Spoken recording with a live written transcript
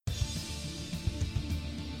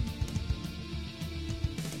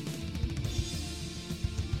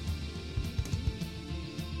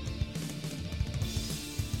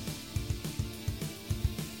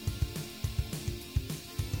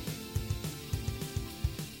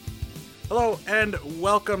Hello and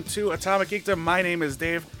welcome to Atomic Geekdom. My name is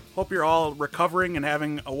Dave. Hope you're all recovering and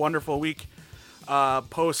having a wonderful week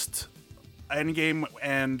post Endgame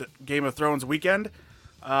and Game of Thrones weekend.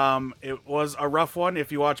 It was a rough one.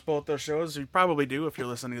 If you watch both those shows, you probably do if you're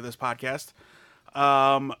listening to this podcast.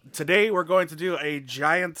 Today we're going to do a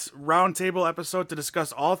giant roundtable episode to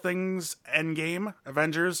discuss all things Endgame,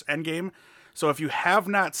 Avengers Endgame. So if you have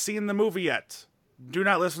not seen the movie yet, do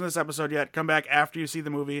not listen to this episode yet. Come back after you see the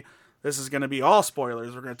movie. This is going to be all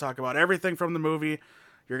spoilers. We're going to talk about everything from the movie.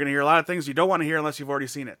 You're going to hear a lot of things you don't want to hear unless you've already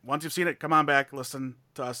seen it. Once you've seen it, come on back, listen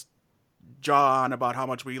to us jaw on about how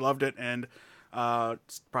much we loved it, and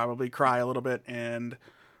probably cry a little bit and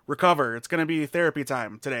recover. It's going to be therapy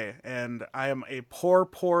time today, and I am a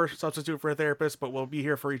poor substitute for a therapist, but we'll be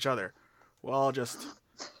here for each other. We'll just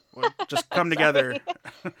come together.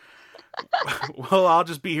 We'll all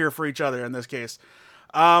just be here for each other in this case.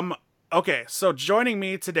 Okay, so joining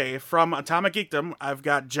me today from Atomic Geekdom, I've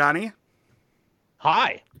got Johnny.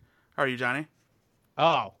 Hi. How are you, Johnny?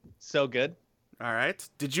 Oh, so good. All right.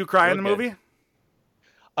 Did you cry in the movie?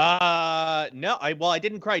 No. I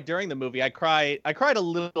didn't cry during the movie. I cried a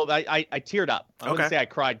little. I teared up. I wouldn't say I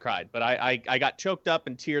cried, but I got choked up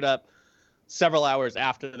and teared up several hours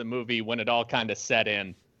after the movie when it all kind of set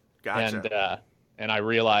in. Gotcha. And I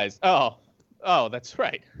realized, oh, that's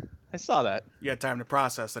right. I saw that. You had time to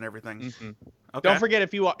process and everything. Mm-hmm. Okay. Don't forget,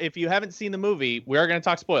 if you haven't seen the movie, we are going to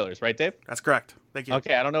talk spoilers, right, Dave? That's correct. Thank you.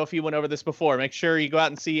 Okay, I don't know if you went over this before. Make sure you go out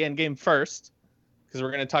and see Endgame first, because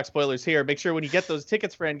we're going to talk spoilers here. Make sure when you get those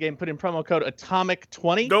tickets for Endgame, put in promo code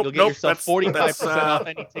ATOMIC20. You'll get yourself 45% off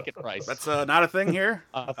any ticket price. That's not a thing here.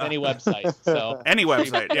 Off any website. So any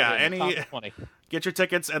website, yeah. ATOMIC20. Get your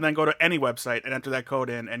tickets and then go to any website and enter that code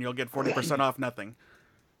in, and you'll get 40% off nothing.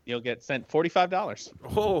 You'll get sent $45.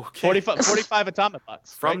 Oh, okay. 45 Atomic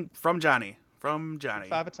bucks. From Johnny. From Johnny.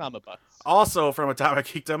 5 Atomic bucks. Also from Atomic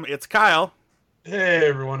Geekdom, it's Kyle. Hey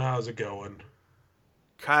everyone, how's it going?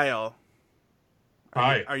 Kyle.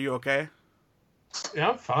 Hi. Are you okay? Yeah,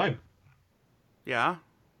 I'm fine. Yeah.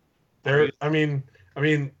 Okay,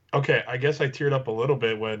 I guess I teared up a little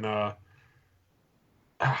bit when I'm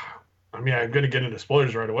gonna get into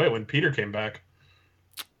spoilers right away when Peter came back.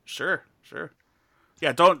 Sure.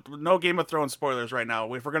 Yeah, no Game of Thrones spoilers right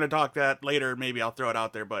now. If we're going to talk that later, maybe I'll throw it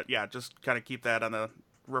out there. But yeah, just kind of keep that on the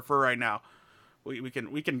refer right now. We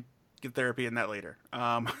can get therapy in that later.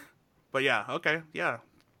 But yeah, okay, yeah.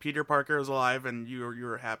 Peter Parker is alive, and you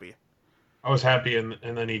were happy. I was happy, and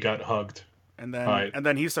then he got hugged. And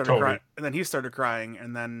then he started crying. And then he started crying,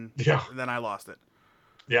 and then then I lost it.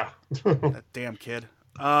 Yeah. That damn kid.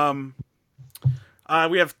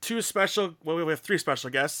 We have three special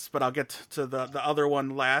guests, but I'll get to the other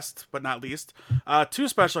one last, but not least. Two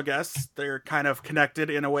special guests. They're kind of connected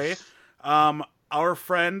in a way. Our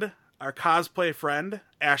cosplay friend,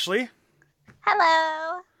 Ashley.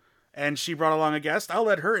 Hello. And she brought along a guest. I'll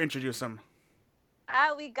let her introduce him.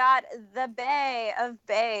 We got the Bay of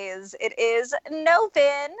Bays. It is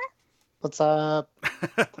Novin. What's up?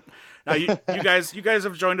 Now you guys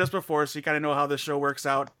have joined us before, so you kind of know how this show works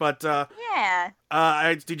out. But yeah.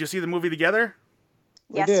 Did you see the movie together?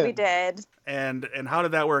 Yes, we did. And how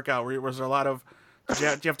did that work out? Was there a lot of? Do you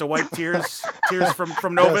have to wipe tears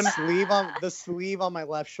from Novin? The sleeve on my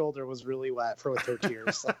left shoulder was really wet with her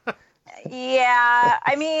tears. Yeah,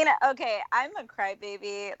 I mean, okay, I'm a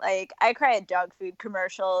crybaby. Like, I cry at dog food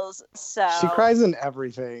commercials. So she cries in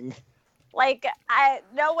everything. Like,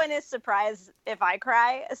 no one is surprised if I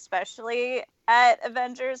cry, especially at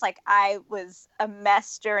Avengers. Like, I was a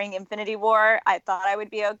mess during Infinity War. I thought I would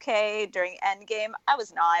be okay during Endgame. I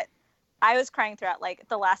was not. I was crying throughout, like,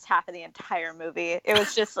 the last half of the entire movie. It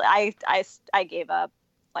was just, I gave up.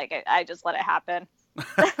 Like, I just let it happen.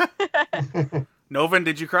 Novin,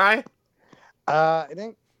 did you cry? I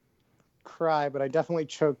didn't cry, but I definitely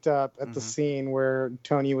choked up at the scene where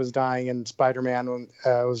Tony was dying and Spider-Man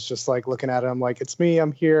was just like looking at him like, it's me,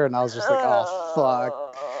 I'm here, and I was just like,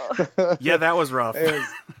 oh fuck. Yeah, that was rough.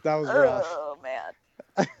 That was rough. Oh man.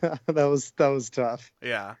 that was tough.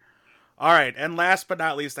 Yeah. All right, and last but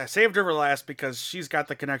not least, I saved her for last because she's got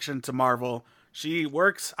the connection to Marvel. She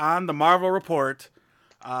works on the Marvel Report,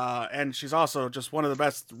 and she's also just one of the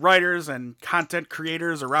best writers and content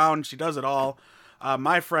creators around. She does it all.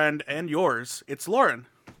 My friend and yours, it's Lauren.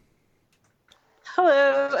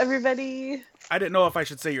 Hello, everybody. I didn't know if I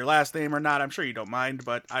should say your last name or not. I'm sure you don't mind,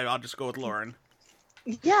 but I'll just go with Lauren.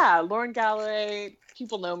 Yeah, Lauren Galloway.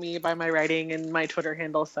 People know me by my writing and my Twitter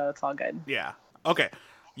handle, so it's all good. Yeah. Okay.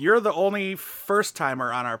 You're the only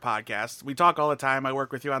first-timer on our podcast. We talk all the time. I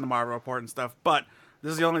work with you on the Marvel Report and stuff, but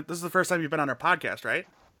this is the first time you've been on our podcast, right?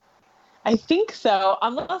 I think so,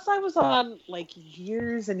 unless I was on like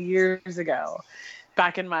years and years ago,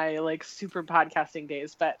 back in my like super podcasting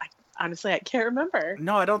days. But honestly, I can't remember.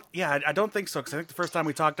 No, I don't. Yeah, I don't think so. Because I think the first time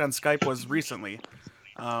we talked on Skype was recently.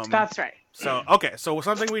 That's right. So okay, so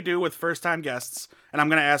something we do with first-time guests, and I'm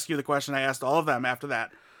going to ask you the question I asked all of them after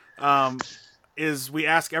that, is we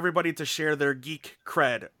ask everybody to share their geek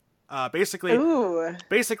cred. Basically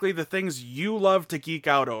the things you love to geek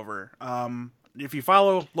out over. If you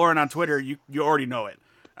follow Lauren on Twitter, you already know it.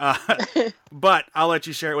 But I'll let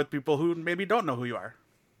you share it with people who maybe don't know who you are.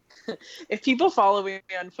 If people follow me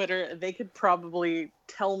on Twitter, they could probably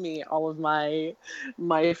tell me all of my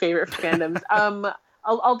favorite fandoms.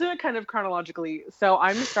 I'll do it kind of chronologically. So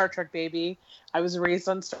I'm a Star Trek baby. I was raised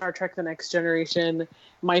on Star Trek: The Next Generation.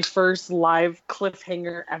 My first live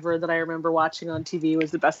cliffhanger ever that I remember watching on TV was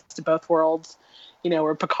The Best of Both Worlds,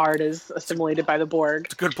 where Picard is assimilated by the Borg.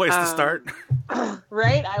 It's a good place to start.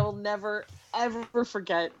 Right? I will never, ever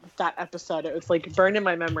forget that episode. It was like burned in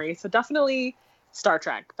my memory. So definitely Star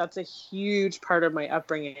Trek. That's a huge part of my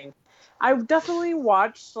upbringing. I definitely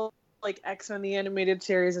watched like X-Men the animated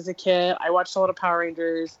series as a kid. I watched a lot of Power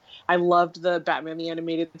Rangers. I loved the Batman the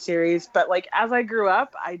animated series. But like as I grew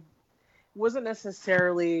up, I wasn't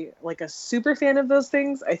necessarily like a super fan of those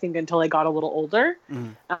things, I think, until I got a little older.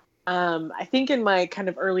 I think in my kind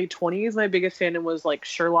of early 20s, my biggest fandom was like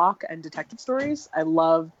Sherlock and detective stories. I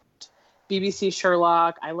loved BBC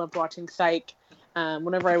Sherlock. I loved watching Psych.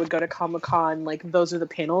 Whenever I would go to Comic-Con, like those are the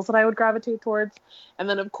panels that I would gravitate towards. And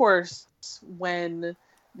then of course, when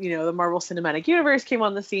the Marvel Cinematic Universe came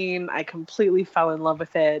on the scene, I completely fell in love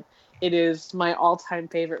with it. It is my all-time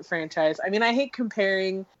favorite franchise. I mean, I hate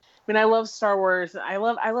comparing. I mean, I love Star Wars. I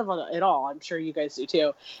love it all. I'm sure you guys do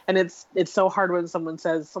too. And it's so hard when someone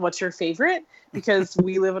says, "What's your favorite?" Because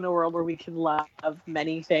we live in a world where we can love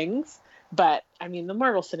many things. But I mean, the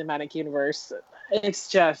Marvel Cinematic Universe, it's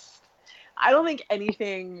just, I don't think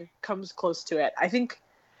anything comes close to it. I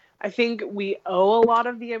think we owe a lot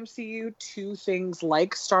of the MCU to things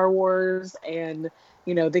like Star Wars and,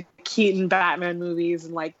 the Keaton Batman movies.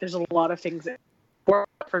 And like, there's a lot of things that,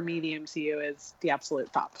 for me, the MCU is the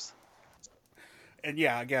absolute tops. And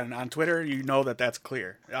yeah, again, on Twitter, that's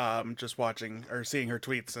clear. Just watching or seeing her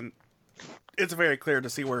tweets, and it's very clear to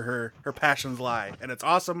see where her passions lie. And it's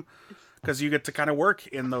awesome because you get to kind of work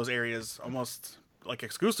in those areas almost like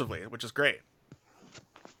exclusively, which is great.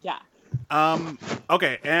 Yeah.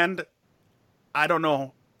 Okay, and I don't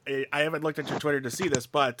know, I haven't looked at your Twitter to see this,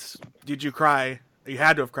 but did you cry? You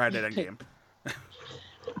had to have cried at Endgame.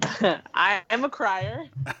 I am a crier.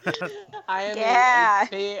 I am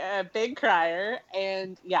a big crier.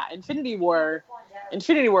 And yeah, Infinity War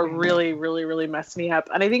really, really, really messed me up.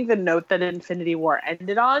 And I think the note that Infinity War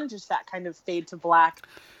ended on, just that kind of fade to black,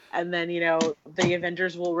 and then, the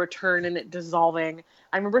Avengers will return and it dissolving.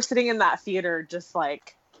 I remember sitting in that theater just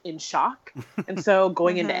like in shock. And so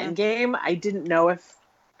going into Endgame, I didn't know if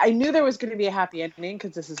I knew there was going to be a happy ending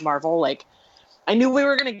because this is Marvel. Like, I knew we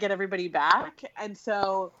were going to get everybody back. And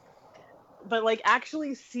so, but like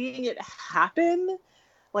actually seeing it happen,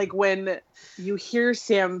 like when you hear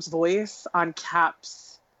Sam's voice on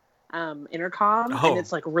Cap's intercom and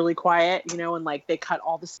it's like really quiet, and like they cut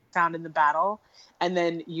all the sound in the battle. And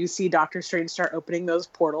then you see Doctor Strange start opening those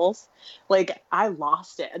portals. Like, I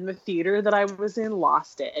lost it. And the theater that I was in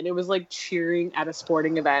lost it. And it was like cheering at a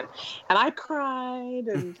sporting event. And I cried.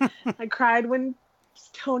 And I cried when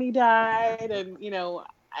Tony died. And,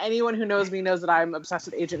 anyone who knows me knows that I'm obsessed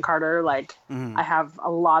with Agent Carter. Like, I have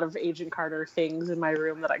a lot of Agent Carter things in my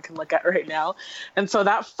room that I can look at right now. And so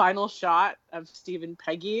that final shot of Steve and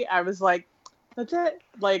Peggy, I was like, that's it.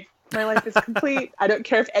 Like, my life is complete. I don't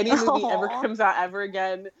care if any movie ever comes out ever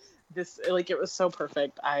again. This, like, it was so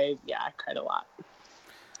perfect. I cried a lot.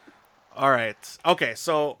 All right. Okay.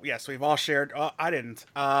 So yes, we've all shared. I didn't.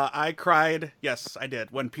 I cried. Yes, I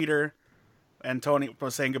did. When Peter and Tony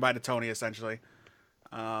was saying goodbye to Tony, essentially.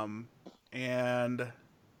 And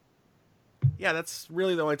yeah, that's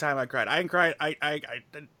really the only time I cried. I didn't cry. I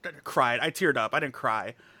cried. I teared up. I didn't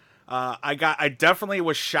cry. I definitely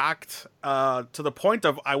was shocked to the point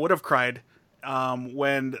of I would have cried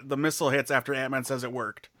when the missile hits after Ant-Man says it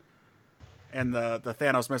worked, and the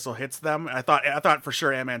Thanos missile hits them. I thought for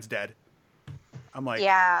sure Ant-Man's dead. I'm like,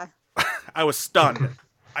 yeah. I was stunned.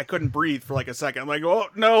 I couldn't breathe for like a second. I'm like, oh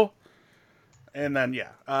no, and then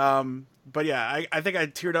yeah. But yeah, I think I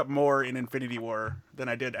teared up more in Infinity War than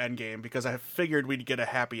I did Endgame because I figured we'd get a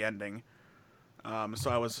happy ending. So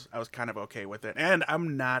I was kind of okay with it. And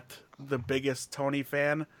I'm not the biggest Tony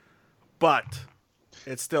fan, but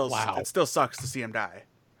it still sucks to see him die.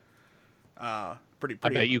 Pretty. I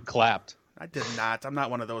bet you clapped. I did not. I'm not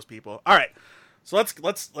one of those people. All right, so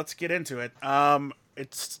let's get into it.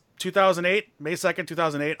 It's 2008, May 2nd,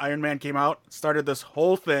 2008. Iron Man came out, started this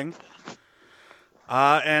whole thing,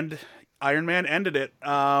 and Iron Man ended it.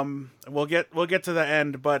 We'll get to the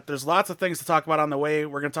end, but there's lots of things to talk about on the way.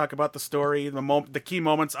 We're gonna talk about the story, the key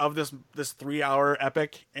moments of this 3-hour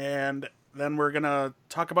epic, and then we're gonna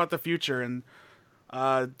talk about the future and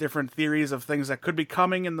different theories of things that could be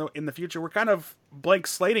coming in the future. We're kind of blank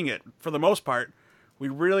slating it for the most part. We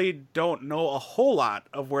really don't know a whole lot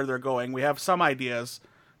of where they're going. We have some ideas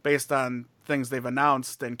based on things they've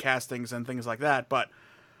announced and castings and things like that, but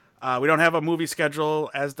we don't have a movie schedule.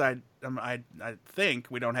 I think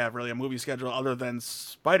we don't have really a movie schedule other than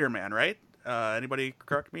Spider-Man, right? Anybody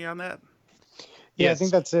correct me on that? Yeah, Yes. I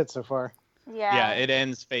think that's it so far. Yeah, it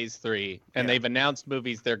ends phase 3, and they've announced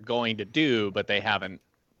movies they're going to do, but they haven't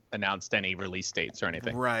announced any release dates or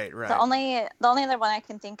anything. Right. The only other one I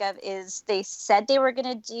can think of is they said they were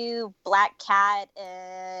gonna do Black Cat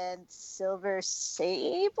and Silver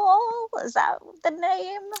Sable. Is that the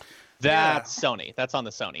name? That's Sony. That's on the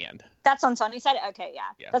Sony end. That's on Sony side. Okay, yeah.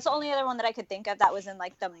 Yeah. That's the only other one that I could think of that was in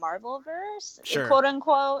like the Marvel verse, Sure. quote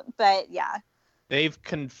unquote. But yeah. They've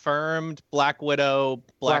confirmed Black Widow,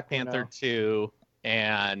 Black Panther Widow. 2,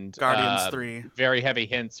 and Guardians 3. Very heavy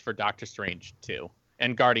hints for Doctor Strange 2,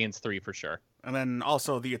 and Guardians 3 for sure. And then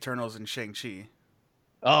also the Eternals and Shang-Chi.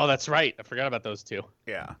 Oh, that's right. I forgot about those two.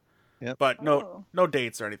 Yeah. Yep. But Oh. no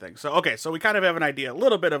dates or anything. So, okay, so we kind of have a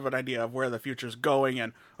little bit of an idea of where the future's going.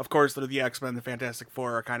 And, of course, the X-Men, the Fantastic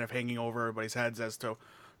Four are kind of hanging over everybody's heads as to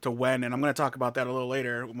when. And I'm going to talk about that a little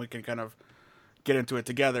later when we can kind of get into it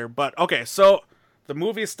together. But, okay, so the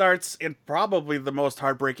movie starts in probably the most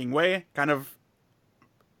heartbreaking way. Kind of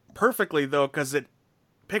perfectly, though, because it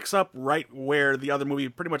picks up right where the other movie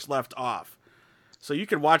pretty much left off. So you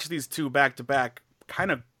could watch these two back to back kind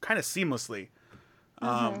of seamlessly.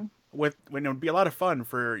 When it would be a lot of fun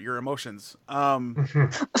for your emotions.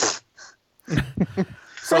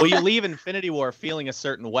 So you leave Infinity War feeling a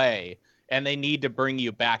certain way, and they need to bring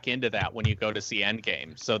you back into that when you go to see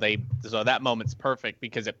Endgame. So that moment's perfect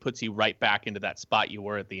because it puts you right back into that spot you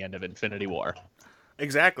were at the end of Infinity War.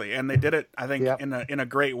 Exactly, and they did it, I think, Yep. in a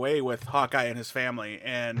great way with Hawkeye and his family.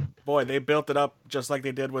 And boy, they built it up just like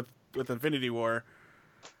they did with Infinity War.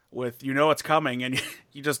 With it's coming, and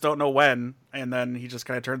you just don't know when, and then he just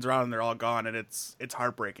kind of turns around and they're all gone, and it's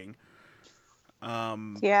heartbreaking.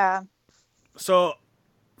 Yeah. So,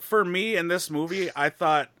 for me in this movie, I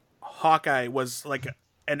thought Hawkeye was like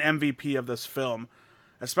an MVP of this film,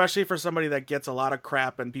 especially for somebody that gets a lot of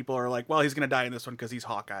crap, and people are like, "Well, he's gonna die in this one because he's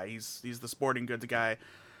Hawkeye. He's the sporting goods guy."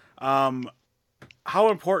 How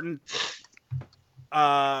important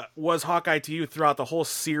was Hawkeye to you throughout the whole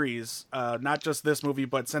series? Not just this movie,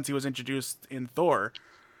 but since he was introduced in Thor.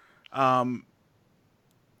 To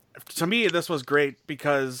me, this was great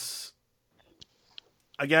because,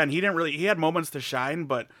 again, he had moments to shine,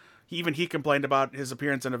 but he complained about his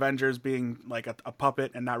appearance in Avengers being like a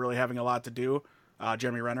puppet and not really having a lot to do.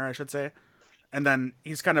 Jeremy Renner, I should say. And then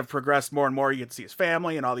he's kind of progressed more and more. You get to see his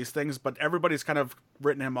family and all these things, but everybody's kind of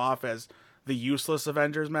written him off as the useless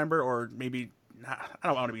Avengers member, or maybe, I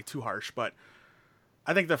don't want to be too harsh, but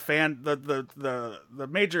I think the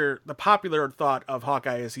popular thought of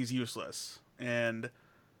Hawkeye is he's useless. And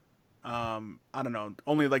I don't know,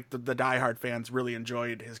 only like the diehard fans really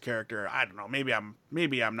enjoyed his character. I don't know, maybe I'm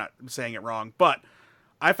not saying it wrong, but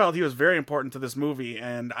I felt he was very important to this movie,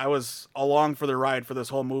 and I was along for the ride for this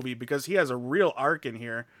whole movie because he has a real arc in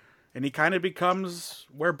here, and he kind of becomes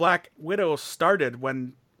where Black Widow started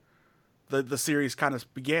when the series kind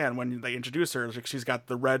of began, when they introduced her. She's got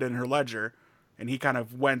the red in her ledger, and he kind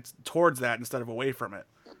of went towards that instead of away from it.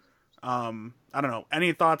 I don't know.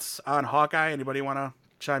 Any thoughts on Hawkeye? Anybody want to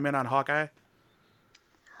chime in on Hawkeye?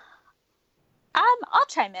 I'll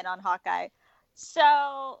chime in on Hawkeye.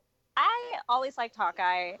 So I always liked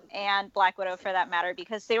Hawkeye and Black Widow for that matter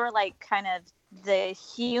because they were like kind of the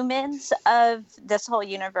humans of this whole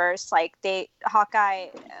universe. Like Hawkeye,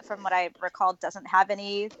 from what I recall, doesn't have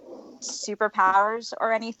any superpowers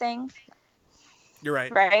or anything. You're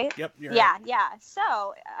right. Right? Yep. You're Yeah, right. yeah.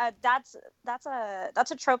 So that's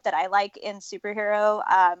a trope that I like in superhero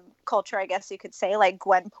culture, I guess you could say. Like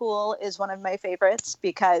Gwenpool is one of my favorites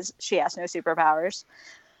because she has no superpowers.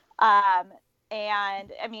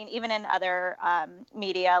 And I mean, even in other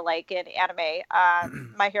media, like in anime,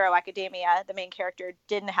 My Hero Academia, the main character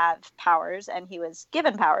didn't have powers and he was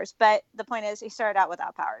given powers. But the point is, he started out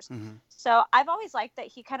without powers. Mm-hmm. So I've always liked that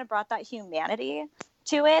he kind of brought that humanity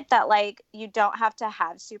to it, that like you don't have to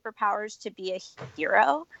have superpowers to be a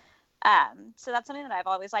hero. So that's something that I've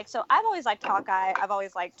always liked. So I've always liked Hawkeye. I've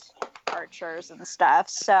always liked archers and stuff.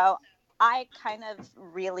 So I kind of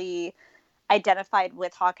really identified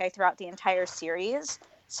with Hawkeye throughout the entire series.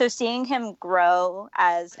 So seeing him grow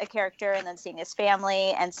as a character and then seeing his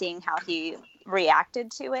family and seeing how he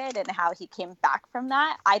reacted to it and how he came back from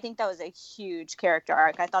that, I think that was a huge character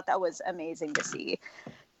arc. I thought that was amazing to see.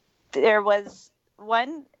 There was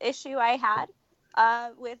one issue I had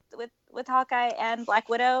with Hawkeye and Black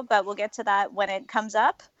Widow, but we'll get to that when it comes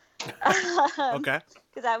up. Okay.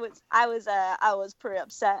 Because I was pretty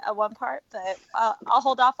upset at one part, but I'll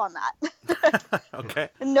hold off on that. Okay.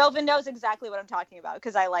 Nova knows exactly what I'm talking about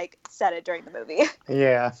because I said it during the movie.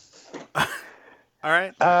 Yeah. All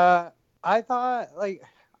right. I thought I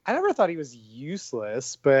never thought he was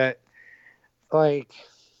useless, but I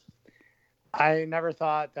never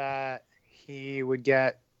thought that he would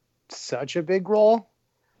get such a big role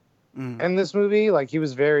in this movie. He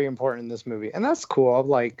was very important in this movie, and that's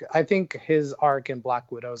cool. I think his arc and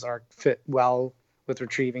Black Widow's arc fit well with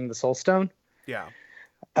retrieving the Soul Stone. Yeah.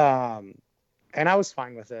 And I was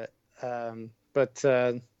fine with it. But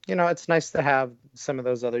it's nice to have some of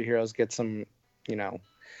those other heroes get some,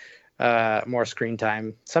 more screen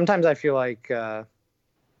time. Sometimes I feel like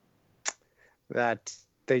that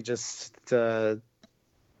they just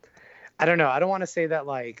I don't know. I don't want to say that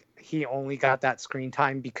he only got that screen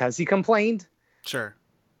time because he complained. Sure.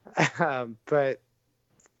 But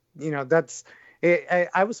that's it.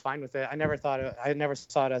 I was fine with it. I never saw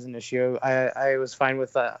it as an issue. I was fine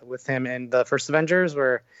with him in the first Avengers,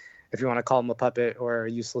 where if you want to call him a puppet or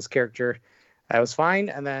a useless character, I was fine.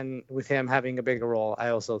 And then with him having a bigger role, I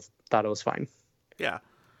also thought it was fine. Yeah.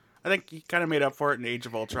 I think he kind of made up for it in Age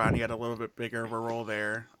of Ultron. He had a little bit bigger of a role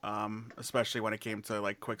there, especially when it came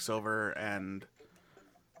to Quicksilver and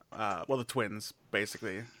the twins,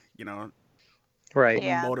 basically. Right.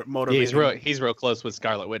 Yeah. Motivating. He's real close with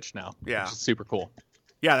Scarlet Witch now. Yeah. Which is super cool.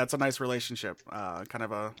 Yeah, that's a nice relationship. Kind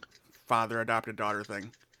of a father adopted daughter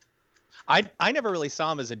thing. I never really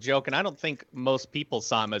saw him as a joke, and I don't think most people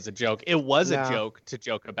saw him as a joke. It was a joke to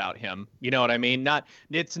joke about him. You know what I mean?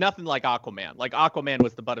 It's nothing like Aquaman. Aquaman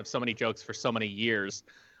was the butt of so many jokes for so many years.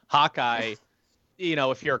 Hawkeye,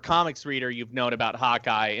 if you're a comics reader, you've known about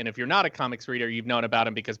Hawkeye, and if you're not a comics reader, you've known about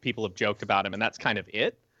him because people have joked about him, and that's kind of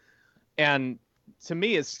it. And to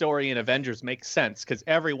me, his story in Avengers makes sense because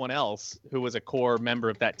everyone else who was a core member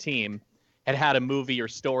of that team had a movie or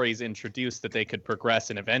stories introduced that they could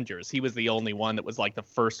progress in Avengers. He was the only one that was the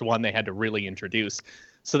first one they had to really introduce.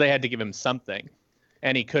 So they had to give him something.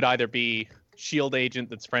 And he could either be SHIELD agent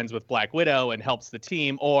that's friends with Black Widow and helps the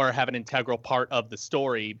team, or have an integral part of the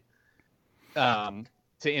story to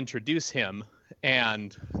introduce him.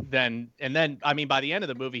 And then, by the end of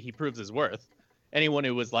the movie, he proves his worth. Anyone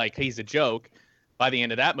who was he's a joke, by the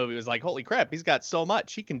end of that movie was holy crap, he's got so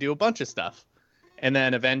much. He can do a bunch of stuff. And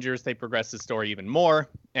then Avengers, they progress his story even more,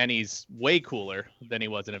 and he's way cooler than he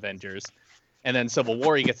was in Avengers. And then Civil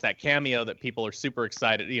War, he gets that cameo that people are super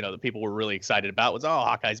excited, that people were really excited about was,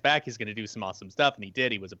 Hawkeye's back, he's going to do some awesome stuff, and he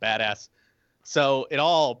did. He was a badass. So it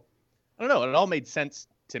all made sense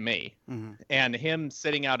to me. Mm-hmm. And him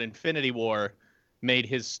sitting out Infinity War made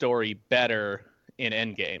his story better in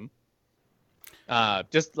Endgame.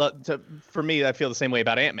 For me, I feel the same way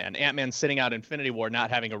about Ant-Man. Ant-Man sitting out Infinity War,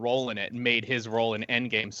 not having a role in it, made his role in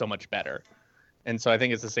Endgame so much better. And so I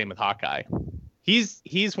think it's the same with Hawkeye. He's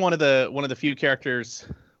one of the few characters.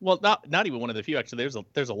 Well, not even one of the few, actually.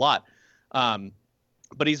 There's a lot.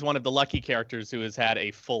 But he's one of the lucky characters who has had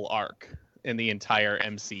a full arc in the entire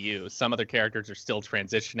MCU. Some other characters are still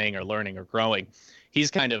transitioning or learning or growing.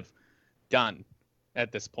 He's kind of done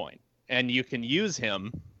at this point, and you can use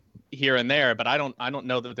him here and there, but I don't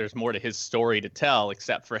know that there's more to his story to tell,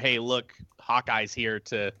 except for, hey, look, Hawkeye's here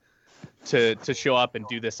to show up and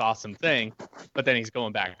do this awesome thing, but then he's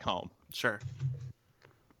going back home. Sure.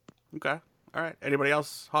 Okay. All right. Anybody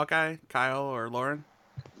else? Hawkeye, Kyle, or Lauren?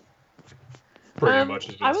 Pretty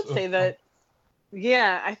much. I would say that.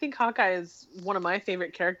 Yeah, I think Hawkeye is one of my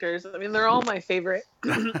favorite characters. I mean, they're all my favorite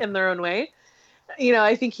in their own way.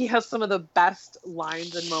 I think he has some of the best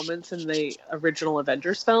lines and moments in the original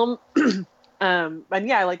Avengers film. And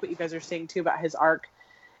yeah, I like what you guys are saying too about his arc.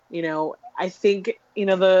 I think,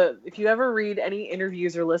 if you ever read any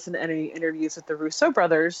interviews or listen to any interviews with the Russo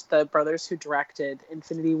brothers, the brothers who directed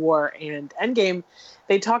Infinity War and Endgame,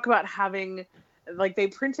 they talk about having, they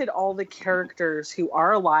printed all the characters who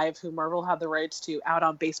are alive, who Marvel had the rights to, out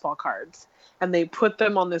on baseball cards. And they put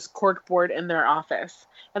them on this cork board in their office.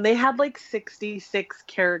 And they had 66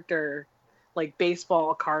 character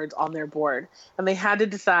baseball cards on their board. And they had to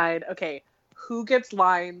decide, okay, who gets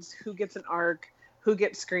lines, who gets an arc, who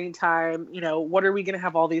gets screen time, what are we going to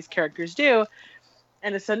have all these characters do?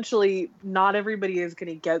 And essentially, not everybody is going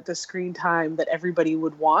to get the screen time that everybody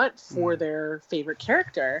would want for their favorite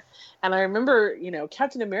character. And I remember,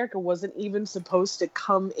 Captain America wasn't even supposed to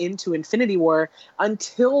come into Infinity War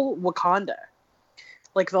until Wakanda.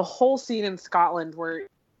 Like the whole scene in Scotland where he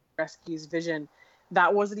rescues Vision,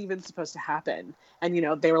 that wasn't even supposed to happen. And,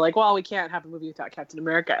 they were like, well, we can't have a movie without Captain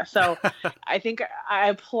America. So I think I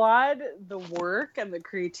applaud the work and the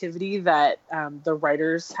creativity that the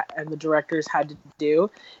writers and the directors had to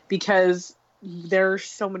do, because there are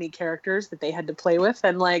so many characters that they had to play with.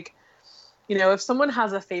 And if someone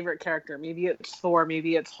has a favorite character, maybe it's Thor,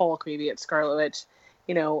 maybe it's Hulk, maybe it's Scarlet Witch,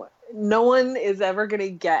 no one is ever going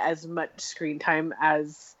to get as much screen time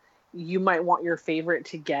as you might want your favorite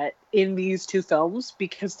to get in these two films,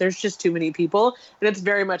 because there's just too many people. And it's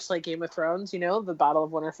very much like Game of Thrones, the Battle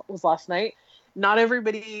of Winterfell was last night. Not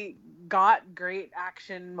everybody got great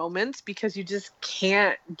action moments because you just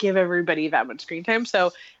can't give everybody that much screen time.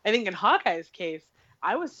 So I think in Hawkeye's case,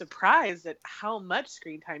 I was surprised at how much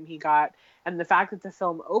screen time he got, and the fact that the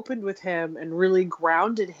film opened with him and really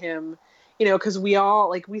grounded him, because we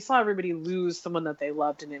saw everybody lose someone that they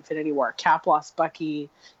loved in Infinity War. Cap lost Bucky,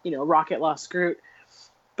 Rocket lost Groot.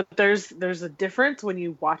 But there's a difference when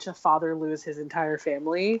you watch a father lose his entire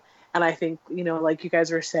family. And I think, like you guys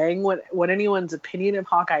were saying, what anyone's opinion of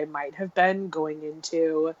Hawkeye might have been going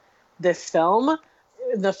into this film,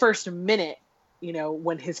 the first minute,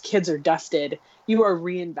 when his kids are dusted, you are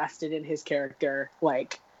reinvested in his character,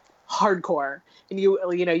 like hardcore, and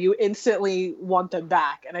you instantly want them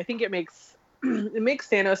back. And I think it makes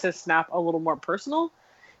Thanos' snap a little more personal,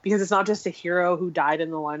 because it's not just a hero who died in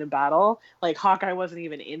the line of battle. Like Hawkeye wasn't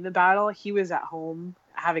even in the battle; he was at home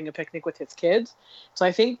having a picnic with his kids. So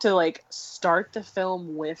I think to start the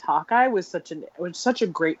film with Hawkeye was such a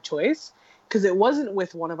great choice, because it wasn't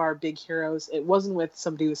with one of our big heroes. It wasn't with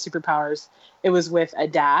somebody with superpowers. It was with a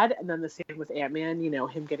dad, and then the same with Ant-Man.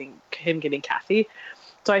 Him getting Kathy.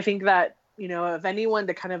 So I think that, if anyone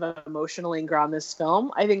to kind of emotionally ground this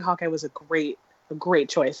film, I think Hawkeye was a great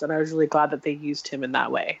choice, and I was really glad that they used him in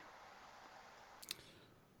that way.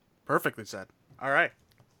 Perfectly said. All right.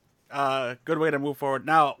 Good way to move forward.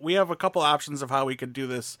 Now, we have a couple options of how we could do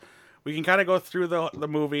this. We can kind of go through the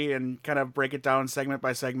movie and kind of break it down segment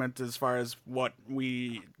by segment as far as what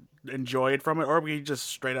we enjoyed from it, or we just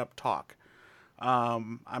straight up talk.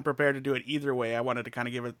 I'm prepared to do it either way. I wanted to kind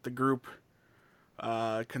of give it the group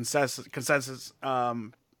consensus.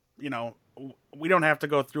 We don't have to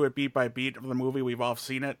go through it beat by beat of the movie. We've all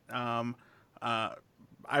seen it. I've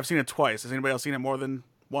seen it twice. Has anybody else seen it more than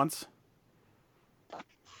once?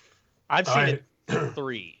 I've seen it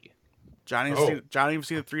 3. Johnny's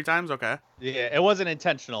seen it 3 times? Okay. Yeah, it wasn't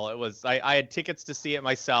intentional. It was I had tickets to see it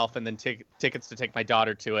myself, and then tickets to take my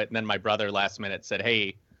daughter to it, and then my brother last minute said,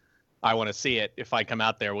 "Hey, I want to see it. If I come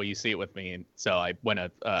out there, will you see it with me?" And so I went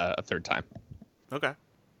a 3rd time. Okay.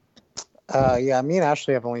 Yeah, me and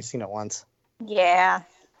Ashley have only seen it once. Yeah.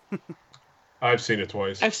 I've seen it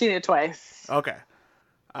twice. I've seen it twice. Okay.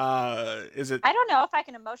 Is it? I don't know if I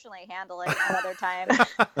can emotionally handle it another time.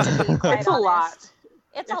 It's a lot.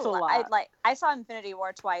 It's a lot. I saw Infinity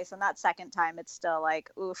War twice, and that second time, it's still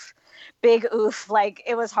oof, big oof.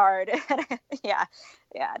 It was hard. yeah,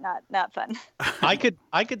 not fun. I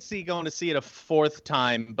could see going to see it a 4th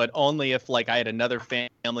time, but only if I had another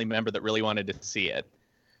family member that really wanted to see it,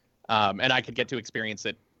 and I could get to experience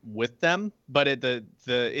it with them. But it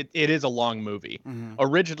is a long movie. Mm-hmm.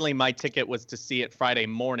 Originally, my ticket was to see it Friday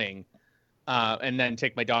morning. And then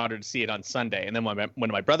take my daughter to see it on Sunday. And then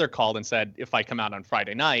when my brother called and said, if I come out on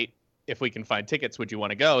Friday night, if we can find tickets, would you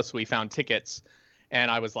want to go? So we found tickets.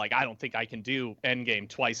 And I was like, I don't think I can do Endgame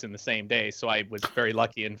twice in the same day. So I was very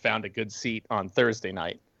lucky and found a good seat on Thursday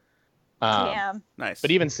night. Nice.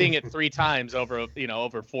 But even seeing it 3 times over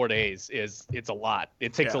 4 days it's a lot.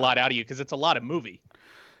 It takes a lot out of you because it's a lot of movie.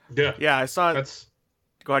 Yeah. Yeah, I saw it.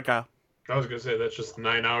 Go ahead, Kyle. I was going to say, that's just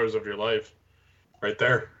 9 hours of your life right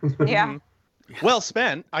there. Yeah. Well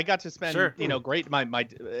spent. I got to spend, great.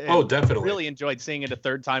 Definitely. Really enjoyed seeing it a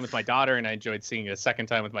 3rd time with my daughter, and I enjoyed seeing it a 2nd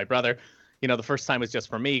time with my brother. The first time was just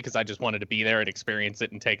for me because I just wanted to be there and experience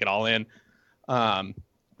it and take it all in. Well,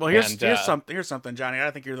 here's something, Johnny. I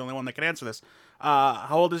think you're the only one that can answer this. How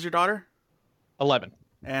old is your daughter? 11.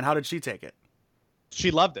 And how did she take it?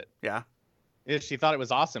 She loved it. Yeah. She thought it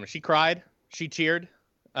was awesome. She cried. She cheered.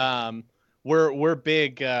 We're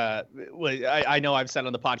big. I know I've said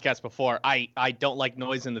on the podcast before, I don't like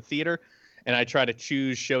noise in the theater, and I try to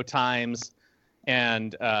choose show times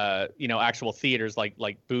and actual theaters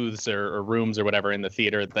like booths or rooms or whatever in the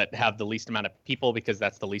theater that have the least amount of people, because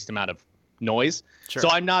that's the least amount of noise. Sure. So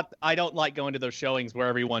I don't like going to those showings where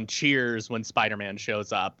everyone cheers when Spider-Man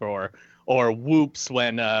shows up or whoops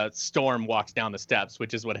when Storm walks down the steps,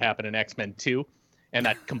 which is what happened in X-Men 2, and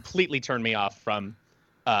that completely turned me off from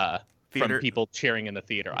people cheering in the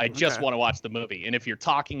theater. I just want to watch the movie, and if you're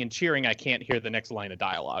talking and cheering, I can't hear the next line of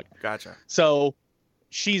dialogue. Gotcha. So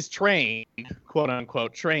she's trained, quote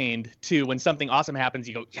unquote, trained to when something awesome happens,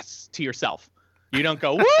 you go yes to yourself. You don't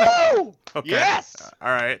go woo. Okay. Yes. All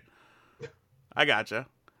right. I gotcha.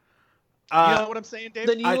 You know what I'm saying, Dave?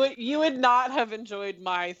 Then you would not have enjoyed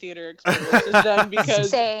my theater experiences then, because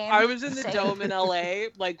Same. I was in the Dome in LA,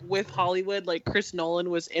 like with Hollywood, like Chris Nolan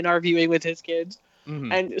was in our viewing with his kids,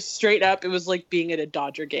 and straight up, it was like being at a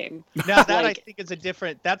Dodger game. Now that I think is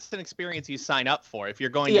that's an experience you sign up for. If you're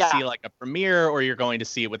going to see like a premiere or you're going to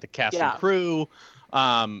see it with the cast and crew,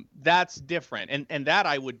 that's different. And that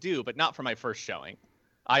I would do, but not for my first showing.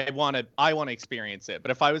 I want to experience it.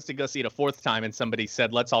 But if I was to go see it a fourth time and somebody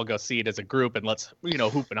said, let's all go see it as a group and let's,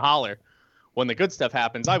 hoop and holler when the good stuff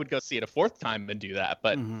happens, I would go see it a fourth time and do that.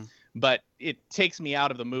 But it takes me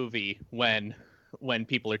out of the movie when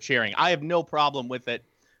people are cheering. I have no problem with it,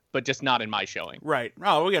 but just not in my showing. Right.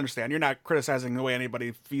 Oh, we understand. You're not criticizing the way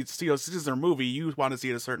anybody sees their movie. You want to see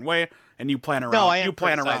it a certain way, and you plan around. No, I am you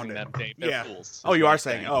plan around criticizing it. them, Dave. They're fools. Oh, you are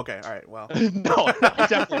saying. Oh, okay. All right. Well. No, I'm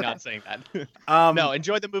definitely not saying that. No,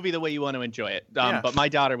 enjoy the movie the way you want to enjoy it. But my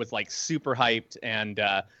daughter was like super hyped, and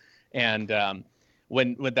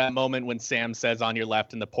when that moment when Sam says "on your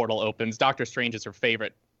left" and the portal opens, Doctor Strange is her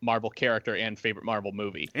favorite Marvel character and favorite Marvel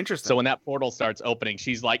movie. Interesting. So when that portal starts opening,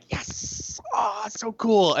 she's like, yes, so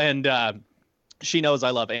cool. And she knows I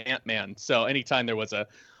love Ant-Man. So anytime there was a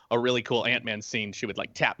really cool Ant-Man scene, she would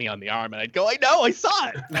like tap me on the arm and I'd go, I know, I saw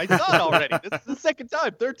it. I saw it already. This is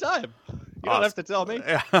the third time. You don't have to tell me.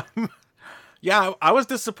 Yeah, I was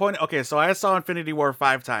disappointed. Okay, so I saw Infinity War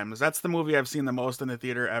 5 times. That's the movie I've seen the most in the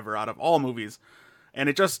theater ever out of all movies. And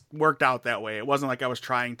it just worked out that way. It wasn't like I was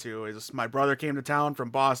trying to. It was my brother came to town from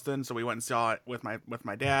Boston, so we went and saw it with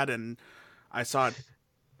my dad, and I saw it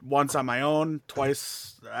once on my own,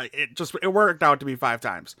 twice. It worked out to be 5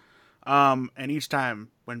 times. And each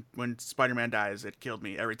time when Spider-Man dies, it killed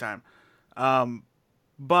me every time.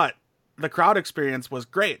 But the crowd experience was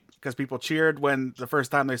great because people cheered when the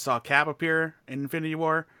first time they saw Cap appear in Infinity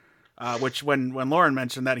War, which when Lauren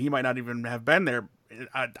mentioned that he might not even have been there,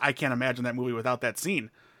 I can't imagine that movie without that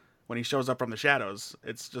scene when he shows up from the shadows.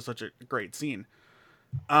 It's just such a great scene.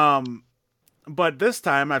 But this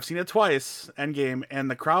time I've seen it twice, Endgame, and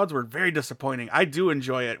the crowds were very disappointing. I do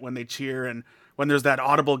enjoy it when they cheer and when there's that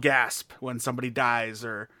audible gasp when somebody dies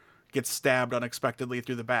or gets stabbed unexpectedly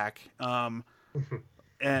through the back.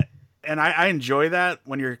 And I enjoy that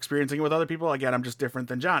when you're experiencing it with other people. Again, I'm just different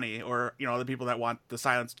than Johnny or, the people that want the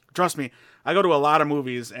silence. Trust me, I go to a lot of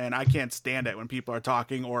movies and I can't stand it when people are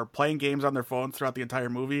talking or playing games on their phones throughout the entire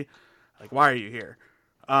movie. Like, why are you here?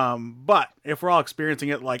 But if we're all experiencing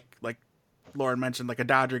it like Lauren mentioned, like a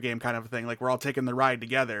Dodger game kind of thing, like we're all taking the ride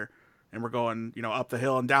together and we're going, up the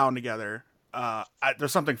hill and down together.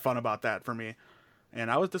 There's something fun about that for me. And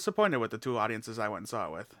I was disappointed with the 2 audiences I went and saw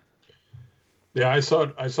it with. Yeah, I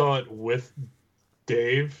saw it with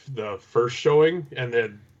Dave the first showing, and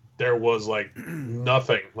then there was like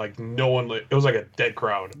nothing, like no one. It was like a dead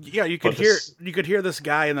crowd. Yeah, you could hear this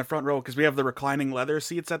guy in the front row because we have the reclining leather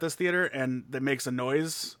seats at this theater, and that makes a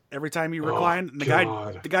noise every time you recline. And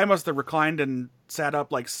the guy must have reclined and sat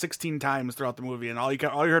up like 16 times throughout the movie, and all you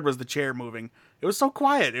heard was the chair moving. It was so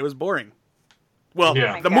quiet, it was boring. Well,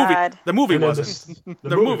 yeah. the movie wasn't.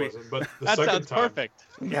 The movie wasn't, but the that second sounds time, perfect.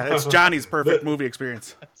 Yeah, it's Johnny's perfect movie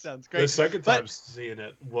experience. That sounds great. The second time seeing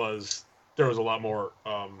it there was a lot more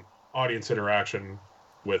audience interaction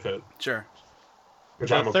with it. Sure.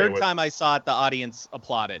 Which I'm The okay third with. time I saw it, the audience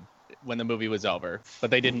applauded when the movie was over,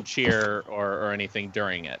 but they didn't cheer or anything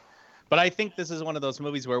during it. But I think this is one of those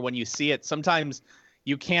movies where when you see it, sometimes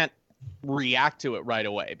you can't react to it right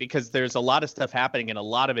away because there's a lot of stuff happening and a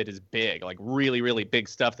lot of it is big, like really, really big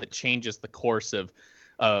stuff that changes the course of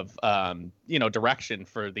direction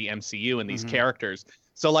for the MCU and these characters.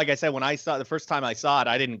 So like I said, when I saw the first time I saw it,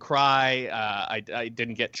 I didn't cry. I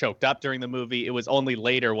didn't get choked up during the movie. It was only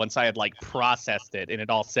later once I had like processed it and it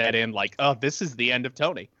all set in like, oh, this is the end of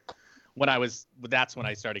Tony. That's when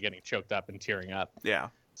I started getting choked up and tearing up. Yeah.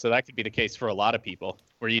 So that could be the case for a lot of people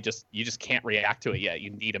where you just can't react to it yet.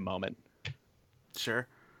 You need a moment. Sure.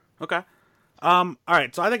 Okay. All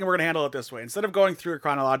right. So I think we're going to handle it this way. Instead of going through it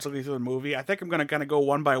chronologically through the movie, I think I'm going to kind of go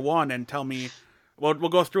one by one and tell me, we'll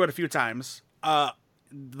go through it a few times.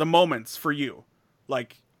 The moments for you,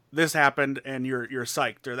 like this happened and you're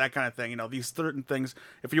psyched or that kind of thing. These certain things,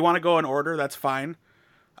 if you want to go in order, that's fine.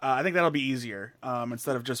 I think that'll be easier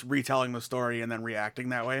instead of just retelling the story and then reacting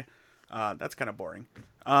that way. That's kind of boring,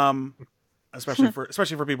 especially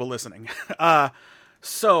for people listening.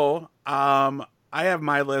 So I have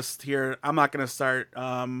my list here. I'm not going to start.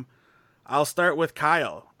 I'll start with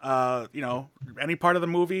Kyle. Any part of the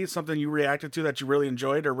movie, something you reacted to that you really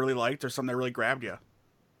enjoyed or really liked, or something that really grabbed you?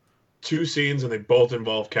 2 scenes, and they both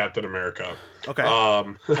involve Captain America. Okay.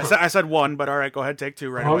 I said one, but all right, go ahead, take 2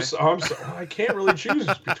 right away. I can't really choose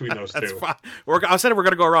between those That's two. fine. I said we're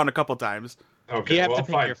going to go around a couple times. Okay, You have to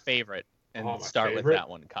pick fine. your favorite and start with favorite? that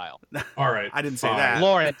one, Kyle. All right. I didn't say fine. that.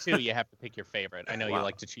 Lauren, too, you have to pick your favorite. I know you Wow.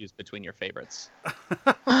 like to choose between your favorites.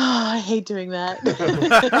 Oh, I hate doing that.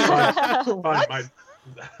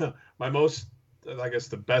 Fine. My most, I guess,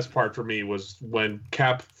 the best part for me was when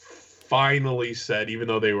Cap finally said, even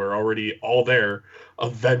though they were already all there,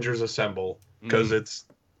 Avengers Assemble, because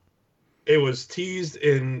it was teased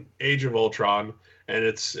in Age of Ultron, and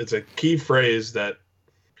it's a key phrase that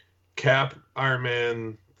Cap, Iron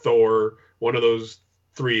Man, Thor, one of those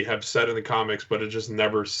 3 have said in the comics, but it just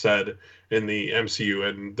never said in the MCU.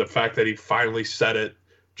 And the fact that he finally said it,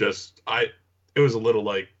 it was a little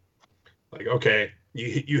like okay,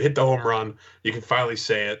 you hit the home run, you can finally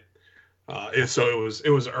say it. So it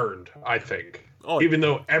was earned, I think. Oh, Even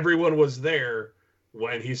though everyone was there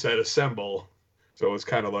when he said assemble, so it was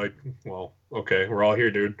kind of like, well, okay, we're all here,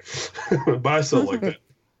 dude. But I still liked it.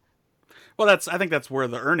 Well, I think that's where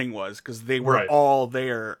the earning was, because they were Right. all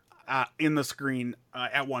there in the screen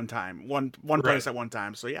at one time, one place at one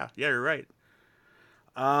time. So yeah, you're right.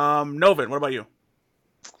 Novin, what about you?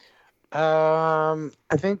 I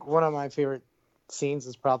think one of my favorite scenes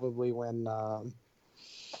is probably when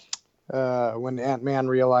Ant-Man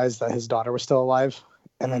realized that his daughter was still alive,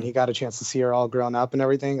 and then he got a chance to see her all grown up and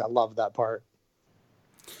everything. I love that part.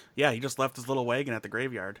 Yeah, he just left his little wagon at the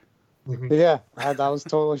graveyard. Yeah, that was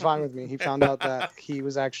totally fine with me. He found out that he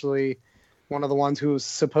was actually one of the ones who was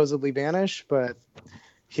supposedly banished, but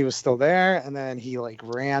he was still there. And then he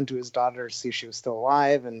ran to his daughter to see if she was still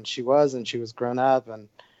alive, and she was grown up. And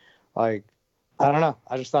I don't know.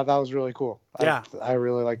 I just thought that was really cool. Yeah, I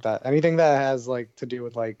really like that. Anything that has to do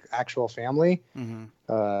with actual family,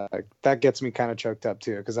 that gets me kind of choked up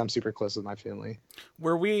too, because I'm super close with my family.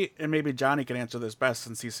 Were we, and maybe Johnny can answer this best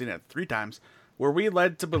since he's seen it 3 times, were we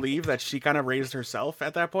led to believe that she kind of raised herself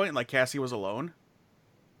at that point, like Cassie was alone?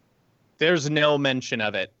 There's no mention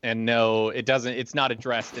of it, and it's not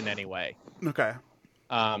addressed in any way. Okay.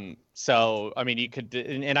 So, I mean, you could,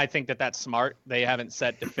 and I think that's smart. They haven't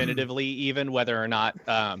said definitively even whether or not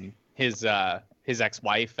his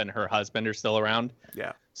ex-wife and her husband are still around.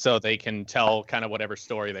 Yeah. So they can tell kind of whatever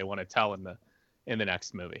story they want to tell in the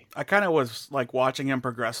next movie. I kind of was watching him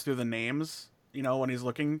progress through the names, when he's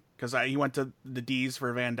looking, because he went to the D's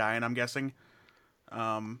for Van Dyne, I'm guessing.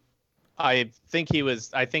 I think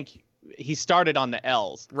he started on the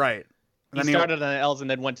L's. Right. He started on the L's and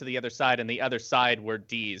then went to the other side, and the other side were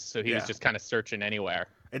D's, so he was just kind of searching anywhere.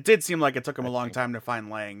 It did seem like it took him a long time to find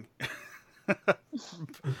Lang.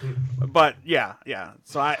 But yeah.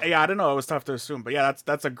 So I don't know. It was tough to assume, but yeah,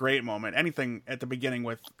 that's a great moment. Anything at the beginning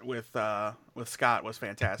with Scott was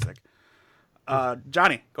fantastic.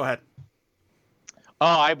 Johnny, go ahead.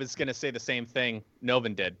 Oh, I was gonna say the same thing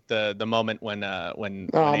Novin did. The moment when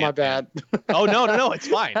my bad. Oh no, it's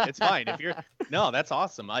fine. It's fine. That's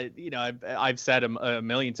awesome. I've said a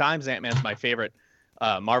million times Ant-Man's my favorite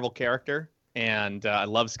Marvel character, and I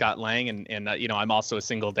love Scott Lang, and I'm also a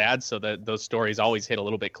single dad, so those stories always hit a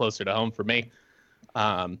little bit closer to home for me,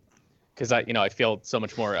 because I feel so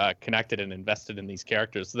much more connected and invested in these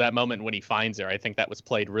characters. So that moment when he finds her, I think that was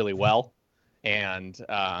played really well, and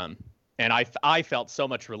I felt so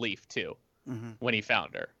much relief too when he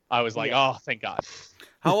found her. I was like, oh, thank God.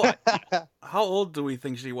 How old do we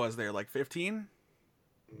think she was there? Like 15?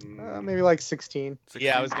 Maybe 16.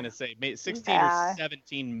 Yeah, I was going to say 16 or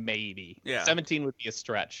 17 maybe. Yeah. 17 would be a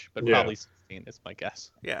stretch, but probably 16 is my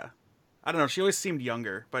guess. Yeah. I don't know. She always seemed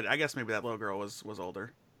younger, but I guess maybe that little girl was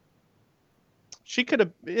older. She could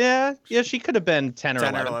have, she could have been 10 or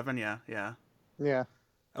 11. 10 or 11, yeah. Yeah.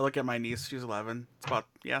 I look at my niece. She's 11. It's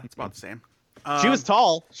about the same. She was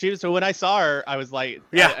tall. So when I saw her, I was like,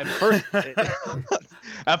 yeah.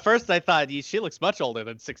 At first I thought she looks much older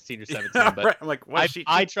than 16 or 17. But right. I'm like,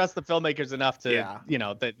 I trust the filmmakers enough to,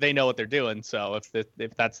 that they know what they're doing. So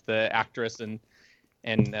if that's the actress and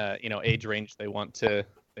age range they want to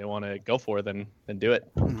go for, then do it.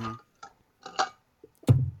 Mm-hmm.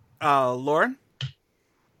 Lauren?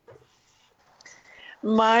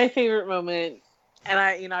 My favorite moment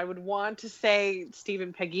And I would want to say Steve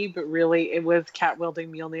and Peggy, but really it was Cat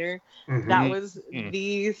wielding Mjolnir. Mhm. That was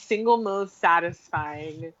the single most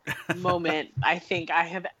satisfying moment I think I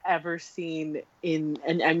have ever seen in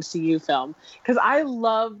an MCU film. Because I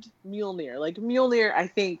loved Mjolnir. Like Mjolnir, I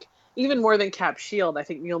think, even more than Cap's shield, I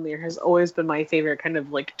think Mjolnir has always been my favorite kind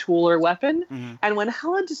of like tool or weapon. Mm-hmm. And when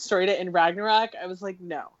Hela destroyed it in Ragnarok, I was like,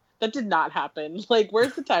 no. That did not happen. Like,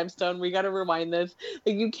 where's the time stone? We got to rewind this.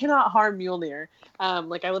 Like, you cannot harm Mjolnir.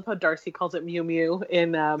 Like, I love how Darcy calls it Mew Mew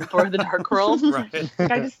in Thor: The Dark World. Right.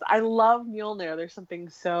 Like, I love Mjolnir. There's something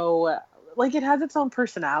so, like, it has its own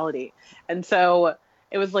personality. And so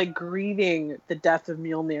it was like grieving the death of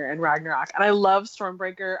Mjolnir and Ragnarok. And I love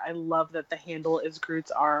Stormbreaker. I love that the handle is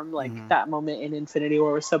Groot's arm. Like, that moment in Infinity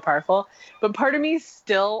War was so powerful. But part of me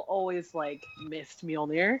still always, like, missed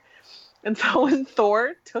Mjolnir. And so when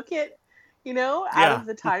Thor took it, out of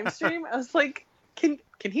the time stream, I was like, can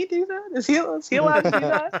he do that? Is he allowed to do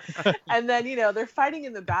that? And then, they're fighting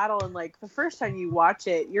in the battle, and like the first time you watch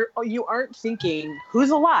it, you aren't thinking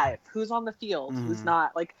who's alive, who's on the field, who's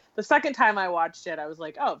not. Like the second time I watched it, I was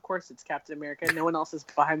like, oh, of course it's Captain America. No one else is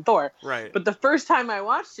behind Thor. Right. But the first time I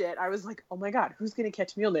watched it, I was like, oh my God, who's gonna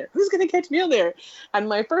catch Mjolnir? Who's gonna catch Mjolnir? And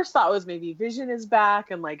my first thought was maybe Vision is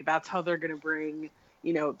back, and like that's how they're gonna bring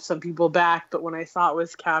some people back. But when I saw it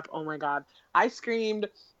was Cap, oh my God, I screamed.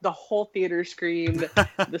 The whole theater screamed.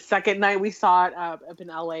 The second night we saw it up in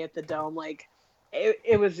LA at the Dome, like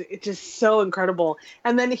it was just so incredible.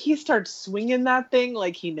 And then he starts swinging that thing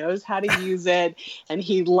like he knows how to use it, and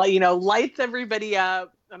he lights everybody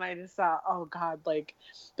up. And I just thought, oh God, like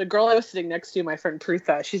the girl I was sitting next to, my friend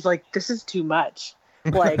Prutha, she's like, this is too much.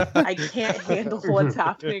 Like I can't handle what's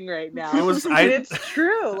happening right now. It's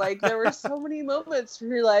true. Like there were so many moments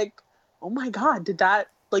where you're like, oh my God,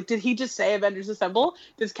 did he just say Avengers Assemble?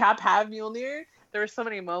 Does Cap have Mjolnir? There were so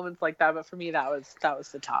many moments like that, but for me, that was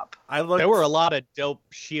the top. There were a lot of dope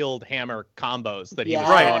shield hammer combos that he was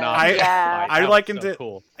right. throwing on. I likened it.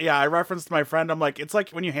 Cool. Yeah, I referenced my friend. I'm like, it's like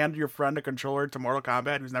when you hand your friend a controller to Mortal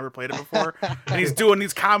Kombat who's never played it before, and he's doing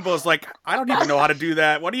these combos. Like, I don't even know how to do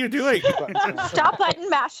that. What are you doing? Stop button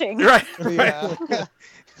mashing. Right. Yeah.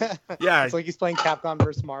 Yeah. It's like he's playing Capcom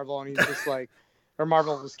versus Marvel, and he's just like, or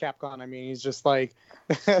Marvel versus Capcom. I mean, he's just like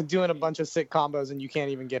doing a bunch of sick combos, and you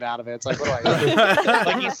can't even get out of it. It's like, what do I do?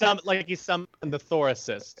 like he summoned the Thor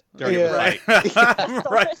assist during the right. fight.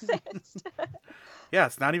 Right. Yeah,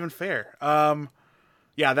 it's not even fair.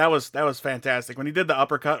 Yeah, that was fantastic. When he did the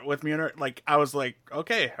uppercut with Mjolnir, like I was like,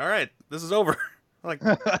 okay, all right, this is over. Like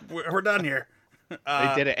we're done here.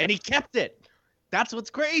 They did it, and he kept it. That's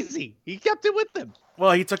what's crazy. He kept it with him.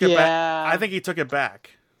 Well, he took it back. I think he took it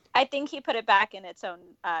back. I think he put it back in its own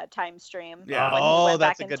time stream. Yeah. When he went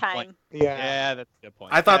back in time. Point. Yeah. Yeah, that's a good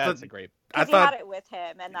point. I thought that's a great. Because he had it with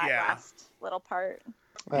him in that last little part.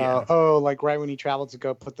 Oh, like right when he traveled to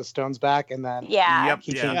go put the stones back, and then he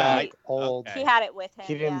came back old. He had it with him.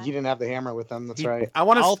 He didn't have the hammer with him. That's right. I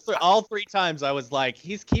want all three times I was like,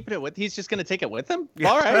 he's keeping it with. He's just gonna take it with him.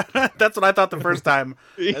 All right. That's what I thought the first time.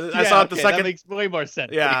 I saw it the second. That makes way more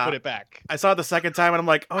sense. Yeah. He put it back. I saw it the second time, and I'm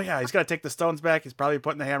like, oh yeah, he's gonna take the stones back. He's probably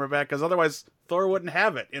putting the hammer back because otherwise Thor wouldn't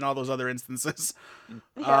have it in all those other instances.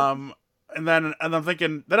 Yeah. And then I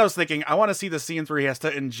was thinking, I want to see the scenes where he has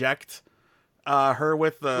to inject her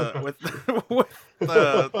with the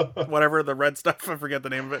whatever the red stuff. I forget the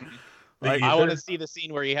name of it. Like, I want to see the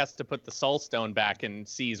scene where he has to put the Soul Stone back and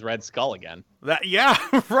sees Red Skull again.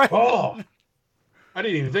 Right. Oh, I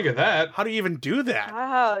didn't even think of that. How do you even do that?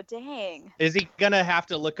 Oh, dang. Is he gonna have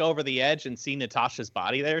to look over the edge and see Natasha's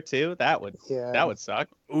body there too? That would suck.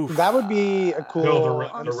 Oof. That would be a cool.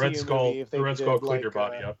 No, the Red Skull. If they The Red did, Skull cleaned like, your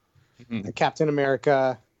body up. Captain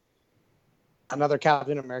America. Another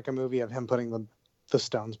Captain America movie of him putting the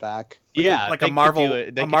stones back. Yeah, like a Marvel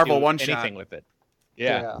one shot. Anything with it.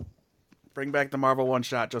 Yeah. Bring back the Marvel one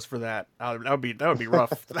shot just for that. That would be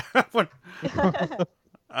rough.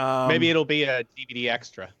 Maybe it'll be a DVD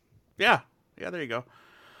extra. Yeah, there you go.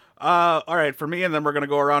 All right, for me, and then we're gonna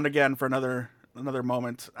go around again for another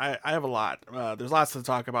moment. I have a lot. There's lots to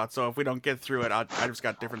talk about, so if we don't get through it, I just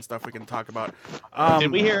got different stuff we can talk about. Did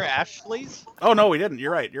we hear Ashley's? Oh no, we didn't.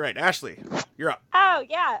 You're right. Ashley, you're up. Oh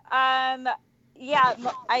yeah. Yeah.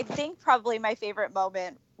 I think probably my favorite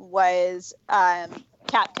moment was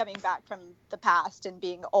Cap coming back from the past and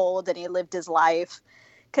being old, and he lived his life.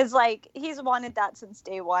 Because, like, he's wanted that since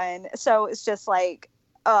day one. So it's just like,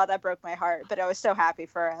 oh, that broke my heart. But I was so happy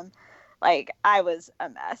for him. Like, I was a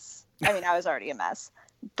mess. I mean, I was already a mess.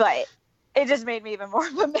 But it just made me even more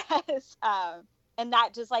of a mess. And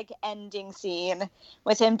that just, like, ending scene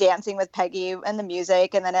with him dancing with Peggy and the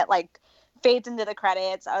music. And then it, like, fades into the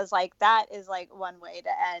credits. I was like, that is like one way to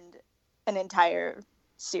end an entire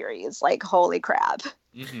series. Like, holy crap.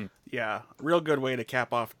 Mm-hmm. Yeah, real good way to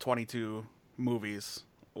cap off 22 movies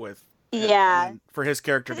with. Yeah. And for his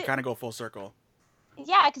character to kind of go full circle.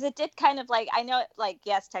 Yeah, because it did kind of like, I know, like,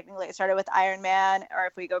 yes, technically it started with Iron Man, or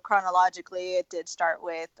if we go chronologically, it did start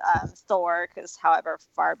with Thor, because however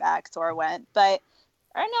far back Thor went. But,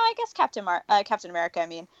 or no, I guess Captain America, I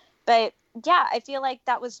mean. But yeah, I feel like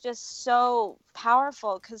that was just so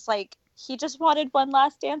powerful, because like, he just wanted one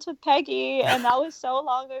last dance with Peggy, and that was so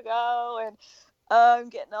long ago, and I'm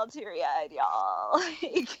getting all teary-eyed, y'all.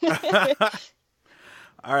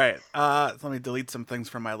 All right, let me delete some things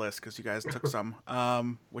from my list because you guys took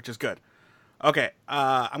some, which is good. Okay,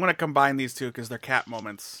 I'm going to combine these two because they're Cap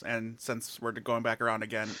moments, and since we're going back around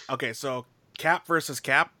again. Okay, so Cap versus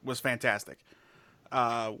Cap was fantastic.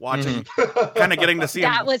 Watching, kind of getting to see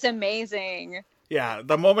him. That was amazing. Yeah,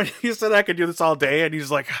 the moment he said I could do this all day, and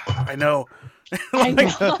he's like, I know. I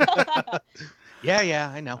know.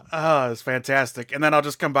 Yeah, I know. Oh, it's fantastic. And then I'll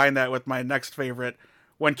just combine that with my next favorite.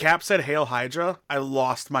 When Cap said "Hail Hydra," I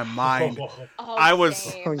lost my mind. Oh, I was-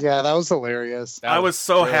 same. Oh, yeah, that was hilarious. That I was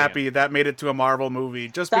so brilliant. happy that made it to a Marvel movie.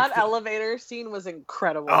 Just That because, elevator scene was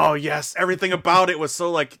incredible. oh yes, everything about it was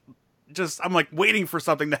so like, just I'm like waiting for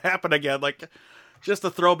something to happen again. Like, just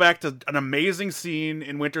a throwback to an amazing scene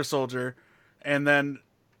in Winter Soldier, and then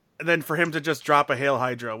for him to just drop a "Hail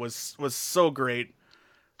Hydra" was so great.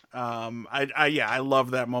 I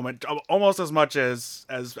love that moment almost as much as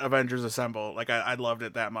Avengers Assemble. Like I loved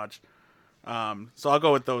it that much. So I'll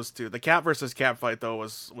go with those two. The Cap versus Cap fight though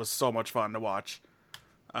was so much fun to watch.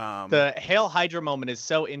 The Hail Hydra moment is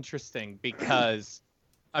so interesting because,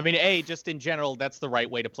 I mean, just in general, that's the right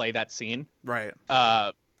way to play that scene. Right.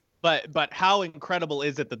 But how incredible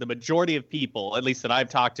is it that the majority of people, at least that I've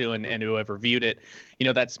talked to and who have reviewed it,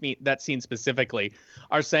 that scene specifically,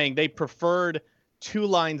 are saying they preferred 2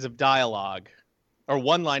 lines of dialogue, or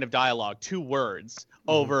 1 line of dialogue, 2 words,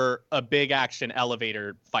 over a big action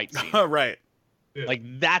elevator fight scene. Right. Yeah. Like,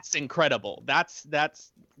 that's incredible. That's that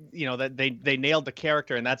they nailed the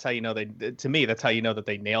character, and that's how you know to me, that's how you know that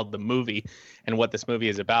they nailed the movie and what this movie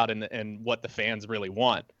is about and what the fans really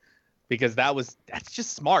want. Because that's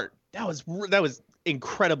just smart. That was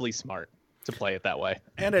incredibly smart to play it that way.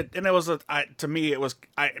 And it was to me it was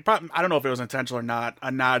I don't know if it was intentional or not,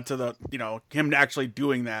 a nod to the him actually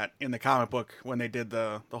doing that in the comic book when they did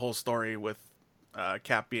the whole story with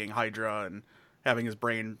Cap being Hydra and having his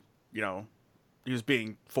brain, he was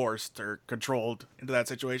being forced or controlled into that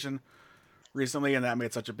situation recently, and that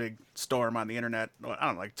made such a big storm on the internet. I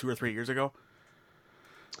don't know, like 2 or 3 years ago.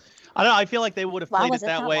 I don't know. I feel like they would have Wow, played was it it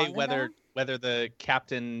that that way long whether ago? the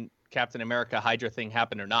Captain America Hydra thing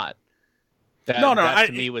happened or not. No, That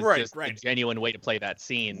to me was just right. a genuine way to play that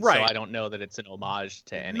scene. Right. So I don't know that it's an homage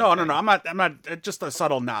to anything. No. I'm not. Just a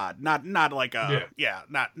subtle nod. Not like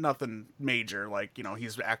not nothing major. Like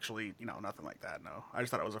he's actually nothing like that. No, I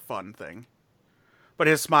just thought it was a fun thing. But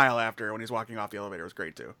his smile after when he's walking off the elevator was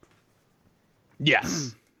great too.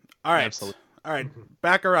 Yes. All right. Absolutely. All right.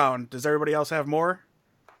 Back around. Does everybody else have more?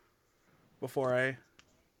 Before I.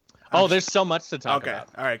 Oh, there's so much to talk Okay. about.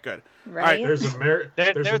 All right. Good. Right? There's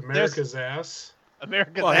There's- America's ass.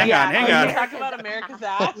 America's Well, hang Yeah, on, hang are on. you talking about America's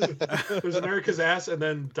ass? There's America's ass, and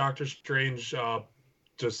then Doctor Strange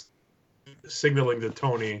just signaling to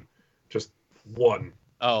Tony, just one,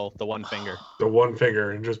 Oh, the one finger. the one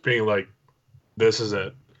finger, and just being like, "This is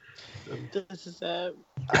it." This is it.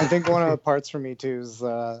 I think one of the parts for me too is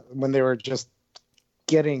when they were just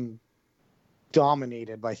getting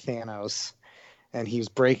dominated by Thanos, and he's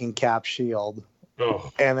breaking Cap's shield,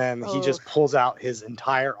 Oh, and then he Oh. just pulls out his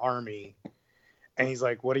entire army, and he's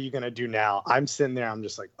like, "What are you gonna do now?" I'm sitting there, I'm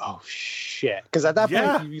just like, "Oh shit!" Because at that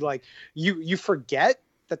Yeah. point, you like you forget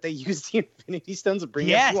that they used the Infinity Stones to bring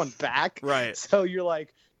Yes. everyone back, Right. so you're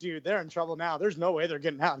like, dude, they're in trouble now. There's no way they're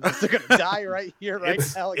getting out. They're gonna die right here, right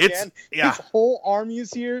now again. Yeah. His whole army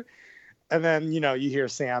is here, and then you hear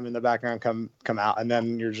Sam in the background come out, and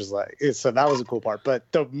then you're just like, so that was a cool part. But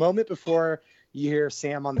the moment before you hear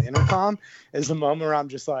Sam on the intercom is the moment where I'm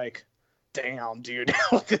just like, damn, dude,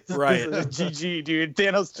 Right. This is GG, dude.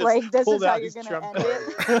 Thanos just Like, this pulled is how out you're his gonna trump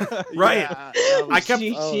end card. it? Right. Yeah, that was- I kept-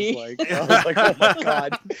 I was like, oh my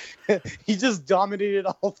god, he just dominated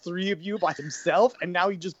all 3 of you by himself, and now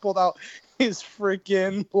he just pulled out his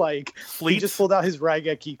freaking he Fleet. just pulled out his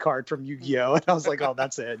Raigeki card from Yu-Gi-Oh, and I was like, oh,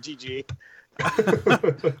 that's it, GG.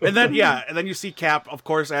 And then you see Cap, of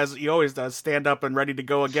course, as he always does, stand up and ready to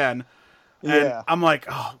go again. And Yeah. I'm like,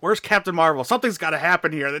 oh, where's Captain Marvel? Something's got to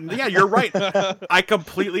happen here. And yeah, you're right. I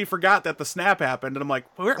completely forgot that the snap happened, and I'm like,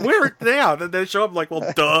 where? Yeah, then they show up like,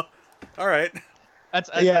 well, duh. All right. That's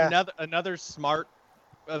another smart,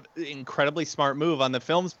 incredibly smart move on the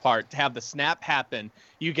film's part to have the snap happen.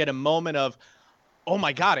 You get a moment of, oh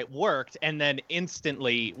my God, it worked. And then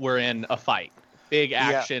instantly we're in a fight, big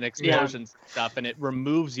action, explosions, stuff. And it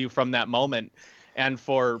removes you from that moment. And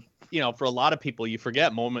for a lot of people, you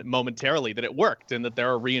forget momentarily that it worked and that there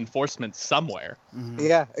are reinforcements somewhere. Mm-hmm.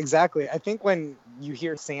 Yeah, exactly. I think when you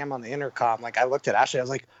hear Sam on the intercom, like I looked at Ashley, I was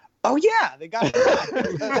like, oh yeah, they got it.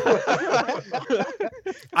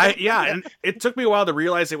 And it took me a while to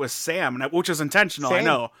realize it was Sam, which is intentional, I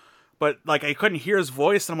know. But like I couldn't hear his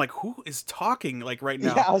voice, and I'm like, who is talking like right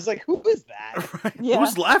now? Yeah, I was like, who is that? Right? Yeah.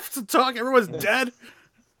 Who's left to talk? Everyone's dead.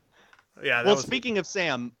 Yeah. Well, speaking of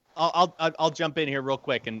Sam, I'll jump in here real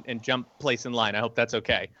quick and jump place in line. I hope that's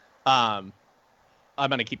okay. I'm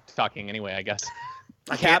gonna keep talking anyway, I guess.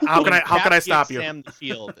 How can I stop you? Sam the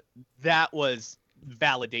Shield. That was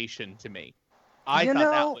validation to me. I thought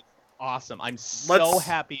that was awesome. I'm so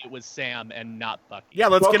happy it was Sam and not Bucky. Yeah,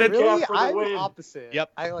 let's get it. Really, I'm opposite.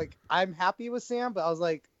 Yep. I'm happy with Sam, but I was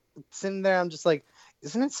like sitting there. I'm just like,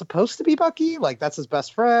 isn't it supposed to be Bucky? Like that's his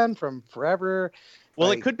best friend from forever.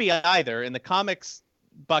 Well, it could be either. In the comics,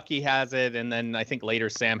 Bucky has it, and then I think later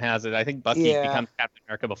Sam has it. I think Bucky becomes Captain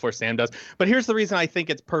America before Sam does. But here's the reason I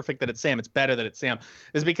think it's perfect that it's Sam. It's better that it's Sam,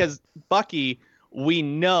 is because Bucky, we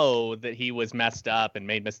know that he was messed up and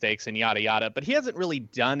made mistakes and yada yada, but he hasn't really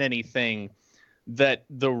done anything that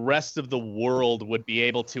the rest of the world would be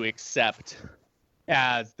able to accept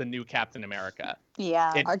as the new Captain America.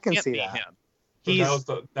 Yeah, I can see that.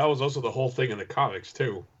 That was also the whole thing in the comics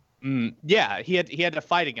too. Yeah, he had to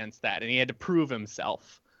fight against that, and he had to prove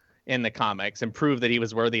himself in the comics and prove that he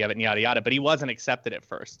was worthy of it and yada yada. But he wasn't accepted at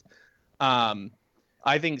first.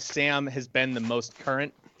 I think Sam has been the most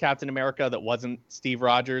current Captain America that wasn't Steve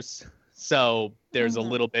Rogers, so there's a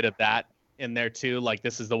little bit of that in there too. Like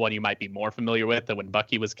this is the one you might be more familiar with than when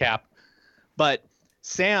Bucky was Cap. But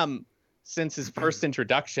Sam, since his first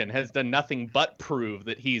introduction, has done nothing but prove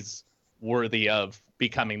that he's worthy of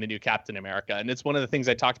becoming the new Captain America. And it's one of the things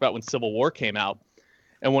I talked about when Civil War came out.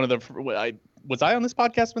 And one of the was I on this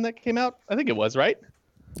podcast when that came out? I think it was, right?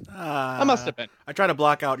 I must have been. I try to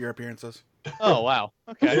block out your appearances. Oh wow.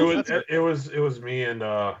 Okay. It was me and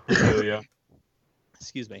Amelia.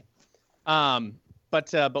 Excuse me.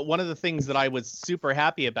 But one of the things that I was super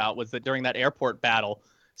happy about was that during that airport battle,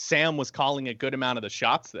 Sam was calling a good amount of the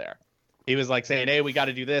shots there. He was like saying, hey, we got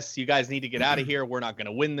to do this. You guys need to get out of here. We're not going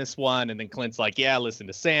to win this one. And then Clint's like, yeah, listen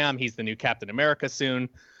to Sam. He's the new Captain America soon.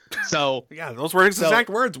 So yeah, those were his exact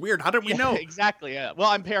words. Weird. How did we know? Exactly. Yeah. Well,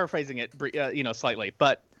 I'm paraphrasing it, slightly,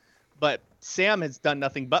 but Sam has done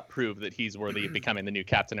nothing but prove that he's worthy of becoming the new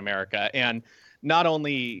Captain America. And not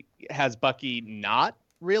only has Bucky not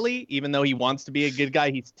really, even though he wants to be a good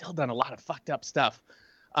guy, he's still done a lot of fucked up stuff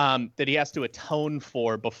that he has to atone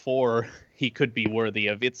for before he could be worthy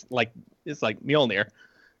of. It's like Mjolnir,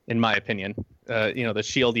 in my opinion. The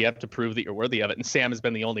shield, you have to prove that you're worthy of it, and Sam has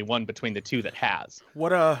been the only one between the two that has.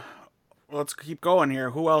 Let's keep going here.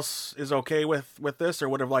 Who else is okay with this, or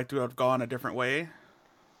would have liked to have gone a different way?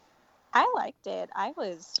 I liked it. I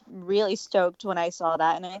was really stoked when I saw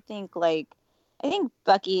that, and I think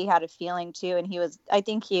Bucky had a feeling too, and I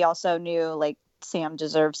think he also knew Sam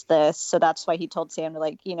deserves this, so that's why he told Sam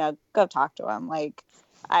to go talk to him.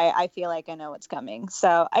 I feel like I know what's coming.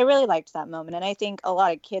 So I really liked that moment. And I think a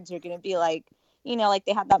lot of kids are going to be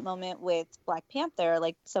they had that moment with Black Panther,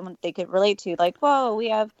 someone they could relate to, whoa, we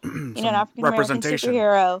have, an African-American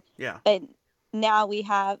superhero. Yeah. But now we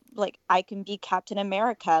have, I can be Captain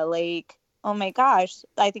America. Oh my gosh.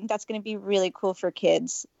 I think that's going to be really cool for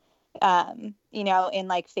kids, in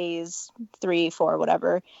phase 3, 4,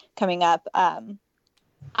 whatever coming up.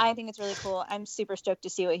 I think it's really cool. I'm super stoked to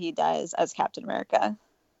see what he does as Captain America.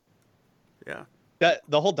 Yeah.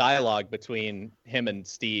 The whole dialogue between him and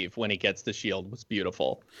Steve when he gets the shield was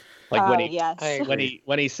beautiful. When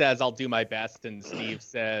he says, "I'll do my best," and Steve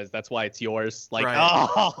says, "That's why it's yours." Right.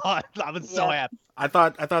 Oh, I was so happy. I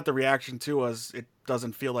thought the reaction too was, "It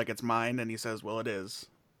doesn't feel like it's mine," and he says, "Well, it is."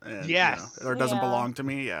 And, yes. Or it doesn't belong to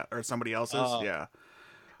me. Yeah. Or somebody else's. Yeah.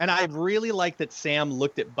 And I really like that Sam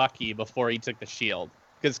looked at Bucky before he took the shield,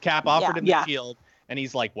 because Cap offered him the shield. And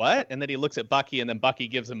he's like, what? And then he looks at Bucky, and then Bucky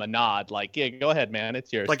gives him a nod. Yeah, go ahead, man.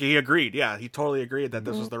 It's yours. He agreed. Yeah, he totally agreed that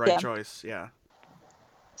this was the right choice. Yeah.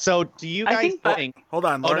 So do you guys think... Hold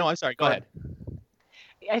on, Lauren. Oh, no, I'm sorry. Go ahead.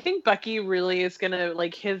 I think Bucky really is going to,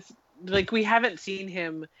 we haven't seen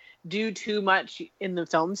him do too much in the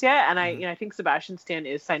films yet. And I think Sebastian Stan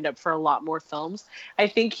is signed up for a lot more films. I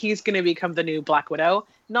think he's going to become the new Black Widow.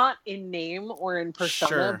 Not in name or in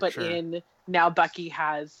persona, but in now Bucky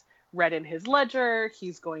has read in his ledger.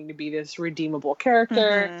 He's going to be this redeemable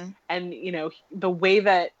character. Mhm. And, you know, the way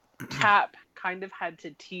that Cap kind of had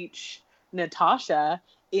to teach Natasha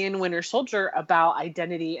in Winter Soldier about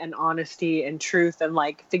identity and honesty and truth and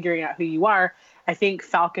like figuring out who you are, I think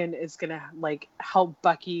Falcon is going to like help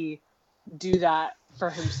Bucky do that for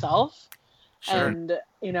himself. Sure. And,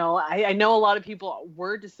 you know, I know a lot of people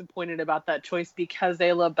were disappointed about that choice because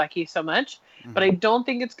they love Bucky so much, but I don't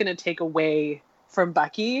think it's going to take away from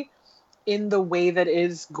Bucky in the way that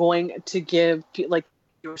is going to give, like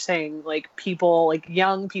you were saying, like people, like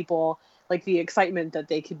young people, like the excitement that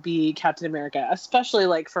they could be Captain America, especially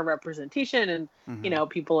like for representation and, you know,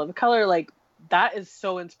 people of color. Like that is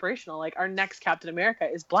so inspirational. Like our next Captain America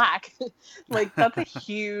is black. Like that's a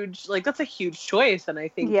huge, like that's a huge choice. And I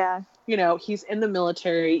think, Yeah. you know, he's in the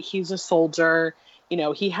military, he's a soldier, you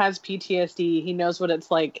know, he has PTSD, he knows what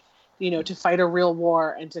it's like, you know, to fight a real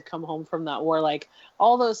war and to come home from that war. Like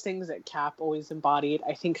all those things that Cap always embodied,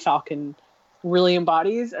 I think Falcon really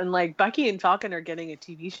embodies. And like Bucky and Falcon are getting a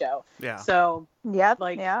TV show. Yeah. So Yep.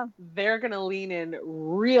 like yeah. they're gonna lean in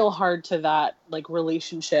real hard to that like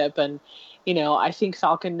relationship. And you know, I think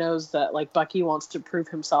Falcon knows that like Bucky wants to prove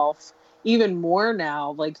himself even more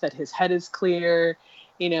now, like that his head is clear,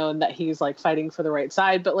 you know, and that he's like fighting for the right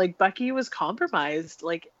side. But like Bucky was compromised.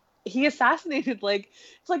 Like he assassinated, like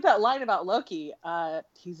it's like that line about Loki.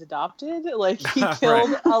 He's adopted. Like he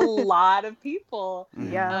killed a lot of people.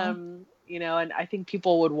 Yeah. You know, and I think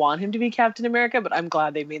people would want him to be Captain America, but I'm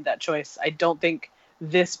glad they made that choice. I don't think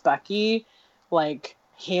this Bucky, like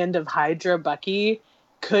Hand of Hydra Bucky,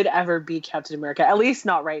 could ever be Captain America. At least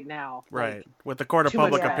not right now. Right. Like, With the court of too much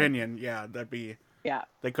public red. opinion, yeah, that'd be. yeah.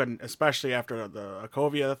 They couldn't, especially after the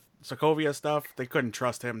Sokovia stuff. They couldn't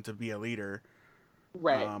trust him to be a leader.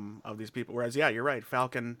 Right. Of these people. Whereas, yeah, you're right,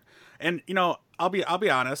 Falcon. And you know, I'll be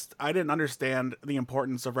honest. I didn't understand the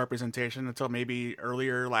importance of representation until maybe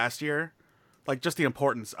earlier last year. Like just the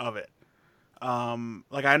importance of it.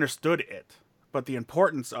 Like I understood it, but the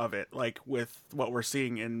importance of it, like with what we're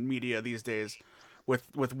seeing in media these days,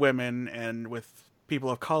 with women and with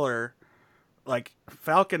people of color, like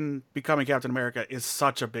Falcon becoming Captain America is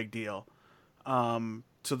such a big deal.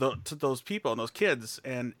 To those people and those kids,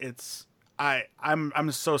 and it's.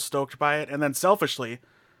 I'm so stoked by it. And then selfishly,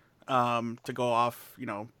 to go off, you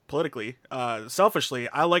know, politically, selfishly,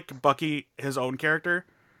 I like Bucky, his own character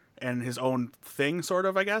and his own thing, sort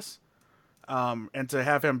of, I guess. And to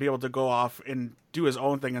have him be able to go off and do his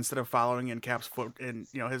own thing instead of following in Cap's foot and,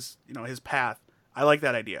 his path. I like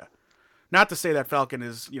that idea. Not to say that Falcon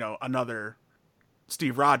is, you know, another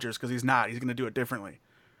Steve Rogers, because he's not. He's going to do it differently.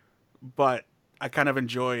 But I kind of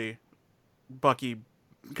enjoy Bucky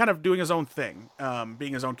kind of doing his own thing,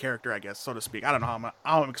 being his own character, I guess, so to speak. I don't know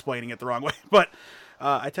how I'm explaining it the wrong way, but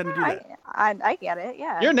I tend to do that. I get it.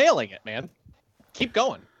 Yeah. You're nailing it, man. Keep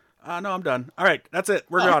going. No, I'm done. All right, that's it.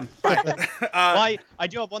 We're gone. Bye. Well, I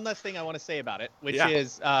do have one last thing I want to say about it, which Yeah.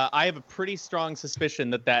 is I have a pretty strong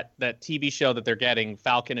suspicion that TV show that they're getting,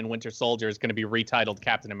 Falcon and Winter Soldier, is going to be retitled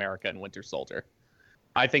Captain America and Winter Soldier.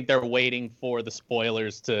 I think they're waiting for the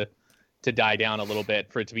spoilers to die down a little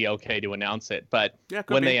bit for it to be okay to announce it. But Yeah,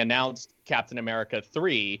 could when be. they announced Captain America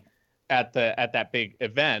 3 at that big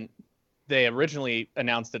event, they originally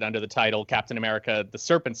announced it under the title Captain America: The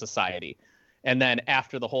Serpent Society. And then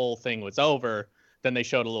after the whole thing was over, then they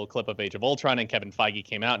showed a little clip of Age of Ultron, and Kevin Feige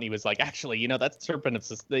came out and he was like, actually, you know, that Serpent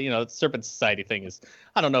Society thing is,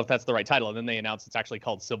 I don't know if that's the right title. And then they announced it's actually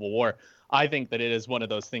called Civil War. I think that it is one of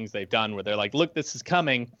those things they've done where they're like, look, this is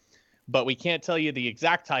coming, but we can't tell you the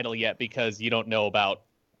exact title yet because you don't know about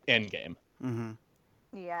Endgame. Mm-hmm.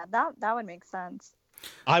 Yeah, that would make sense.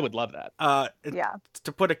 I would love that. Yeah.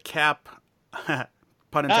 To put a cap,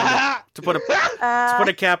 pun intended, to put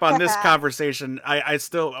a cap on this conversation, I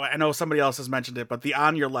know somebody else has mentioned it, but the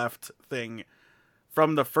On Your Left thing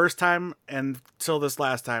from the first time until this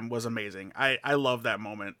last time was amazing. I love that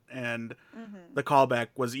moment, and the callback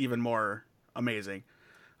was even more amazing.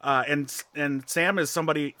 And Sam is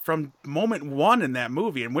somebody from moment one in that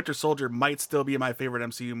movie, and Winter Soldier might still be my favorite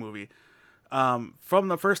MCU movie. From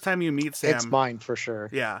the first time you meet Sam, It's mine for sure.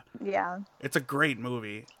 yeah, Yeah. it's a great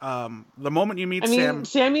movie. The moment you meet Sam,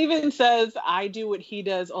 Sam even says, I do what he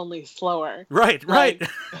does, only slower. right. Like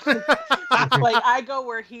I go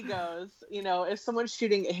where he goes. You know, if someone's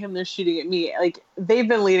shooting at him, they're shooting at me. Like they've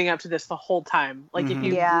been leading up to this the whole time. Like if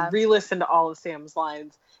you re-listen to all of Sam's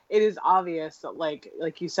lines, it is obvious that like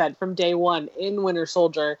you said, from day one in Winter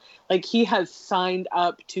Soldier, like he has signed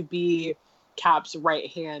up to be Cap's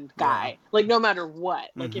right-hand guy. Yeah. Like no matter what.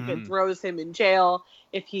 Like if it throws him in jail,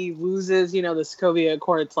 if he loses, you know, the Sokovia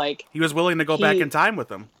Accords, like he was willing to go back in time with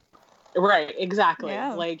them. right, exactly.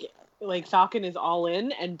 Yeah. Like like Falcon is all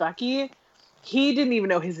in, and Bucky, he didn't even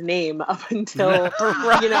know his name up until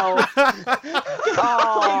you know.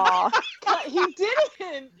 Oh, He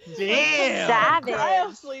didn't. Damn. savage. I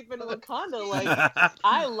have sleep in Wakanda. Like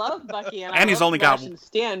I love Bucky, and I he's love only got- Sebastian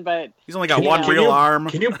Stan, but He's only got Yeah. one Can real arm.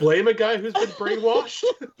 Can you blame a guy who's been brainwashed?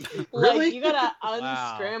 Really? like you gotta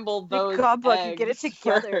unscramble those. God, Bucky, get it eggs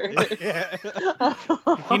together.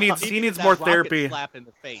 first. He needs that more rocket therapy. Slap in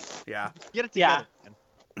the face. Yeah. Get it Yeah. together. man.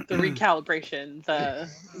 The recalibration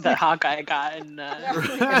the Hawkeye got in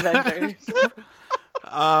Avengers.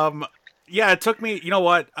 Yeah, it took me. You know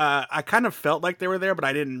what? I kind of felt like they were there, but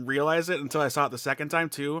I didn't realize it until I saw it the second time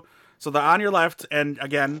too. So they're on your left, and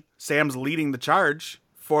again, Sam's leading the charge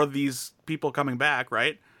for these people coming back.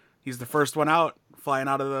 Right? He's the first one out, flying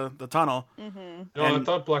out of the tunnel. Mm-hmm. No, I And-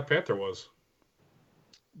 thought Black Panther was.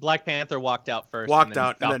 Black Panther walked out first. Walked and then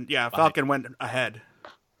out, and then behind. Falcon went ahead.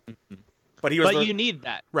 But he was. But you need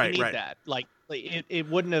that. Right, You need right. that. Like it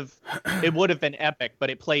wouldn't have. It would have been epic, but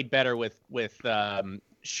it played better with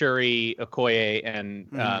Shuri Okoye and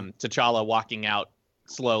T'Challa walking out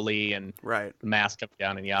slowly and right. the mask coming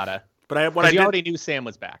down and yada. But what I Because you did, already knew Sam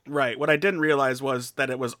was back. right. What I didn't realize was that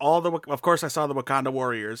it was all the. Of course, I saw the Wakanda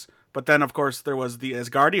warriors, but then of course there was the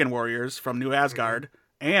Asgardian warriors from New Asgard,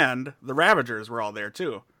 and the Ravagers were all there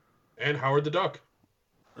too. And Howard the Duck.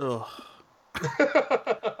 Ugh.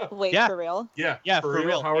 Wait, Yeah. for real? Yeah, Yeah, for for real.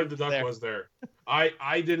 real. Howard He the was Duck there. was there.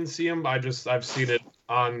 I didn't see him. I've seen it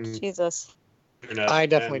on Jesus. internet. I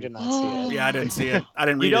definitely and- did not see it. Yeah, I didn't see it. I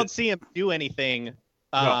didn't read You don't it. see him do anything,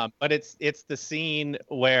 No. but it's the scene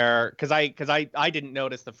where because I didn't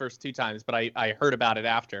notice the first two times, but I heard about it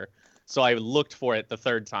after, so I looked for it the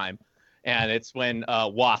third time, and it's when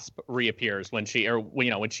Wasp reappears when she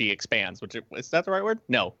when she expands. Is that the right word?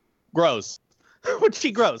 No, grows. When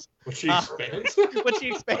she grows. When she expands. When she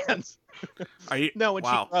expands. Are you? No, when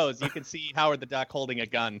Wow. she grows, you can see Howard the Duck holding a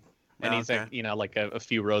gun, and he's Okay. like a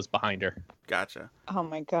few rows behind her. Gotcha. Oh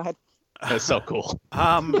my god. It's so cool.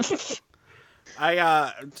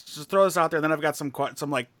 I just throw this out there, and then I've got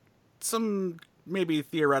some maybe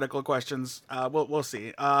theoretical questions. We'll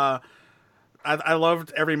see. I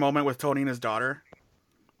loved every moment with Tony and his daughter.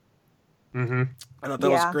 Mm-hmm. I thought that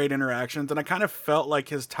was Yeah. great interactions, and I kind of felt like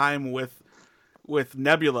his time with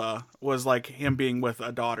Nebula was like him being with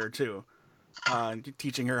a daughter too,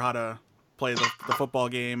 teaching her how to play the football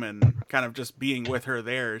game and kind of just being with her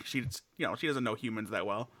there. She doesn't know humans that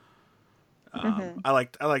well. I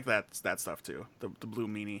like that stuff too. The blue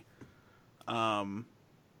meanie.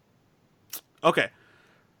 Okay,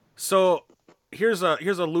 so here's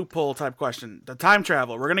a loophole type question. The time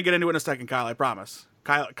travel. We're gonna get into it in a second, Kyle. I promise.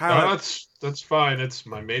 Kyle. That's fine. It's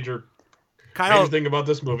my major Kyle. thing about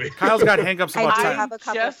this movie. Kyle's got hangups I about do time. have a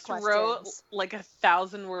couple just of wrote questions. like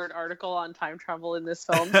 1,000-word article on time travel in this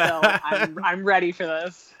film, so I'm ready for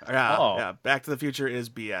this. Yeah, Oh. yeah. Back to the Future is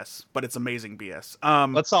BS, but it's amazing BS.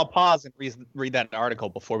 Let's all pause and read that article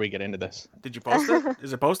before we get into this. Did you post it?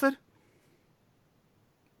 Is it posted?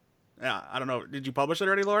 Yeah, I don't know. Did you publish it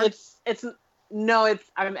already, Laura?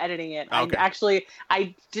 I'm editing it. Okay.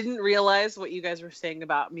 I didn't realize what you guys were saying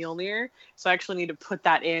about Mjolnir, so I actually need to put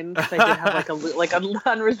that in because I did have like an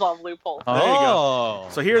unresolved loophole. There you go. Oh,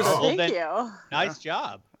 So here's Oh. Thank then- you. nice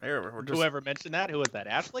job. there. We're just. Whoever mentioned that? Who was that?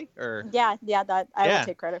 Ashley? Or Yeah, that I Yeah. will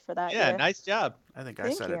take credit for that. yeah, nice job. I think I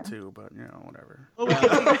Thank said you. it too, but whatever. Well, we could,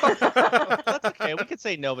 that's okay. We could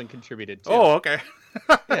say Novin contributed too. Oh, okay.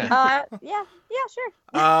 yeah. Yeah, sure.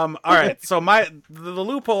 All right. So the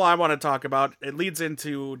loophole I want to talk about, it leads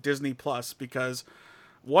into Disney Plus because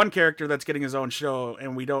one character that's getting his own show,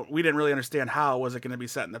 and we didn't really understand how. Was it going to be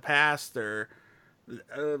set in the past, or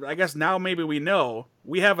I guess now maybe we know.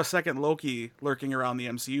 We have a second Loki lurking around the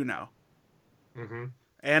MCU now, Mm-hmm.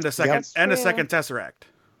 and a second That's a true. second Tesseract.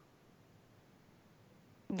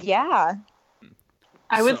 Yeah.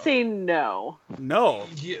 I would So- say no. No,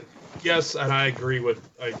 Yes, and I agree with.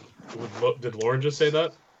 Did Lauren just say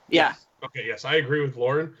that? Yeah. Okay, yes, I agree with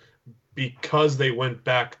Lauren because they went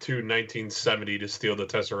back to 1970 to steal the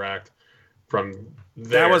Tesseract from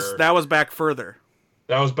there. that was back further.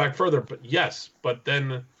 That was back further, but yes, but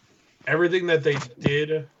then everything that they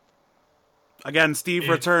did, Again, Steve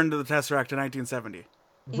Yeah. returned to the Tesseract in 1970.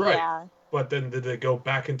 right? Yeah. But then did they go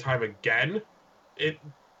back in time again?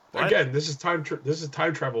 What? Again, this is time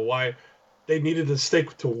travel. Why they needed to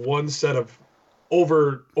stick to one set of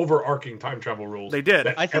overarching time travel rules. They did.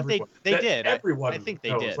 that I think they that did. Everyone I think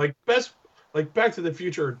they knows. did. Like Back to the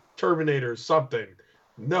Future, Terminator, something.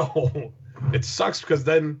 No, it sucks because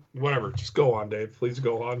then whatever. Just go on, Dave. Please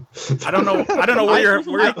go on. I don't know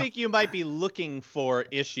where I think you might be looking for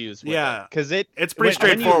issues with it because it's pretty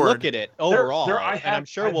straightforward. When you look at it overall, and I'm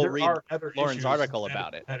sure we'll read Lauren's article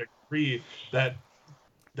about it. That agree that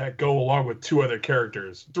go along with three other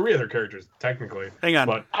characters, technically. Hang on,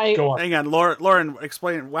 but go on. Hang on, Lauren,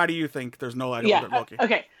 explain why do you think there's no light over Loki?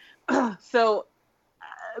 Okay, so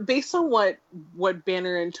based on what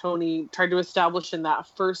Banner and Tony tried to establish in that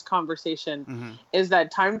first conversation, is that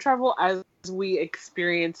time travel as we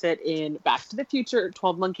experience it in Back to the Future,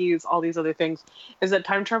 12 Monkeys, all these other things, is that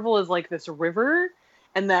time travel is like this river,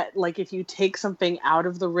 and that like if you take something out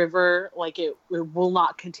of the river, like it will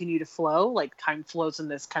not continue to flow, like time flows in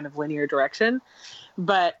this kind of linear direction.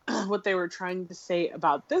 But what they were trying to say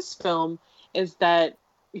about this film is that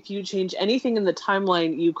if you change anything in the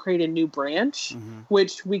timeline, you create a new branch,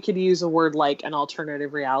 which we could use a word like an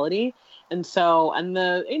alternative reality. And so, and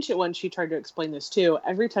the Ancient One, she tried to explain this too.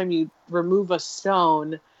 Every time you remove a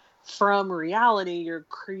stone from reality, you're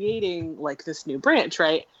creating like this new branch,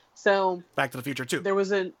 right? So Back to the Future 2. There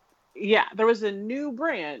was a new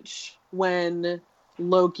branch when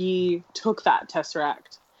Loki took that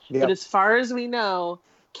Tesseract. Yep. But as far as we know,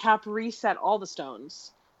 Cap reset all the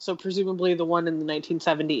stones. So presumably the one in the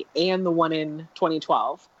 1970 and the one in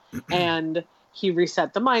 2012. And he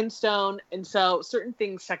reset the Mind Stone. And so certain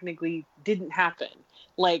things technically didn't happen.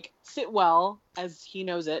 Like Sitwell, as he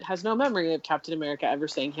knows it, has no memory of Captain America ever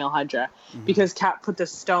saying Hail Hydra. Because Cap put the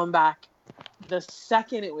stone back the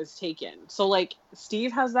second it was taken. So like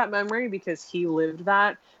Steve has that memory because he lived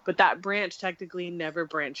that. But that branch technically never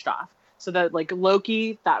branched off. So that like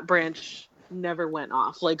Loki, that branch never went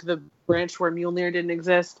off. Like the branch where Mjolnir didn't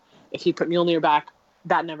exist, if he put Mjolnir back,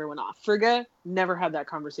 that never went off. Frigga never had that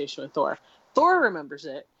conversation with Thor. Thor remembers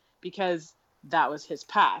it because that was his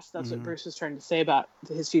past. That's what Bruce was trying to say about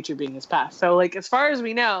his future being his past. So like as far as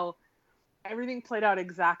we know, everything played out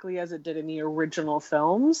exactly as it did in the original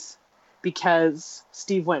films because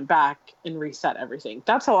Steve went back and reset everything.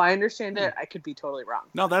 That's how I understand it. I could be totally wrong.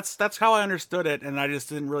 No, that's how I understood it, and I just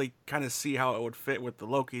didn't really kind of see how it would fit with the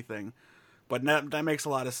Loki thing. But that makes a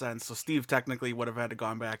lot of sense. So Steve technically would have had to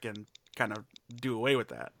gone back and kind of do away with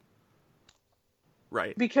that.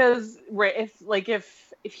 Right. Because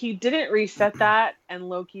if he didn't reset that and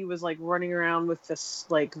Loki was like running around with this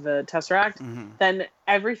like the Tesseract, then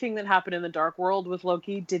everything that happened in the Dark World with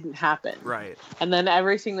Loki didn't happen. Right. And then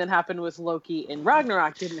everything that happened with Loki in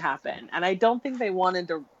Ragnarok didn't happen. And I don't think they wanted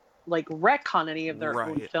to like retcon any of their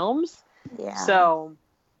own films. Yeah. So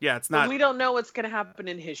yeah, it's not. We don't know what's going to happen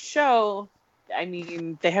in his show. I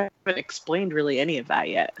mean, they haven't explained really any of that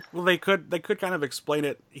yet. Well, they could kind of explain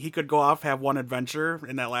it. He could go off, have one adventure,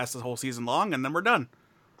 and that lasts the whole season long, and then we're done.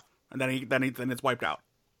 And then it's wiped out.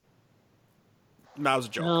 That was a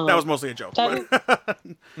joke. Oh, that was mostly a joke.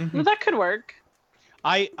 That could work.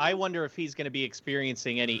 I wonder if he's going to be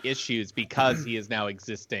experiencing any issues because he is now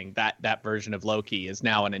existing. That version of Loki is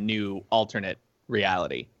now in a new alternate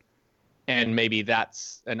reality, and maybe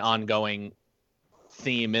that's an ongoing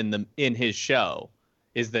theme in his show,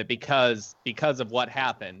 is that because of what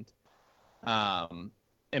happened, and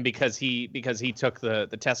because he took the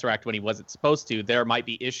Tesseract when he wasn't supposed to, there might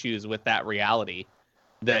be issues with that reality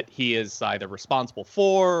that he is either responsible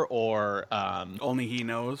for or only he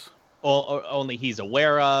knows, or only he's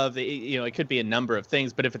aware of. It could be a number of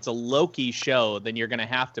things. But if it's a Loki show, then you're going to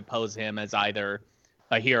have to pose him as either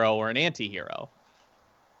a hero or an anti-hero.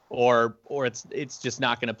 Or it's just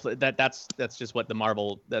not going to play. That's just what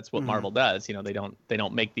Marvel does. They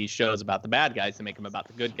don't make these shows about the bad guys. They make them about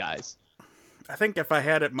the good guys. I think if I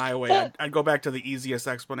had it my way, I'd go back to the easiest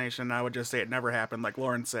explanation. I would just say it never happened, like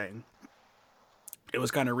Lauren's saying. It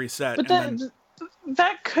was kind of reset. But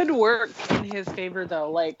that could work in his favor,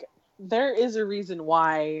 though. Like there is a reason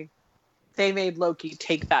why they made Loki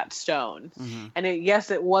take that stone, and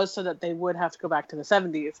it was so that they would have to go back to the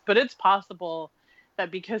 70s. But it's possible that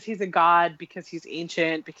because he's a god, because he's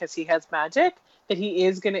ancient, because he has magic, that he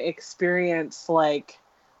is going to experience like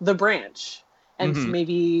the branch, and so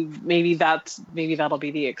maybe that'll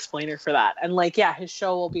be the explainer for that. And like, yeah, his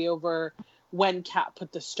show will be over when Cap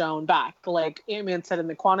put the stone back. Like Ant-Man said, in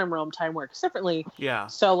the quantum realm, time works differently. Yeah.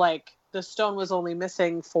 So like the stone was only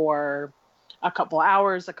missing for a couple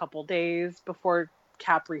hours, a couple days before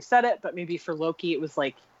Cap reset it, but maybe for Loki it was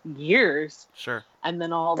like years. Sure. And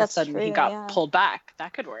then all of a sudden he got pulled back.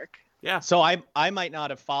 That could work. Yeah. So I might not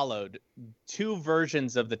have followed two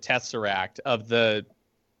versions of the Tesseract of the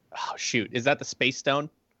is that the Space Stone?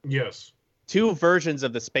 Yes. Two versions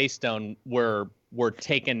of the Space Stone were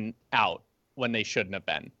taken out when they shouldn't have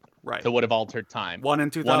been. Right. that would have altered time. One in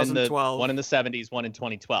 2012. One in the 70s, one in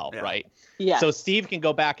 2012, Yeah. right? Yeah. So Steve can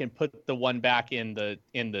go back and put the one back in the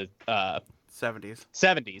 70s.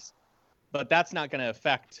 70s, but that's not going to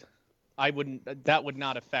affect. That would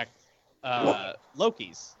not affect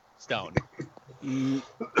Loki's stone.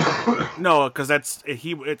 No, because that's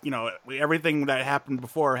everything that happened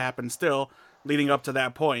before happened still, leading up to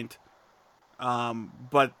that point.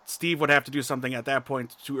 But Steve would have to do something at that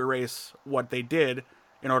point to erase what they did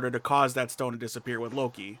in order to cause that stone to disappear with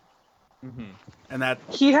Loki. Mm-hmm. And that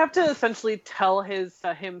He'd have to essentially tell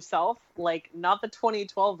himself, like, not the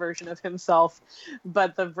 2012 version of himself,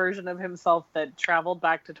 but the version of himself that traveled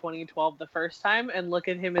back to 2012 the first time, and look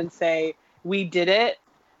at him and say, "We did it.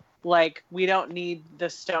 Like, we don't need the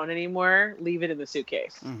stone anymore. Leave it in the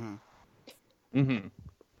suitcase." Mm-hmm.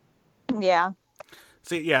 Mm-hmm. Yeah.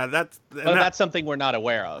 See, yeah, that's something we're not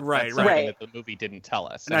aware of. Right, That's right. something that the movie didn't tell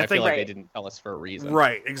us, and I feel like they didn't tell us for a reason.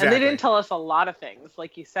 Right, exactly. And they didn't tell us a lot of things.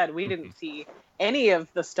 Like you said, we didn't see any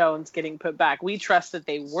of the stones getting put back. We trust that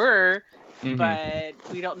they were, Mhm.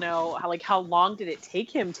 but we don't know how long did it take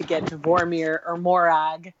him to get to Vormir or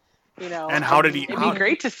Morag, And how did he- It'd be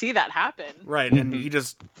great to see that happen. Right, and he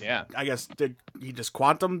just, Yeah. I guess, he just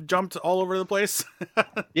quantum jumped all over the place?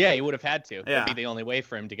 Yeah, he would have had to. Yeah. That'd be the only way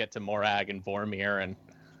for him to get to Morag and Vormir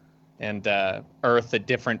and Earth at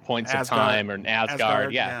different points Asgard. of time, or Asgard.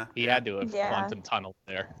 Asgard, Yeah, he had to have Yeah. quantum tunneled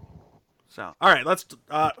there. So, all right, let's.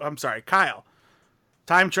 I'm sorry, Kyle.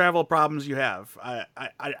 Time travel problems you have.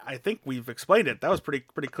 I think we've explained it. That was pretty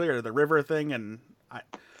clear. The river thing, and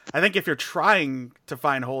I think if you're trying to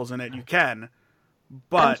find holes in it, you can. I'm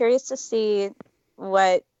But curious to see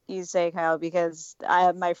what you say, Kyle, because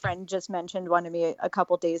my friend just mentioned one to me a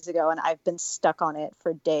couple days ago, and I've been stuck on it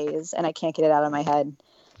for days, and I can't get it out of my head.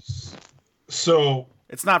 So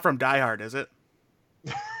it's not from Die Hard, is it?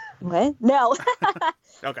 What? No.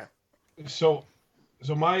 Okay. So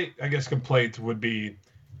my, I guess, complaint would be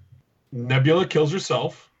Nebula kills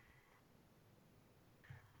herself,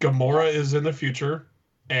 Gamora is in the future,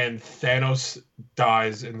 and Thanos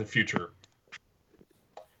dies in the future.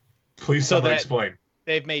 Please So somebody that- explain.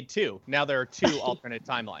 They've made two. Now there are two alternate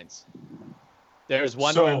timelines. There's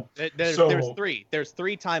one. So- There's three. There's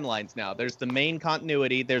three timelines now. There's the main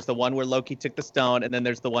continuity. There's the one where Loki took the stone, and then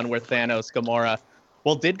there's the one where Thanos, Gamora.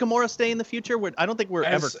 Well, did Gamora stay in the future? I don't think we're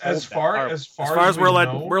ever told As that, far are we? as As far as we we're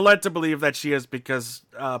know, led to believe that she is, because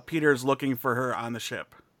Peter's looking for her on the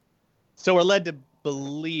ship. So we're led to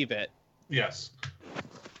believe it. yes.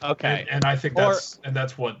 Okay. And I think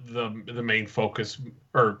that's what the main focus,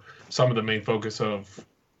 or some of the main focus of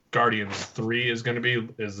Guardians 3 is going to be,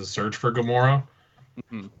 is the search for Gamora.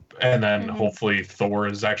 Mhm. And then hopefully Thor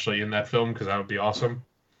is actually in that film, because that would be awesome.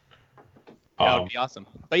 That would be awesome.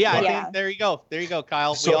 But yeah, I Yeah. think there you go. There you go,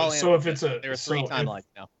 Kyle. So- we all so if it's there are three timelines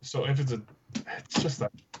now. So if it's just a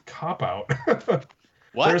cop out.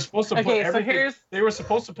 What? They were supposed to put Okay, so everything. They were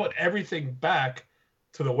supposed to put everything back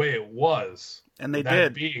to the way it was. And they That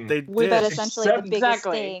did. being- They But did. essentially, the biggest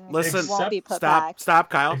Exactly. thing Listen, won't be put Stop, back. stop,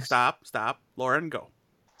 Kyle. Stop. Lauren, go.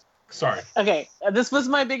 Sorry. Okay, this was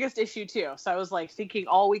my biggest issue too. So I was like thinking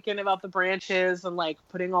all weekend about the branches and like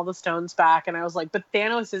putting all the stones back, and I was like, but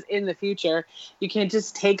Thanos is in the future. You can't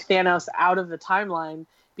just take Thanos out of the timeline,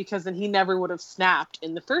 because then he never would have snapped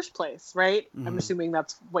in the first place, right? Mhm. I'm assuming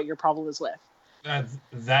that's what your problem is with.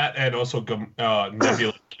 That and also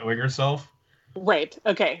Nebula killing herself. Right.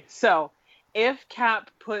 Okay. So if Cap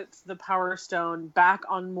puts the Power Stone back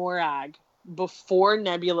on Morag before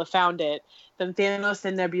Nebula found it, then Thanos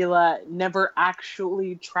and Nebula never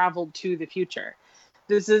actually traveled to the future.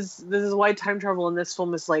 This is why time travel in this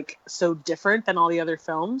film is like so different than all the other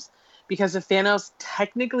films. Because if Thanos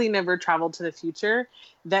technically never traveled to the future,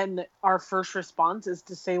 then our first response is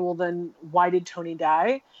to say, well, then why did Tony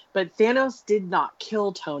die? But Thanos did not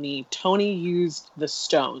kill Tony. Tony used the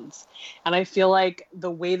stones. And I feel like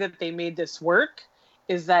the way that they made this work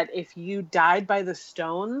is that if you died by the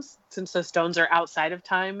stones, since the stones are outside of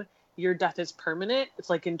time, your death is permanent. It's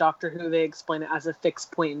like in Doctor Who, they explain it as a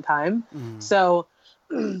fixed point in time. Mhm. So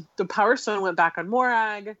the Power Stone went back on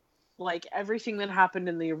Morag. Like everything that happened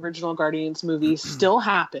in the original Guardians movie still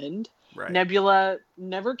happened. Right. Nebula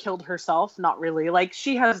never killed herself, not really. Like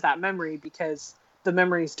she has that memory because the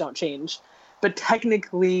memories don't change. But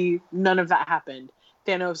technically none of that happened.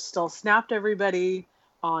 Thanos still snapped everybody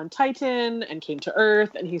on Titan and came to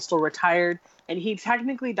Earth, and he still retired, and he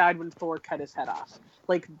technically died when Thor cut his head off.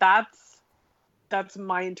 Like that's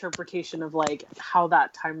my interpretation of like how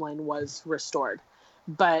that timeline was restored.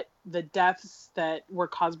 But the deaths that were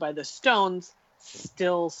caused by the stones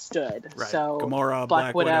still stood. Right. So Gamora,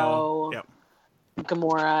 Black Widow, Yep.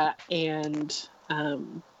 Gamora, and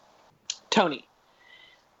Tony.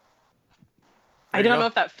 I don't know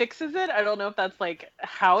if that fixes it. I don't know if that's like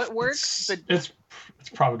how it works. But It's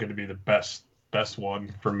probably going to be the best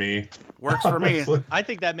one for me. Works for me. honestly. I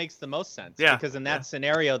think that makes the most sense. Yeah. Because in that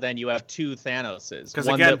scenario, then you have two Thanoses. 'Cause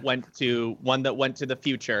One again- that went to the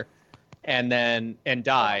future, and died,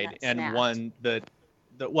 that and snapped. one that.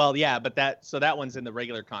 Well, yeah, but that one's in the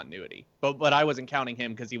regular continuity. But I wasn't counting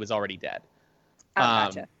him because he was already dead. Oh,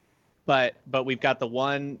 gotcha. But we've got the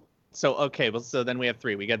one. So okay, well, so then we have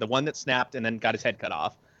three. We got the one that snapped and then got his head cut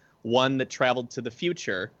off, one that traveled to the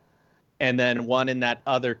future, and then one in that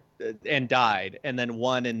other and died, and then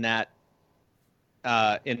one in that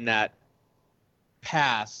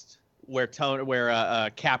past where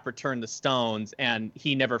Cap returned the stones and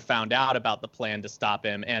he never found out about the plan to stop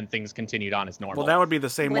him, and things continued on as normal. Well, that would be the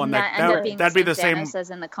same one Wouldn't that that end up being that'd be the same. Thanos as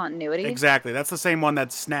in the continuity? Exactly. That's the same one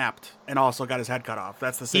that snapped and also got his head cut off.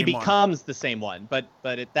 That's the he same one. becomes the same one, but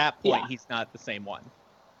at that point Yeah. he's not the same one.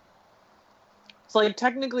 so like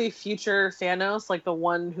technically future Thanos, like the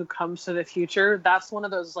one who comes to the future, that's one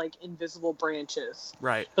of those like invisible branches.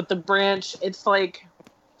 Right. But the branch, it's like,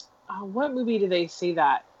 what movie do they say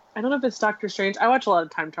that? I don't know if it's Doctor Strange. I watch a lot of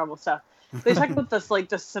time travel stuff. They talk about this, like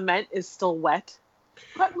the cement is still wet.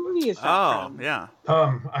 What movie is that Oh, from? yeah.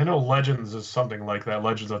 I know Legends is something like that.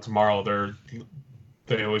 Legends of Tomorrow.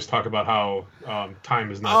 They always talk about how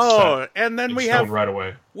time is not Oh, set and then in we stone have right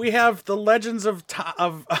away. the Legends of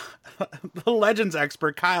the Legends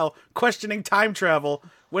expert Kyle questioning time travel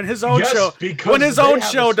when his own Yes, show because when his they own have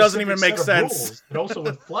a show doesn't even specific make set of sense. rules. And also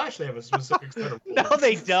with Flash, they have a specific set of rules. No,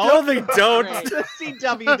 they don't. No, they don't. Right. The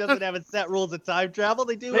CW doesn't have a set rules of time travel.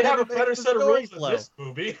 They do. They have a whatever better makes the set of story rules than flow. this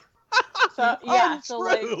movie. So yeah, so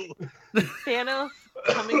like Untrue. Thanos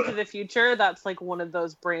coming to the future, that's like one of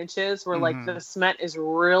those branches where like Mhm. the cement is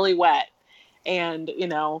really wet, and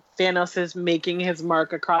Thanos is making his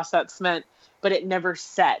mark across that cement, but it never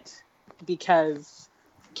set because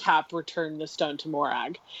Cap returned the stone to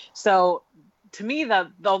Morag. So to me, that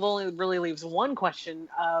only really leaves one question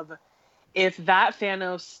of if that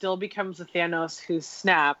Thanos still becomes the Thanos who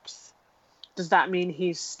snaps, does that mean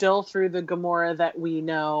he's still through the Gamora that we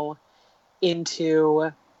know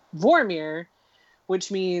into Vormir,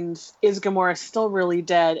 which means is Gamora still really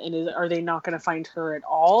dead, and are they not going to find her at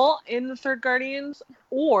all in the Third Guardians?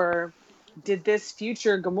 Or did this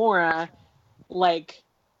future Gamora, like,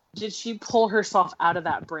 did she pull herself out of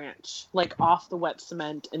that branch, like off the wet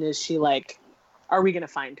cement, and is she like, are we going to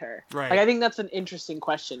find her? Right. Like, I think that's an interesting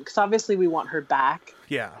question, because obviously we want her back,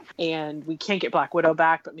 Yeah. and we can't get Black Widow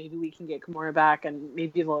back, but maybe we can get Gamora back, and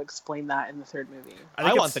maybe they'll explain that in the third movie. I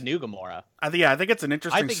think want it's- the new Gamora. I think it's an I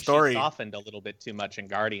interesting think story. she softened a little bit too much in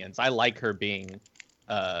Guardians. I like her being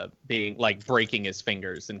like breaking his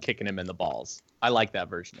fingers and kicking him in the balls. I like that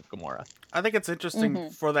version of Gamora. I think it's interesting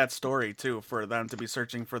Mhm. for that story too, for them to be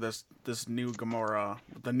searching for this new Gamora,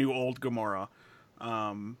 the new old Gamora,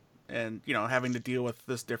 and having to deal with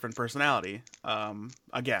this different personality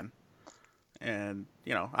again, and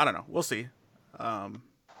I don't know, we'll see. And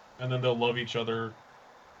then they'll love each other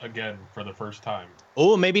again for the first time.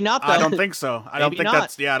 Oh, maybe not. Though. I don't think so. I don't Maybe think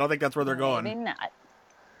not. I don't think that's where they're going. Maybe not.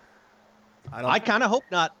 I kind of hope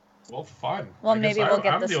not. Well, fine. Well, I guess maybe we'll I'm get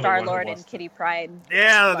the only one Star who Lord wants and Kitty Pryde.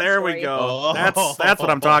 Yeah, love there we story. go. Oh. That's what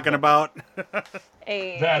I'm talking about.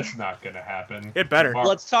 Hey. That's not going to happen. It better. Mark-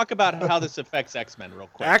 Let's talk about how this affects X-Men real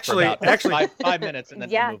quick. Actually- for about actually- five minutes, and then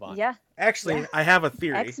yeah, we'll move on. yeah. Actually, I have a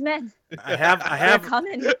theory. X-Men. I have. They're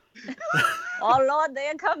coming. Oh Lord,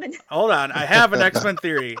 they're coming. Hold on. I have an X-Men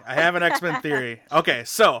theory. Okay,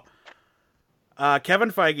 so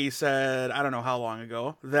Kevin Feige said, I don't know how long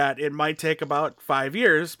ago, that it might take about 5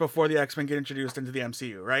 years before the X-Men get introduced into the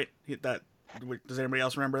MCU, right? Does anybody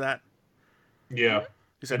else remember that? Yeah.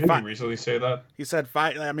 He said Didn't he 5. recently say that? He said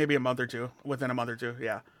 5, maybe within a month or two.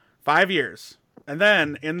 Yeah. 5 years. And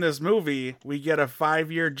then in this movie, we get a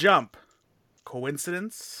 5-year jump.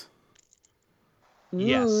 Coincidence?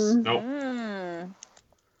 Yes. Nope. Mm.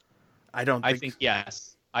 I don't I think. think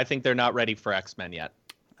yes. I think they're not ready for X-Men yet.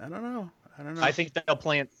 I don't know. I think they'll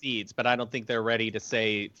plant seeds, but I don't think they're ready to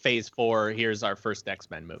say Phase 4. Here's our first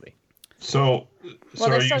X-Men movie. So, Well, are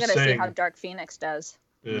they're you still gonna see saying? how Dark Phoenix does.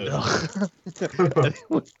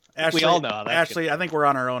 Ashley, We all know how that Ashley, I think we're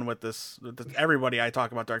on our own with this. Everybody I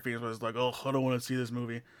talk about Dark Phoenix was like, "Oh, I don't want to see this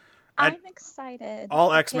movie." I'm excited. All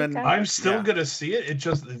Okay, X-Men- guys. I'm still Yeah. gonna see it. It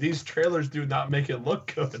just these trailers do not make it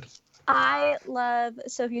look good. I love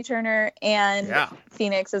Sophie Turner and Yeah.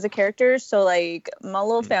 Phoenix as a character, so like my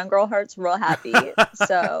little fangirl heart's real happy.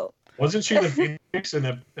 So Wasn't she the Phoenix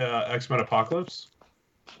in X-Men Apocalypse?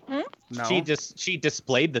 No. She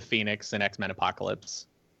displayed the Phoenix in X-Men Apocalypse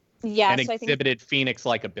yeah, and so I think exhibited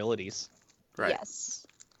Phoenix-like abilities. Right. Yes.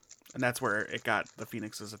 And that's where it got the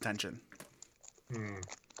Phoenix's attention.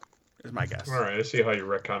 Is my guess. All right, I see how you're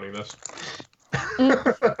retconning this.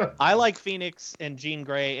 I like Phoenix and Jean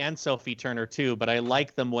Grey and Sophie Turner too, but I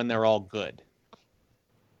like them when they're all good.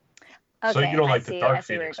 Okay, So you don't like the I Dark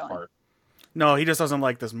see where you're Phoenix going. part. No, he just doesn't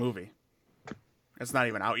like this movie. It's not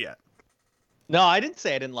even out yet. No, I didn't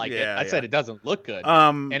say I didn't like it. Yeah, I said it doesn't look good,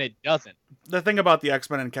 And and it doesn't. the thing about the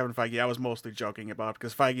X-Men and Kevin Feige, I was mostly joking about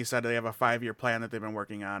because Feige said they have a 5-year plan that they've been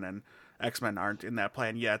working on, and X-Men aren't in that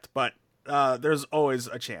plan yet. But there's always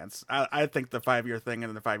a chance. I think the 5-year thing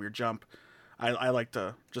and the 5-year jump, I like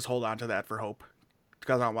to just hold on to that for hope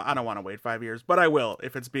because I don't want to wait 5 years, but I will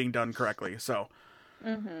if it's being done correctly. So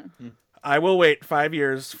I will wait 5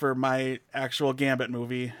 years for my actual Gambit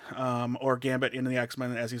movie, or Gambit in the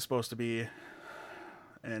X-Men as he's supposed to be,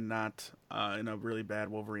 and not in a really bad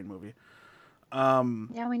Wolverine movie.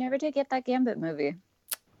 Yeah, we never did get that Gambit movie.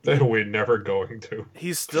 We're never going to.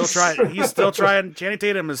 He's still trying. He's still trying. Channing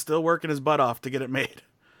Tatum is still working his butt off to get it made.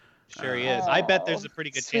 Sure he is. I bet there's a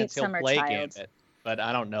pretty good Sweet chance he'll summer play child. Gambit, but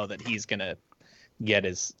I don't know that he's gonna get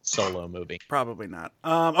his solo movie. Probably not.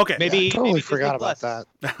 Okay. Maybe Totally maybe forgot Disney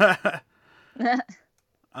about Plus.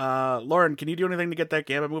 that. Lauren, can you do anything to get that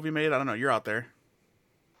Gambit movie made? I don't know. You're out there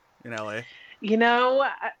in LA. You know,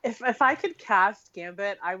 if I could cast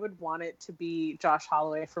Gambit, I would want it to be Josh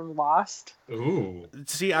Holloway from Lost. Ooh.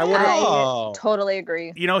 See, I would have. Oh. I totally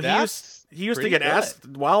agree. You know, That's he used to pretty get good. asked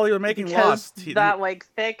while he was making Because Lost. that like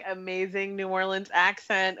thick, amazing New Orleans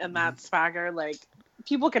accent and Mm-hmm. that swagger, like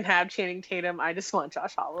people can have Channing Tatum. I just want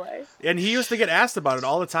Josh Holloway. And he used to get asked about it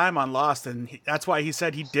all the time on Lost, and that's why he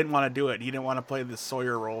said he didn't want to do it. He didn't want to play the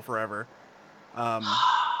Sawyer role forever.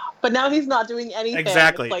 But now he's not doing anything.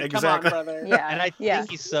 Exactly, It's like, exactly. Come on, brother. Yeah. And I think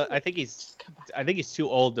yeah. I think he's too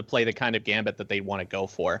old to play the kind of Gambit that they want to go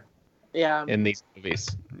for Yeah. in these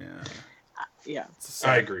movies. Yeah, Yeah. it's sad.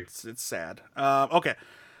 I agree. It's sad. Okay.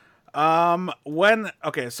 So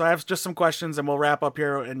I have just some questions, and we'll wrap up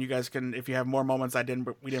here. And you guys can, if you have more moments we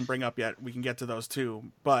didn't bring up yet, we can get to those too.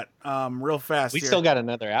 But real fast. We here. still got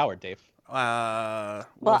another hour, Dave. Well,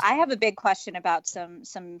 I have a big question about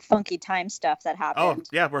some funky time stuff that Oh happened.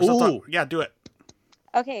 yeah, we're still talking. Ooh. Yeah, do it.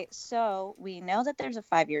 Okay, so we know that there's a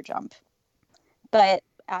 5-year jump, but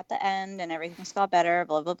at the end and everything's got better,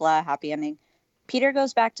 blah blah blah, happy ending. Peter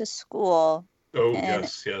goes back to school. Oh, And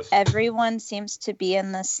yes. Everyone seems to be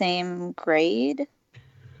in the same grade.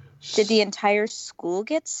 Did the entire school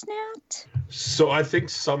get snapped? So I think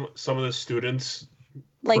some of the students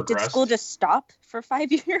Like, did progressed. school just stop for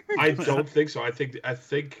 5 years? I don't think so. I think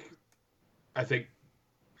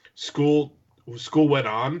school went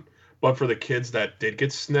on, but for the kids that did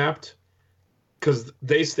get snapped, because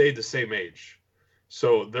they stayed the same age,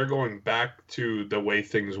 so they're going back to the way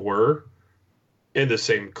things were in the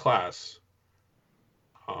same class.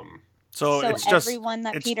 So it's just everyone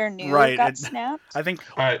that it's- Peter knew right, got it- snapped? I think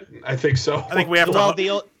I think so. I think we have Well,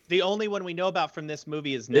 to. the only one we know about from this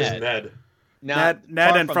movie is Is Ned. Ned. Now, Ned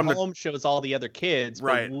Far and from from the- home shows all the other kids. but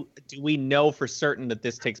Right. Do we know for certain that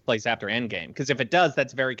this takes place after Endgame? Because if it does,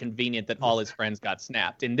 that's very convenient that all his friends got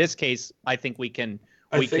snapped. In this case, I think we can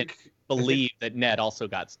believe that Ned also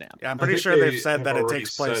got snapped. Yeah, I'm I pretty think sure they they've said have that it already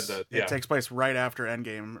takes place. said that, yeah. It takes place right after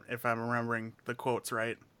Endgame, if I'm remembering the quotes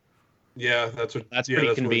right. Yeah, that's what. That's yeah, pretty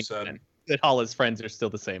that's what he convenient said. then, that all his friends are still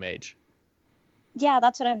the same age. Yeah,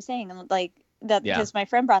 that's what I'm saying. And like that, Yeah. because my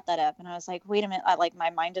friend brought that up, and I was like, "Wait a minute!" My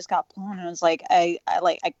mind just got blown, and I was like, I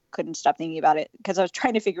couldn't stop thinking about it because I was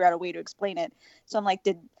trying to figure out a way to explain it. So I'm like,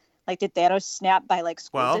 did Thanos snap by like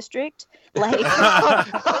school Well. district? Like,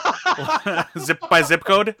 zip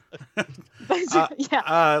code.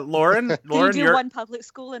 yeah. Lauren, Can you do you're one public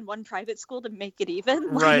school and one private school to make it even?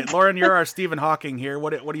 right. Like, Lauren, you're our Stephen Hawking here.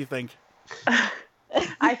 What do you think?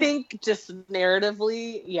 I think just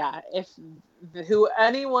narratively, yeah. If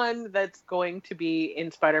anyone that's going to be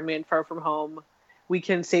in Spider-Man: Far From Home, we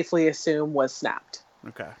can safely assume was snapped.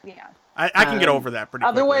 Okay, yeah. I can get Um, over that pretty.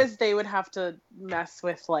 Otherwise, they would have to mess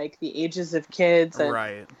with like the ages of kids, quickly. and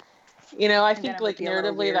right. you know, I then think it like would be a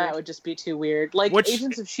little narratively that weird. would just be too weird. Like Which-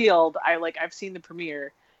 Agents of Shield, I've seen the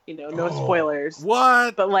premiere. You know, no Oh. spoilers,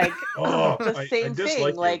 What? but like Oh, the I same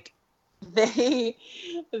dislike thing.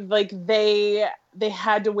 you. Like they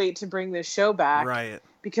had to wait to bring this show back, Right.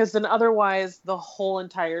 because then otherwise the whole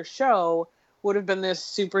entire show would have been this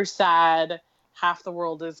super sad, half the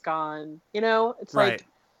world is gone. You know, it's Right. like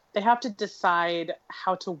they have to decide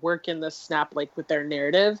how to work in the snap, like with their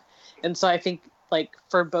narrative. And so I think like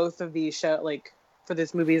for both of these like for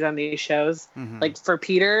these movies on these shows, Mhm. like for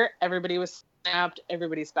Peter, everybody was snapped,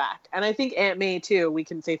 everybody's back. And I think Aunt May too, we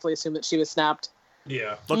can safely assume that she was snapped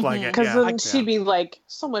Yeah. Looked like it. Because Yeah. then she'd be like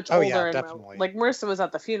so much Oh, older. yeah, and definitely. like Marissa was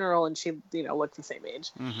at the funeral and she, looked the same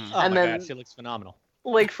age. Mhm. Oh And my then- god, she looks phenomenal.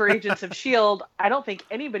 Like for Agents of S.H.I.E.L.D., I don't think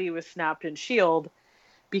anybody was snapped in S.H.I.E.L.D.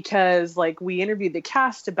 because like we interviewed the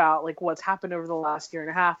cast about like what's happened over the last year and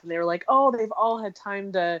a half, and they were like, oh, they've all had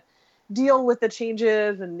time to deal with the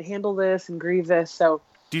changes and handle this and grieve this. So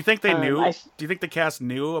Do you think they knew? I- Do you think the cast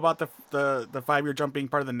knew about the 5-year jump being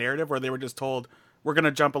part of the narrative, or they were just told we're going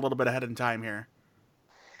to jump a little bit ahead in time here?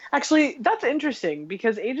 actually, that's interesting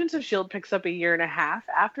because Agents of S.H.I.E.L.D. picks up a year and a half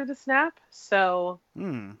after the snap. So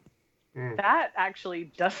Hmm. that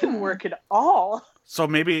actually doesn't work at all. So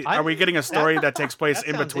maybe are we getting a story that takes place That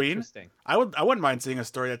in sounds between? interesting. I wouldn't mind seeing a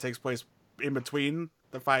story that takes place in between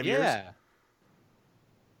the 5 years. Yeah.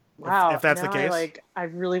 Wow. if that's the now case. I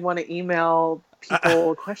really want to email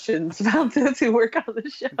people questions about this who work on the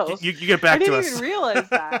show. You get back I didn't to even us. realize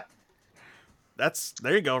that.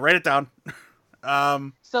 There you go. Write it down.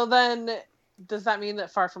 So then, does that mean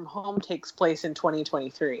that Far From Home takes place in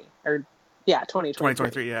 2023? Or, yeah, 2023.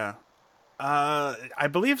 2023. Yeah. I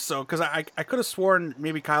believe so because I could have sworn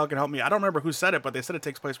maybe Kyle can help me. I don't remember who said it, but they said it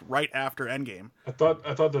takes place right after Endgame. I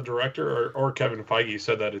thought the director or Kevin Feige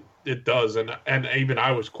said that it does, and even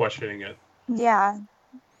I was questioning it. Yeah.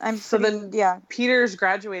 So then, Peter's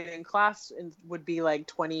graduating class would be like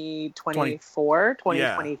 2024,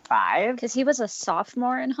 2025. Because he was a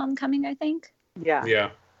sophomore in Homecoming, I think. Yeah. Yeah.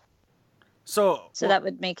 So That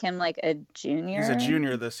would make him like a junior. he's a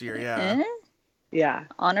junior this year. Yeah. Yeah.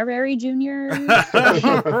 Honorary junior.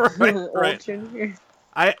 Old right. junior.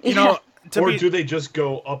 Or do they just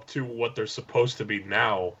go up to what they're supposed to be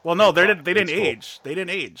now? Well, no, they didn't It's cool. age. They didn't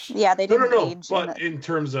age. Yeah, they didn't No. age. But in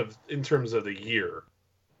terms of the year,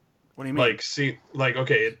 What do you mean?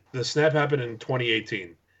 okay, the snap happened in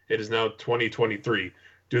 2018. It is now 2023.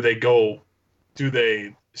 Do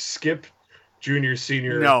they skip junior,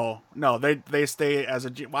 senior? No, they stay as a.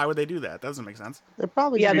 Why would they do that? That doesn't make sense. They're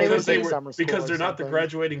probably Yeah, just because doing they were summer school because or they're not the something.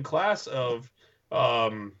 graduating class of.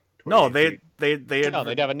 No, 2018. they'd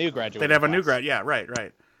They'd have a new graduate. they'd have a new grad. Yeah, right.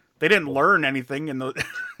 They didn't learn anything in the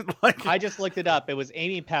like. I just looked it up. It was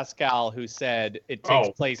Amy Pascal who said it takes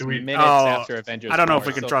place do we- minutes Oh, after Avengers. I don't know if War.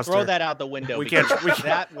 we can So trust throw her. that out the window. We because can't-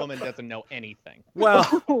 That woman doesn't know anything. Well,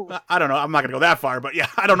 I don't know. I'm not gonna go that far, but yeah,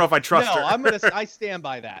 I don't know if I trust her. I stand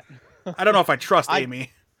by that. I don't know if I trust I-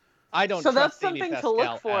 Amy. I don't. So that's trust Amy something to Pascal look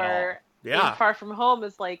at all. for. Yeah. In Far From Home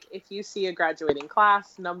is like if you see a graduating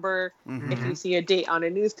class number, Mhm. if you see a date on a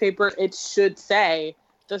newspaper, it should say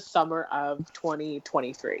the summer of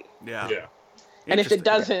 2023. Yeah. Yeah. And if it Interesting.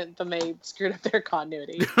 doesn't, then they screwed up their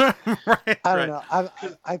continuity. right. I don't right.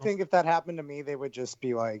 know. I think if that happened to me, they would just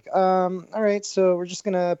be like, all right, so we're just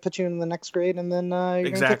gonna put you in the next grade, and then you're gonna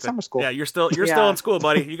take Exactly. summer school. Yeah, you're still Yeah. in school,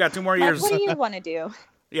 buddy. You got 2 more What, years. what do you want to do?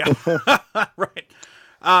 Yeah. right.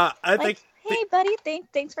 I Like, think. hey, buddy,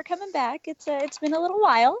 thanks for coming back. It's been a little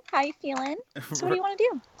while. How you feeling? So what do you want to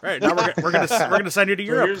do? Right now we're gonna send you to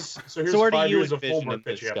Europe. So here's where do 5 you years of envision homework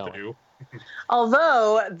that this you have to going? do.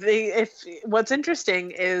 Although what's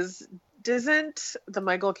interesting is doesn't the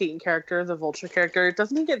Michael Keaton character, the Vulture character,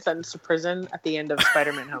 doesn't he get sentenced to prison at the end of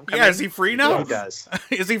Spider-Man: Homecoming? Yeah, is he free now? He does.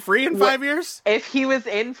 Is he free in What- 5 years? If he was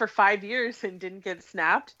in for 5 years and didn't get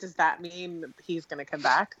snapped, does that mean he's going to come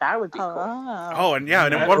back? That would be cool. Oh, and yeah,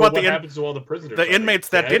 and Or what about the happens to all the prisoners? the Are they inmates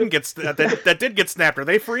that dead? didn't get that did get snapped? Are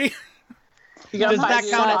they free? You got Does 5 that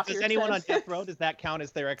years count? off Does your anyone on sentence. death row? Does that count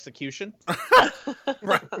as their execution?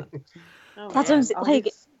 Right. Oh, That's what man. I'm saying, All like,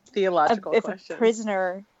 these theological if questions.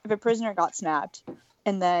 a prisoner got snapped,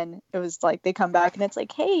 and then it was like they come back and it's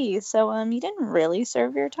like, hey, so you didn't really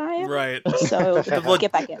serve your time, Right. so The-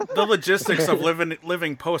 get back in. The logistics of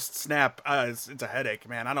living post snap, it's a headache,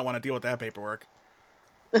 man. I don't want to deal with that paperwork.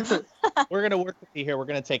 We're gonna work with you here. We're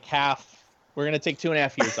gonna take half. We're gonna take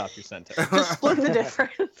 2.5 years off your sentence. Just split the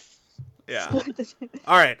difference. Yeah.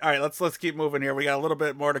 All right. Let's keep moving here. We got a little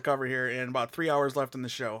bit more to cover here, and about 3 hours left in the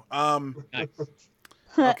show. Nice.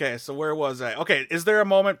 Okay. So where was I? Okay. Is there a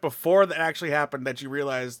moment before that actually happened that you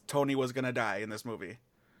realized Tony was gonna die in this movie?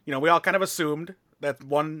 You know, we all kind of assumed that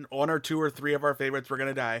one or two or three of our favorites were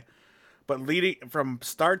gonna die, but leading from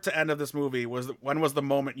start to end of this movie when was the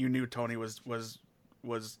moment you knew Tony was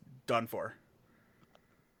done for?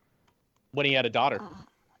 When he had a daughter.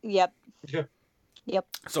 Yep. Yeah. Yep.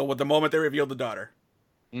 So with the moment they revealed the daughter.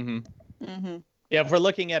 Mm-hmm. Mm-hmm. Yeah, if we're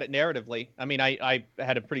looking at it narratively, I mean, I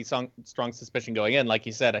had a pretty strong suspicion going in. Like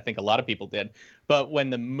you said, I think a lot of people did. But when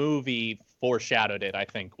the movie foreshadowed it, I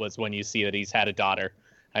think, was when you see that he's had a daughter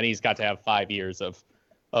and he's got to have 5 years of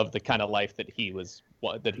the kind of life that he was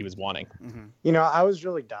wanting. Mm-hmm. You know, I was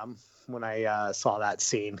really dumb when I saw that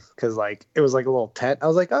scene because like it was like a little tent. I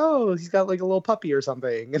was like, oh, he's got like a little puppy or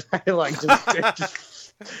something, and I like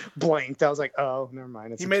just blinked. I was like, oh, never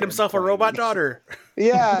mind. He made himself a robot daughter.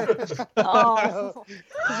 Yeah. Oh.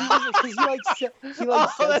 Because he like said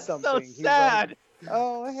that's something. so He was sad. like,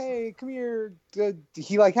 oh, hey, come here.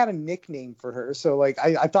 He like had a nickname for her, so like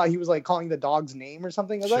I thought he was like calling the dog's name or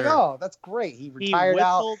something. I was like, Sure. oh, that's great. He retired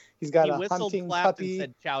out. He's got he a whistled, hunting clapped, puppy. and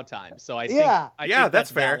said "chow time." So I Yeah. think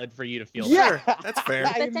that's fair. valid for you to feel. Yeah. Sure, that's fair.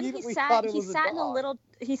 I But then he immediately sat. thought it He was a sat in a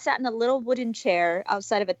dog. little wooden chair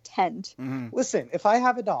outside of a tent. Mm-hmm. Listen, if I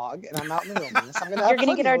have a dog and I'm out in the wilderness, I'm gonna. You're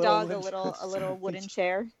gonna have get our plenty of dog a wooden- little wooden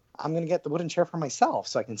chair, I'm gonna get the wooden chair for myself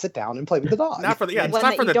so I can sit down and play with the dog. Not for the it's one not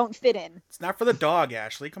that for you the don't fit in. it's not for the dog,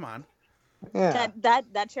 Ashley. Come on. Yeah.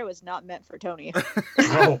 That chair was not meant for Tony.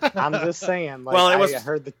 No. I'm just saying. Like, Well, it was- I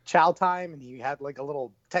heard the chow time, and he had like a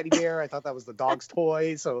little teddy bear. I thought that was the dog's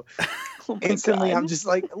toy. So Oh my instantly, God. I'm just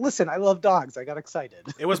like, listen, I love dogs. I got excited.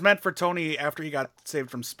 It was meant for Tony after he got saved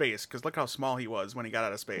from space. Because look how small he was when he got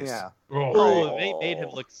out of space. Yeah. Oh, they made him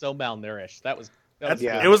look so malnourished. That was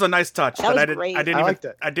Yeah. It was a nice touch, That but was I didn't. great. I didn't I even. liked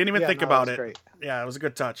it. I didn't even Yeah, think no, about was it. Great. Yeah, it was a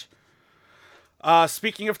good touch.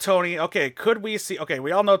 Speaking of Tony, okay, could we see? Okay,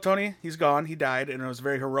 we all know Tony. He's gone. He died, and it was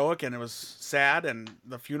very heroic, and it was sad, and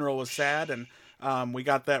the funeral was sad, and we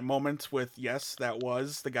got that moment with that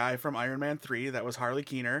was the guy from Iron Man 3. That was Harley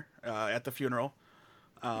Keener at the funeral.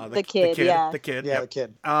 The kid, yeah. The kid. Yeah, Yep. the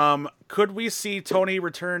kid. Could we see Tony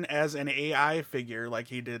return as an AI figure like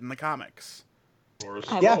he did in the comics? Of course.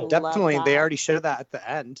 I Yeah, would definitely. love They that. already showed that at the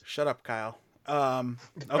end. Shut up, Kyle.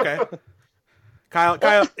 Okay.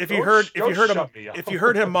 Kyle, if you heard Don't him shut me up. if you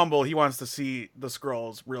heard him mumble, he wants to see the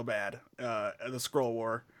scrolls real bad. The scroll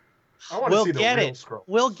war. I want to We'll see the get real it. scroll.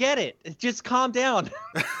 We'll get it. Just calm down.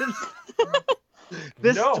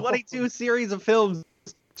 This No. 22 series of films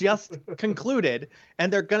just concluded,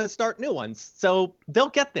 and they're gonna start new ones. So they'll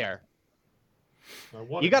get there.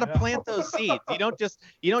 You got to plant those seeds. You don't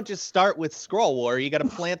just start with Scroll War. You got to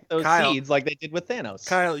plant those Kyle. seeds like they did with Thanos.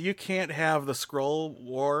 Kyle, you can't have the scroll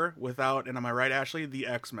war without, and am I right, Ashley? The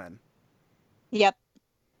X-Men. Yep.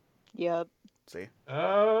 See?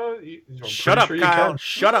 Shut up, Kyle.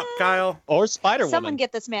 Shut up, Kyle. Or Spider Someone Woman.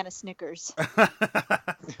 get this man a Snickers.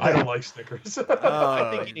 I don't like Snickers.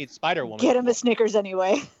 I think you need Spider Woman. Get him a Snickers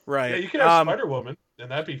anyway. Right. Yeah, you can have Spider Woman,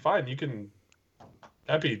 and that'd be fine.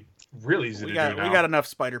 That'd be really easy we to got do now. we got enough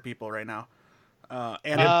spider people right now.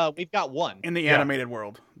 And We've got one. in the Yeah. animated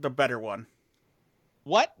world, the better one.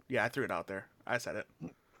 What? Yeah, I threw it out there. I said it.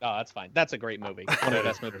 Oh, that's fine. That's a great movie. One of the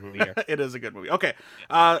best movies of the year. It is a good movie. Okay.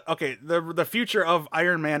 Okay. The future of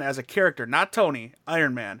Iron Man as a character, not Tony,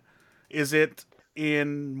 Iron Man. Is it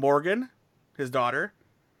in Morgan, his daughter?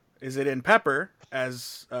 Is it in Pepper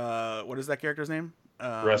as what is that character's name?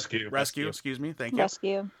 Rescue. Rescue. Excuse me. Thank you.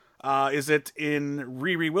 Rescue. Is it in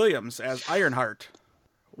Riri Williams as Ironheart?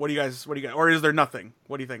 What do you guys? Or is there nothing?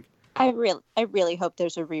 What do you think? I really hope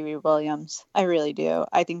there's a Riri Williams. I really do.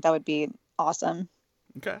 I think that would be awesome.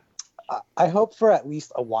 Okay. I hope for at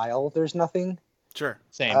least a while there's nothing. Sure.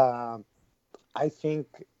 Same. I think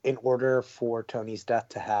in order for Tony's death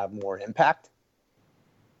to have more impact,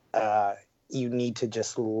 you need to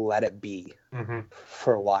just let it be Mm-hmm.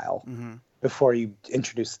 for a while Mm-hmm. before you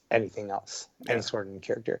introduce anything else, Yeah. any sort of new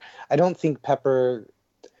character. I don't think Pepper,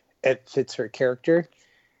 it fits her character.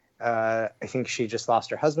 I think she just lost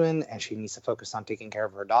her husband and she needs to focus on taking care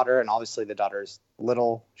of her daughter. And obviously the daughter's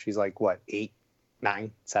little. She's like, what, 8,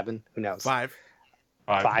 9, 7? Who knows? 5.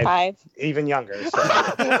 5. Even younger. So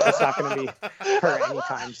it's not going to be her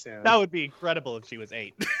anytime soon. That would be incredible if she was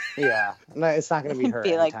 8. Yeah. No, it's not going to be her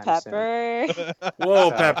Be like anytime soon. Pepper. Whoa,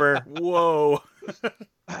 So- Pepper. Whoa.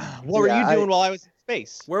 What were Yeah, you doing while I was in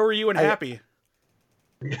space? Where were you in I- Happy?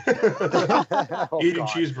 Oh, Eating God.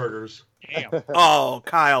 cheeseburgers. Damn. Oh,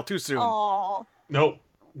 Kyle, too soon. Oh. Nope,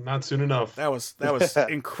 not soon enough. That was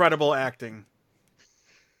incredible acting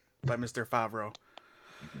by Mr. Favreau.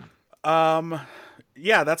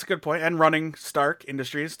 Yeah, that's a good point. And running Stark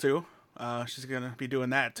Industries too. She's gonna be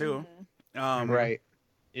doing that too. Right.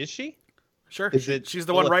 Is she? Sure. Is it She's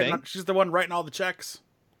the still one a writing. thing? She's the one writing all the checks.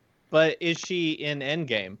 But is she in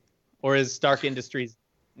Endgame? Or is Stark Industries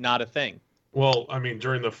not a thing? Well, I mean,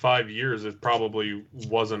 during the 5 years, it probably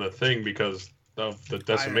wasn't a thing because of the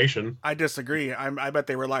decimation. I disagree. I bet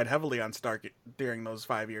they relied heavily on Stark during those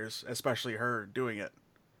 5 years, especially her doing it.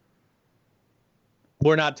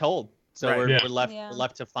 We're not told. So Right. we're Yeah. we're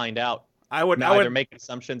left to find out. I would Either make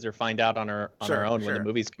assumptions or find out on our Sure, own when sure. the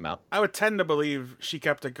movies come out. I would tend to believe she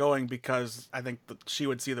kept it going because I think that she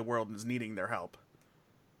would see the world as needing their help.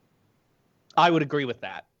 I would agree with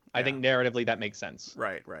that. I think narratively that makes sense.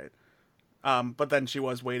 Right. But then she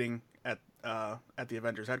was waiting at the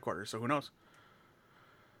Avengers headquarters, so who knows?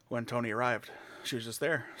 When Tony arrived, she was just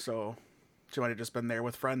there, so she might have just been there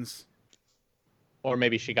with friends. Or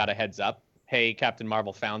maybe she got a heads up. Hey, Captain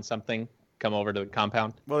Marvel found something. Come over to the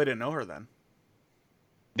compound. Well, they didn't know her then.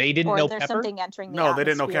 They didn't or know there's Pepper? something entering the No, they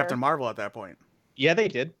didn't know atmosphere. Captain Marvel at that point. Yeah, they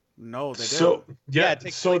did. No, they didn't. So yeah, it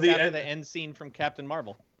takes so place the after end, the end scene from Captain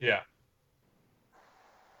Marvel. yeah.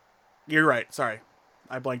 You're right. Sorry.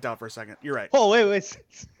 I blanked out for a second. You're right. Oh, wait.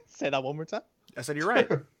 Say that one more time. I said you're right.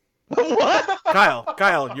 What?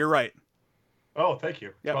 Kyle, you're right. Oh, thank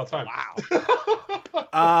you. Yep. About time.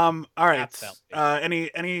 Wow. All right. That's outstanding.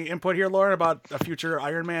 Any input here, Lauren, about a future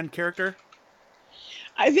Iron Man character?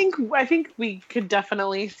 I think we could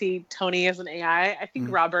definitely see Tony as an AI. I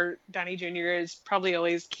think Robert Downey Jr. is probably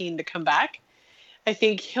always keen to come back. I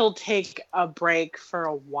think he'll take a break for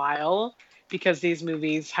a while because these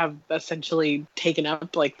movies have essentially taken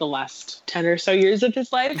up like the last 10 or so years of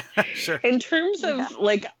his life. Sure. In terms of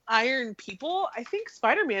like Iron people, I think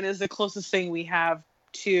Spider-Man is the closest thing we have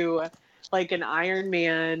to like an Iron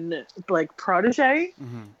Man like protege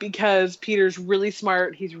because Peter's really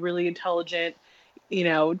smart, he's really intelligent. You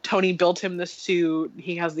know, Tony built him the suit.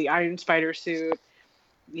 He has the Iron Spider suit.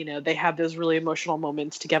 You know, they have those really emotional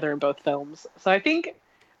moments together in both films. So I think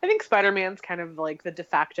Spider-Man's kind of like the de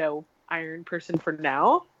facto Iron person for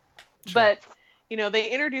now. Sure. But, you know, they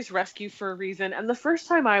introduced Rescue for a reason. And the first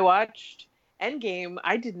time I watched Endgame,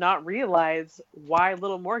 I did not realize why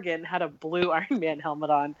Little Morgan had a blue Iron Man helmet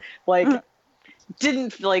on. Like,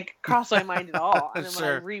 didn't like cross my mind at all. And then when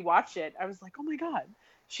I rewatched it, I was like, oh my God.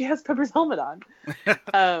 She has Pepper's helmet on.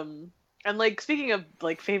 And like speaking of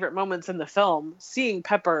like favorite moments in the film, seeing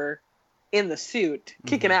Pepper in the suit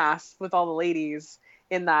kicking ass with all the ladies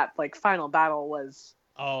in that like final battle was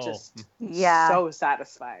just so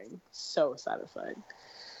satisfying. So satisfying.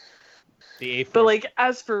 But like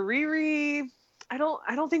as for Riri, I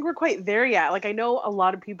don't think we're quite there yet. Like I know a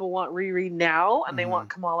lot of people want Riri now and they want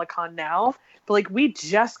Kamala Khan now, but like we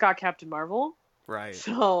just got Captain Marvel. Right.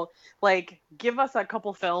 So, like, give us a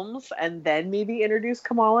couple films and then maybe introduce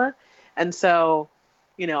Kamala. And so,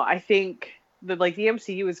 you know, I think that, like, the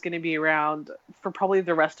MCU is going to be around for probably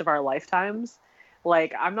the rest of our lifetimes.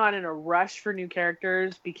 Like, I'm not in a rush for new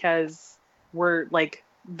characters because we're, like,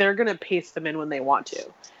 they're going to pace them in when they want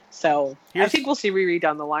to. So, I think we'll see Riri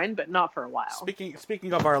down the line, but not for a while.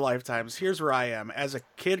 Speaking of our lifetimes, here's where I am. As a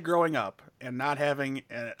kid growing up and not having,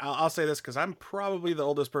 and I'll say this because I'm probably the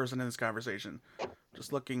oldest person in this conversation.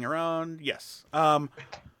 Just looking around, yes.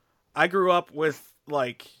 I grew up with,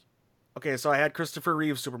 like, okay, so I had Christopher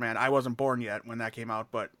Reeve's Superman. I wasn't born yet when that came out,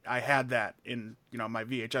 but I had that in, you know, my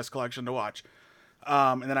VHS collection to watch.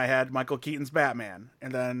 And then I had Michael Keaton's Batman.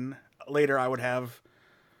 And then later I would have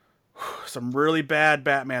some really bad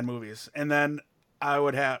Batman movies, and then I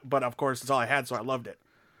would have, but of course it's all I had, so I loved it.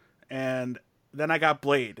 And then I got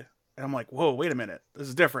Blade, and I'm like, whoa, wait a minute, this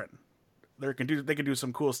is different. They can do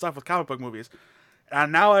some cool stuff with comic book movies.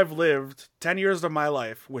 And now I've lived 10 years of my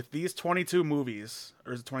life with these 22 movies,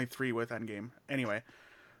 or is it 23 with Endgame? Anyway,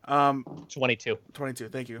 22.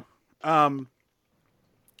 Thank you. And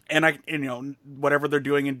you know, whatever they're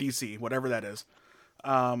doing in DC, whatever that is.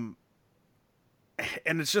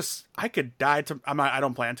 And it's just, I could die I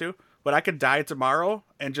don't plan to, but I could die tomorrow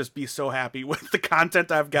and just be so happy with the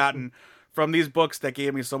content I've gotten from these books that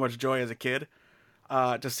gave me so much joy as a kid,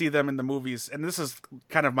 to see them in the movies. And this is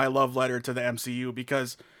kind of my love letter to the MCU,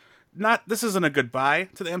 because this isn't a goodbye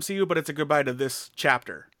to the MCU, but it's a goodbye to this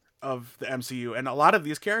chapter of the MCU. And a lot of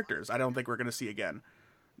these characters, I don't think we're going to see again.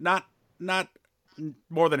 Not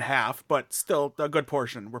more than half, but still a good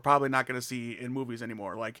portion. We're probably not going to see in movies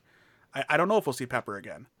anymore. Like, I don't know if we'll see Pepper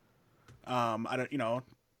again. I don't, you know,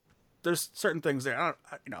 there's certain things there. I'm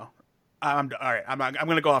all right. I'm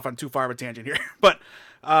going to go off on too far of a tangent here, but,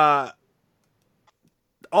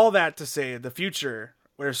 all that to say, the future,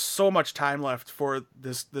 there's so much time left for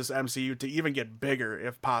this MCU to even get bigger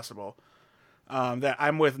if possible. That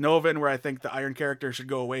I'm with Novin, where I think the Iron character should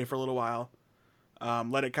go away for a little while.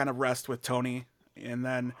 Let it kind of rest with Tony. And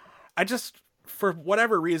then I just, for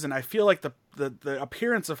whatever reason, I feel like the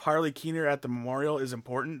appearance of Harley Keener at the memorial is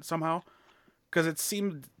important somehow, because it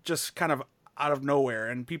seemed just kind of out of nowhere,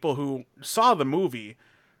 and people who saw the movie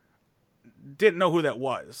didn't know who that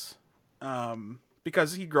was,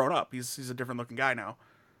 because he'd grown up. He's a different looking guy now.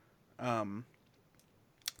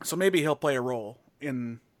 So maybe he'll play a role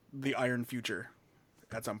in the Iron future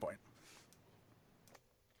at some point.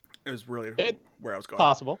 It was really where I was going.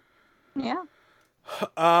 Possible. Yeah.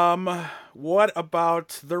 What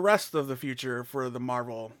about the rest of the future for the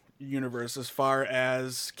Marvel universe as far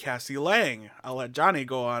as Cassie Lang. I'll let Johnny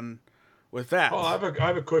go on with that. Oh, I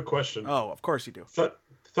have a quick question. Oh, of course you do.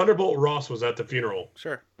 Thunderbolt Ross was at the funeral.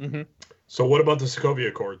 Sure. Mm-hmm. So what about the Sokovia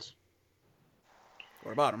Accords?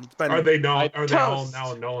 What about him? Are they all Toast.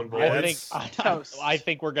 now null and void? I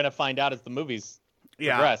think we're gonna find out as the movies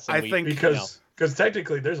progress. I think because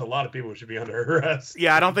technically there's a lot of people who should be under arrest.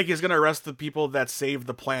 Yeah, I don't think he's going to arrest the people that saved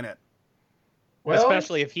the planet. Well,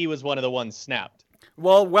 especially if he was one of the ones snapped.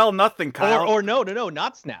 Well, nothing, Kyle. Or no,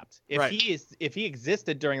 not snapped. If Right. he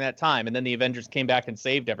existed during that time, and then the Avengers came back and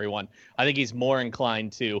saved everyone, I think he's more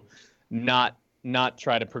inclined to not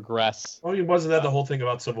try to progress. Oh, wasn't that the whole thing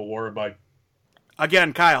about Civil War?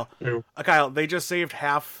 Again, Kyle. Who? Kyle, they just saved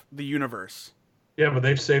half the universe. Yeah, but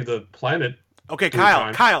they've saved the planet. Okay, Three Kyle.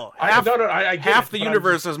 times. Kyle. Half, I get half it, the but I'm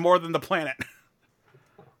universe is more than the planet.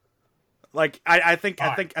 Like I think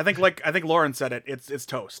Lauren said it. It's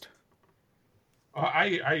toast.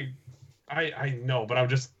 I know,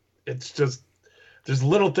 but it's just there's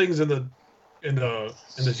little things in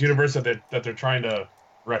this universe that they're trying to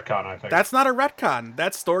retcon. I think That's not a retcon.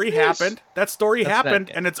 That story happened. That story happened,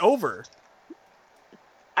 and it's over.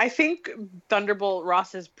 I think Thunderbolt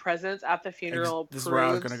Ross's presence at the funeral This is where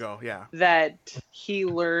I was proves gonna go. Yeah. that he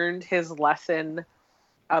learned his lesson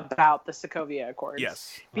about the Sokovia Accords.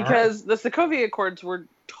 Yes. Because the Sokovia Accords were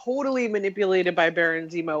totally manipulated by Baron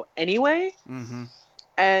Zemo anyway. Mm-hmm.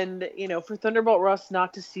 And, for Thunderbolt Ross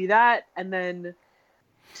not to see that, and then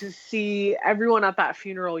to see everyone at that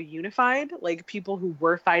funeral unified, like people who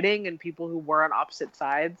were fighting and people who were on opposite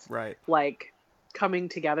sides, Right. like coming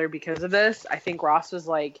together because of this, I think Ross was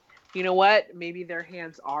like, you know what? Maybe their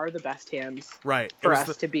hands are the best hands Right. for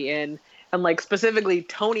us to be in. And like specifically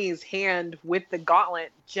Tony's hand with the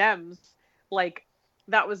gauntlet gems, like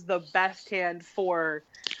that was the best hand for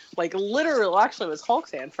like literally, actually it was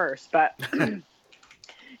Hulk's hand first, but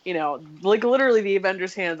like literally the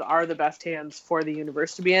Avengers hands are the best hands for the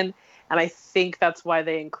universe to be in. And I think that's why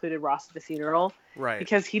they included Ross at the funeral. Right.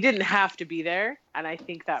 Because he didn't have to be there. And I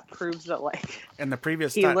think that proves that like In the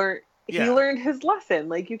previous he time. learned his lesson.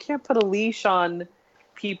 Like you can't put a leash on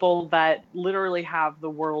people that literally have the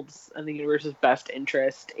world's and the universe's best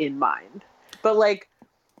interest in mind. But like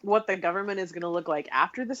what the government is going to look like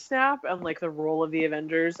after the snap and like the role of the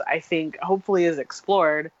Avengers, I think hopefully is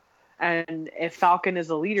explored. And if Falcon is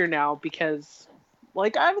a leader now, because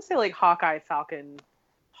like I would say like Hawkeye, Falcon,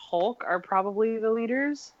 Hulk are probably the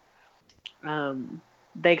leaders.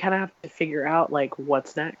 They kind of have to figure out like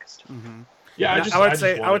what's next. Mm-hmm. Yeah, I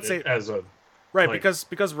would say it as a right like,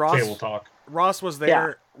 because Ross table talk. Ross was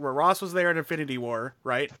there. Where Ross was there in Infinity War,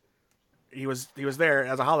 right? He was there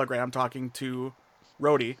as a hologram talking to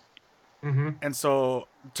Rhodey. Mm-hmm. And so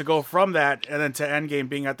to go from that and then to Endgame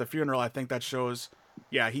being at the funeral, I think that shows,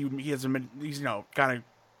 he's kind of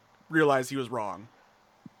realized he was wrong.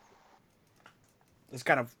 It's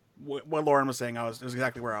kind of what Lauren was saying. Is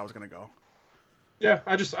exactly where I was going to go. Yeah,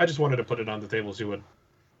 I just wanted to put it on the table, see what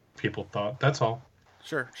people thought. That's all.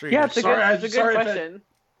 Sure. Yeah, Did. it's a good question.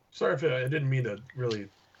 Sorry if I didn't mean to really.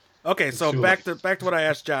 Okay, so back to what I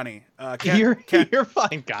asked Johnny. You're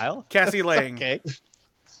fine, Kyle. Cassie Lang. Okay.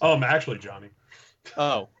 Oh, I'm actually Johnny.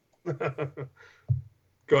 Oh. Go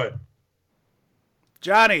ahead.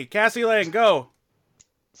 Johnny, Cassie Lang, go.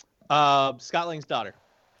 Scott Lang's daughter.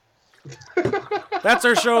 That's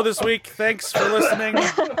our show this week. Thanks for listening.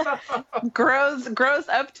 Grows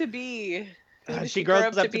up to be. Who does She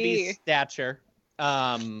grows grow up to be Stature,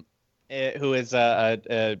 who is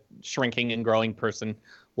a shrinking and growing person,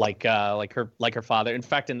 like her father. In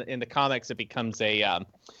fact, in the comics, it becomes a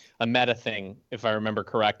meta thing, if I remember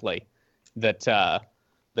correctly, that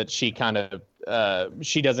she kind of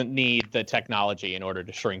she doesn't need the technology in order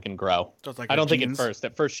to shrink and grow. Just like I don't think genes.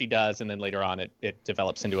 at first she does, and then later on it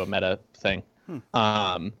develops into a meta thing.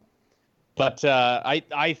 But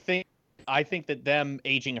I think that them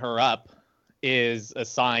aging her up is a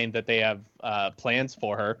sign that they have plans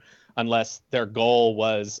for her, unless their goal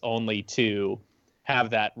was only to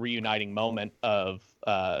have that reuniting moment of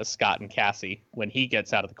Scott and Cassie when he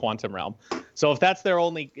gets out of the quantum realm. So if that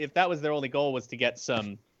was their only goal was to get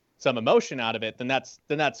some emotion out of it, then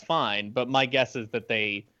that's fine. But my guess is that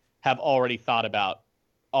they have already thought about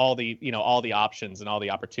all the options and all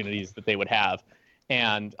the opportunities that they would have.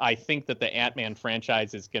 And I think that the Ant-Man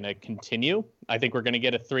franchise is going to continue. I think we're going to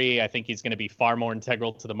get a 3. I think he's going to be far more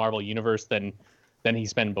integral to the Marvel universe than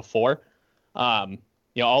he's been before.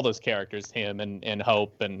 All those characters, him and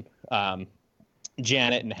Hope and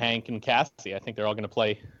Janet and Hank and Cassie, I think they're all going to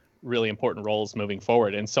play really important roles moving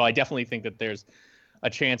forward. And so I definitely think that there's a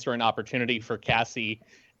chance or an opportunity for Cassie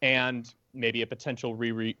and maybe a potential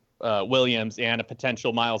Williams and a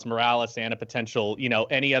potential Miles Morales and a potential,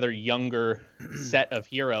 any other younger set of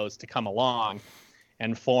heroes to come along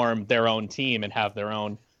and form their own team and have their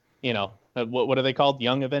own, what are they called?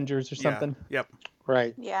 Young Avengers or something? Yeah. Yep.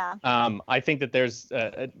 Right. Yeah. I think that there's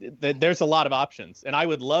a lot of options, and I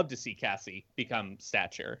would love to see Cassie become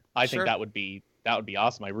Stature. I think that would be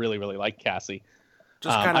awesome. I really, really like Cassie.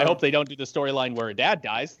 I hope they don't do the storyline where her dad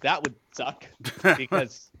dies. That would suck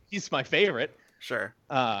because he's my favorite. Sure.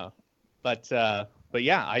 But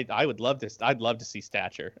yeah, I would love this. I'd love to see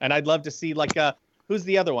Stature, and I'd love to see who's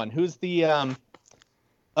the other one? Who's the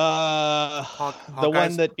the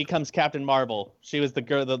one that becomes Captain Marvel? She was the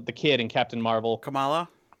girl, the kid in Captain Marvel. Kamala?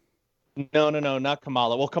 No, not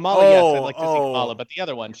Kamala. Well, Kamala, yes, I'd like to see Kamala, but the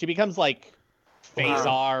other one, she becomes like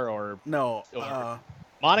Phasar or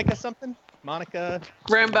Monica something. Monica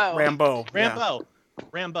Rambeau.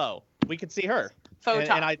 Rambeau. We could see her.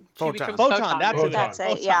 Photon. Photon. That's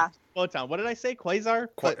it. Yeah. Photon. What did I say? Quasar?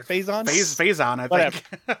 Phazon? Phazon, I think.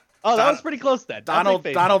 Oh, that was pretty close then. Donald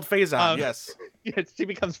Phazon, yes. Yes, she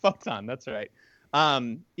becomes Photon. That's right.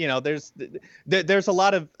 There's a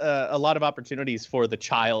lot of opportunities for the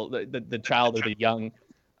child, the child or the young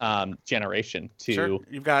generation to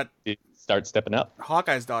You've got start stepping up.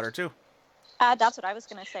 Hawkeye's daughter too. That's what I was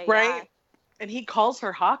gonna say. Right. Yeah. And he calls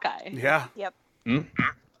her Hawkeye. Yeah. Yep. Mm-hmm.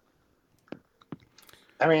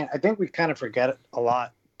 I mean, I think we kind of forget a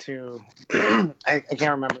lot too. I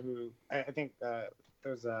can't remember who. I think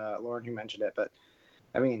there's Lauren who mentioned it, but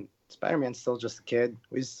I mean, Spider-Man's still just a kid.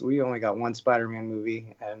 We only got one Spider-Man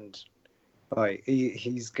movie, and like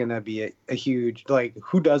he's gonna be a huge, like,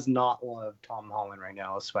 who does not love Tom Holland right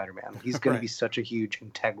now as Spider-Man? He's gonna be such a huge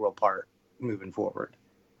integral part moving forward.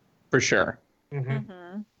 For sure. Mm-hmm.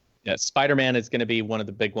 Mm-hmm. Yeah, Spider-Man is going to be one of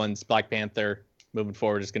the big ones. Black Panther moving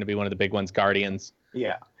forward is going to be one of the big ones. Guardians.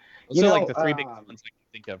 Yeah. Those are like the three big ones I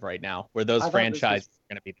can think of right now, where those franchises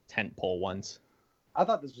are going to be the tentpole ones. I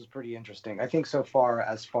thought this was pretty interesting. I think so far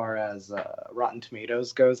as Rotten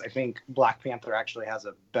Tomatoes goes, I think Black Panther actually has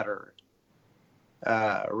a better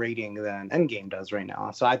rating than Endgame does right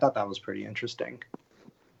now. So I thought that was pretty interesting.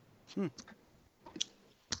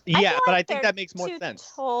 Yeah, but I think that makes more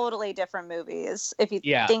sense. Totally different movies, if you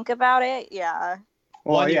Yeah. think about it. Yeah.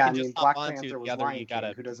 Well, you yeah, I can just mean, hop Black onto Panther was the other, Lion you King.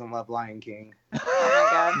 gotta- Who doesn't love Lion King?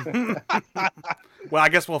 Oh my god. Well, I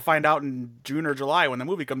guess we'll find out in June or July when the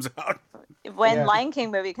movie comes out. When Yeah. Lion King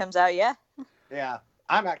movie comes out, yeah. Yeah,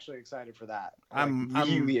 I'm actually excited for that. I'm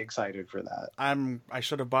really excited for that. I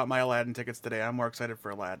should have bought my Aladdin tickets today. I'm more excited for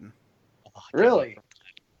Aladdin. Really?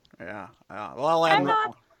 Yeah. Well, Aladdin. I'm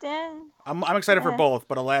not dead. I'm excited for Yeah. both,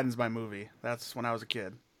 but Aladdin's my movie. That's when I was a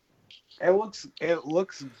kid. It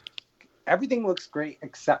looks. Everything looks great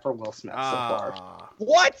except for Will Smith so far.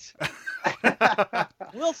 What?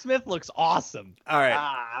 Will Smith looks awesome. All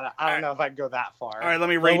right. I don't know if I'd go that far. All right. Let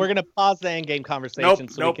me So rate. we're going to pause the Endgame conversation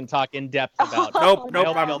so we can talk in depth about Nope.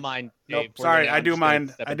 I don't mind, Dave. Nope. We're Sorry, gonna- I I'm do just gonna mind.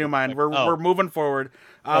 step I into do mind. the- We're moving forward.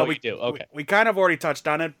 you do? Okay. We kind of already touched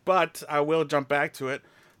on it, but I will jump back to it.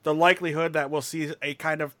 The likelihood that we'll see a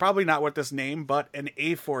kind of, probably not with this name, but an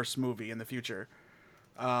A-Force movie in the future.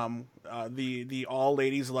 The all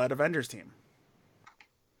ladies led Avengers team.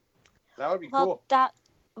 That would be Well, cool.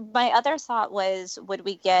 my other thought was, would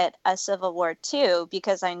we get a Civil War 2?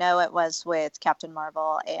 Because I know it was with Captain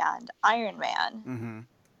Marvel and Iron Man. Mm-hmm.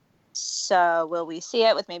 So will we see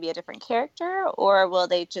it with maybe a different character? Or will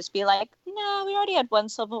they just be like, no, we already had one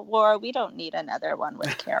Civil War. We don't need another one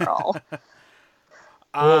with Carol.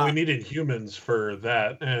 Well, we need Inhumans for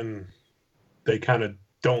that, and they kind of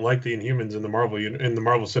don't like the Inhumans in the Marvel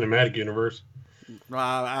Cinematic Universe.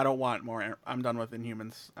 I don't want more. I'm done with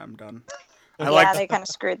Inhumans. I'm done. They kind of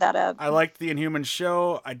screwed that up. I liked the Inhumans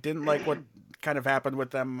show. I didn't like what kind of happened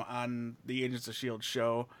with them on the Agents of S.H.I.E.L.D.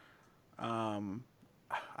 show. I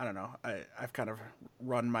don't know. I've kind of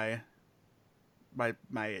run my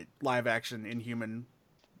live action Inhuman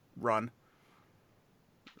run.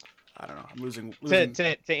 I don't know. I'm losing.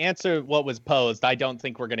 To answer what was posed, I don't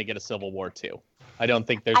think we're going to get a Civil War 2. I don't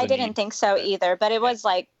think there's I didn't think so either, but it was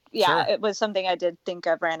like, Sure. it was something I did think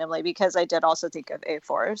of randomly because I did also think of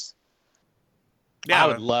A-Force. I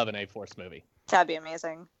would love an A-Force movie. That'd be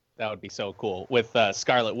amazing. That would be so cool with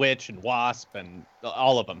Scarlet Witch and Wasp and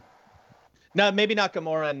all of them. No, maybe not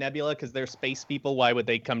Gamora and Nebula because they're space people. Why would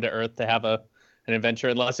they come to Earth to have an adventure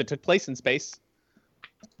unless it took place in space?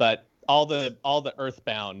 But all the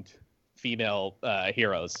Earthbound female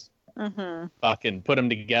heroes, Mm-hmm. fucking put them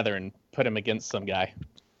together and put them against some guy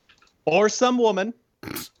or some woman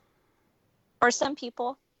Or some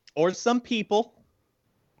people. or some people.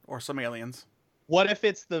 or some aliens. What if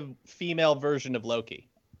it's the female version of Loki?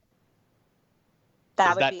 That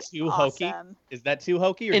Is would that be too hokey? awesome. Is that too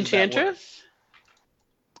hokey? Or does that work? Enchantress?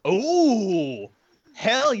 Ooh,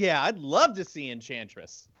 hell yeah! I'd love to see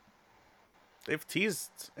Enchantress. They've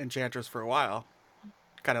teased Enchantress for a while,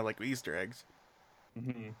 kind of like Easter eggs.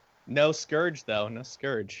 Mm-hmm. No Scourge though. No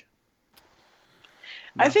Scourge.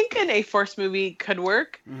 I think an A-Force movie could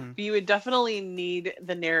work, Mhm. but you would definitely need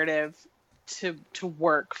the narrative to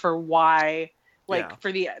work for why, like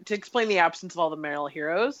to explain the absence of all the male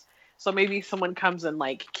heroes. So maybe someone comes and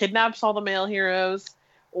like kidnaps all the male heroes,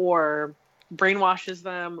 or brainwashes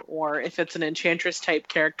them, or if it's an Enchantress type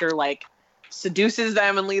character, like seduces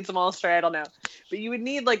them and leads them all astray. I don't know, but you would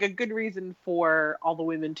need like a good reason for all the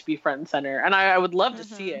women to be front and center, and I would love to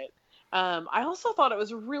see it. I also thought it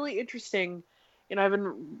was really interesting. You know, I've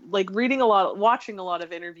been like watching a lot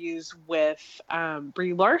of interviews with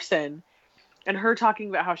Brie Larson, and her talking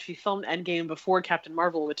about how she filmed Endgame before Captain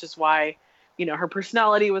Marvel, which is why, you know, her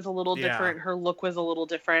personality was a little different, her look was a little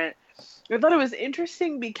different. I thought it was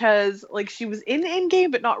interesting because like she was in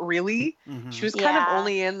Endgame, but not really. Mhm. She was kind of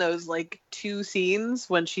only in those like 2 scenes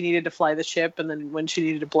when she needed to fly the ship and then when she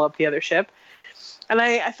needed to blow up the other ship. And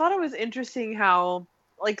I thought it was interesting how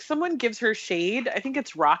like someone gives her shade. I think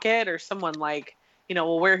it's Rocket or someone like, you know,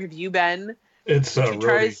 well, where have you been? It's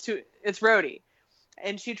It's Rhodey.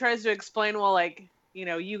 And she tries to explain, well, like, you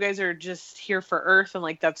know, you guys are just here for Earth, and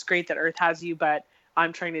like that's great that Earth has you, but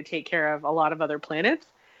I'm trying to take care of a lot of other planets.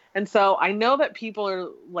 And so I know that people are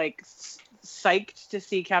like psyched to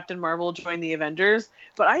see Captain Marvel join the Avengers,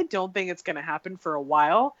 but I don't think it's going to happen for a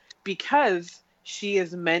while because she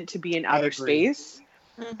is meant to be in outer space.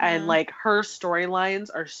 And like her storylines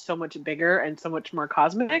are so much bigger and so much more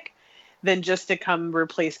cosmic than just to come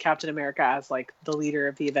replace Captain America as like the leader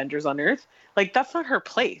of the Avengers on Earth. Like that's not her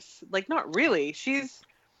place. Like not really. She's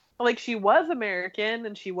like she was American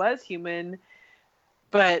and she was human,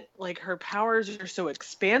 but like her powers are so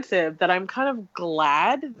expansive that I'm kind of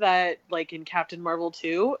glad that like in Captain Marvel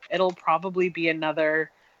 2, it'll probably be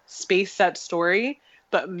another space set story.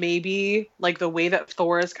 But maybe like the way that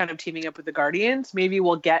Thor is kind of teaming up with the Guardians, maybe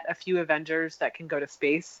we'll get a few Avengers that can go to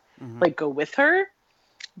space, like go with her.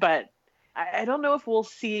 But I don't know if we'll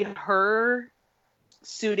see her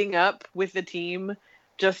suiting up with the team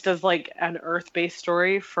just as like an Earth-based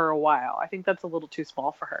story for a while. I think that's a little too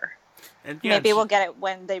small for her. And maybe we'll get it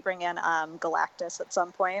when they bring in Galactus at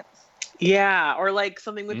some point. Yeah, or like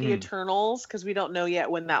something with the Eternals, because we don't know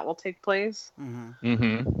yet when that will take place.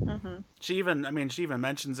 She even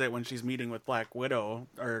mentions it when she's meeting with Black Widow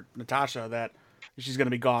or Natasha that she's going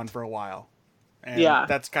to be gone for a while. And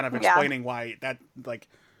that's kind of explaining why that like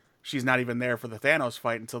she's not even there for the Thanos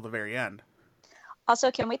fight until the very end.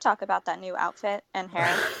 Also, can we talk about that new outfit and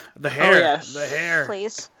hair? The hair. Oh, yes. The hair.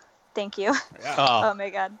 Please. Thank you. Yeah. Oh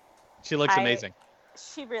my god. She looks amazing.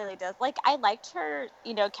 She really does. Like, I liked her,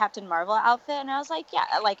 you know, Captain Marvel outfit, and I was like, yeah,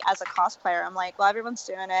 like, as a cosplayer, I'm like, well, everyone's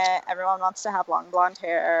doing it. Everyone wants to have long blonde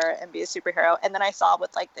hair and be a superhero. And then I saw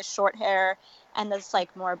with, like, this short hair and this,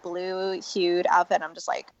 like, more blue-hued outfit, and I'm just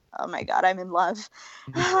like, oh my god, I'm in love.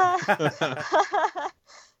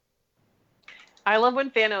 I love when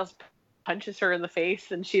Thanos punches her in the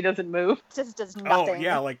face and she doesn't move. Just does nothing. Oh,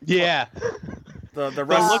 yeah, like... Yeah. The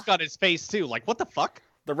look on his face, too. Like, what the fuck?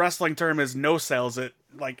 The wrestling term is no-sells it.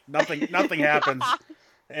 Like, nothing happens.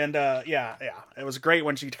 And, it was great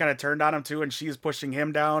when she kind of turned on him, too, and she's pushing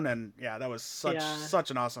him down, and, yeah, that was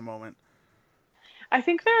such an awesome moment. I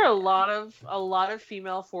think there are a lot of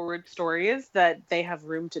female-forward stories that they have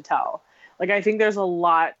room to tell. Like, I think there's a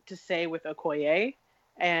lot to say with Okoye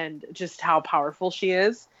and just how powerful she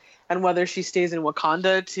is, and whether she stays in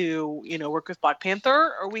Wakanda to, you know, work with Black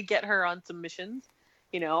Panther, or we get her on some missions.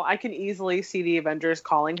 You know, I can easily see the Avengers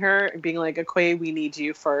calling her and being like, Okoye, we need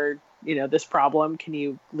you for, you know, this problem. Can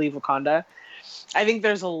you leave Wakanda? I think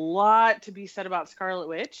there's a lot to be said about Scarlet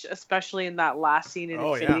Witch, especially in that last scene in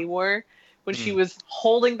Infinity War, when she was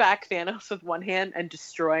holding back Thanos with one hand and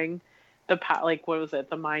destroying the,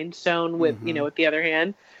 the Mind Stone with, you know, with the other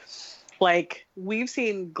hand. Like, we've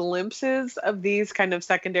seen glimpses of these kind of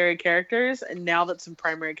secondary characters, and now that some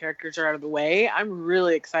primary characters are out of the way, I'm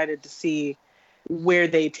really excited to see where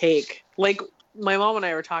they take, like, my mom and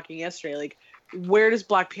I were talking yesterday, like, where does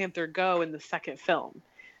Black Panther go in the second film?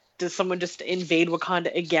 Does someone just invade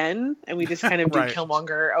Wakanda again and we just kind of do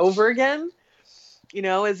Killmonger over again? You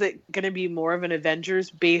know, is it going to be more of an Avengers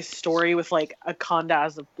based story with like Wakanda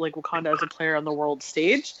as a player on the world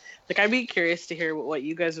stage? Like, I'd be curious to hear what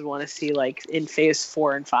you guys would want to see like in phase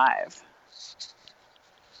 4 and 5.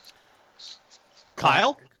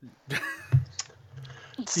 Kyle?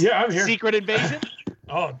 Yeah, I'm here. Secret invasion?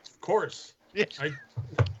 Oh, of course. Yeah.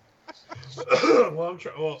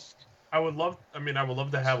 I would love. I mean, I would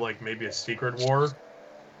love to have like maybe a Secret War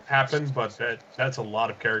happen, but that's a lot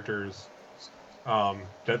of characters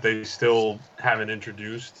that they still haven't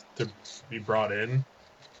introduced to be brought in.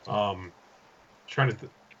 Trying to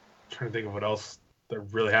think of what else that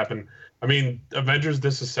really happened. I mean, Avengers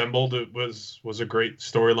Disassembled was a great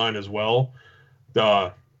storyline as well.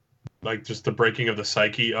 Like just the breaking of the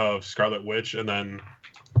psyche of Scarlet Witch, and then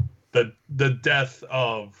the death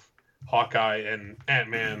of Hawkeye and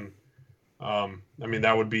Ant-Man. I mean,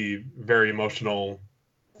 that would be very emotional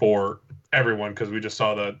for everyone because we just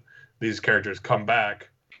saw that these characters come back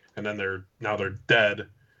and then they're dead.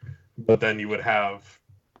 But then you would have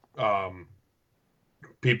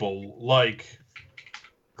people like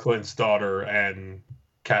Clint's daughter and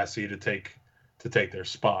Cassie to take their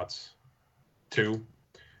spots too.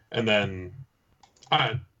 And then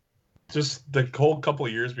just the whole couple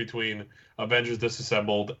of years between Avengers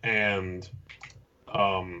Disassembled and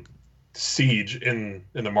Siege in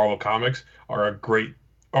the Marvel comics are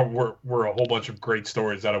were a whole bunch of great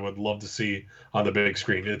stories that I would love to see on the big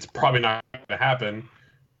screen. It's probably not going to happen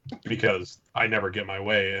because I never get my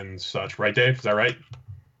way and such. Right, Dave? Is that right?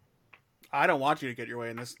 I don't want you to get your way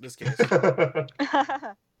in this case.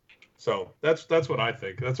 So that's what I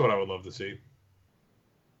think. That's what I would love to see.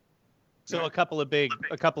 So a couple of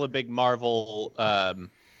big Marvel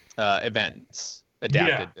events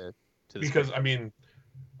adapted to the because screen.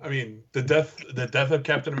 I mean the death of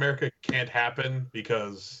Captain America can't happen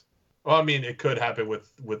because it could happen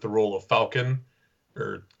with the role of Falcon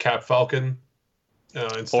or Cap Falcon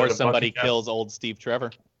or somebody kills old Steve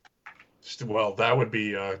Trevor. Well, that would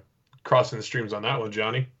be crossing the streams on that one,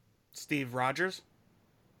 Johnny. Steve Rogers.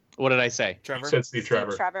 What did I say? Trevor. You said Steve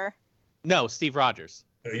Trevor. Trevor. No, Steve Rogers.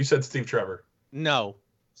 You said Steve Trevor. No,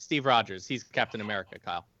 Steve Rogers. He's Captain America,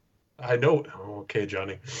 Kyle. I know. Okay,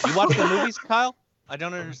 Johnny. You watch the movies, Kyle? I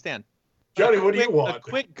don't understand. Johnny, what do you want? A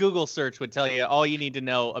quick Google search would tell you all you need to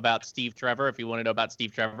know about Steve Trevor if you want to know about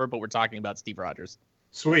Steve Trevor, but we're talking about Steve Rogers.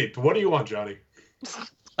 Sweet. What do you want, Johnny?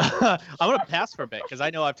 I'm going to pass for a bit because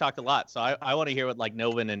I know I've talked a lot, so I want to hear what like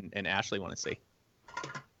Novin and Ashley want to see.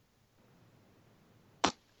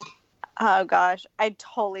 Oh gosh, I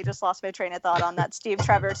totally just lost my train of thought on that Steve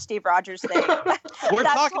Rogers thing. We're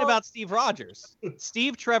talking about Steve Rogers.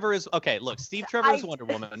 Steve Trevor is okay. Look, Steve Trevor is Wonder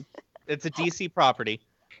Woman. It's a DC property.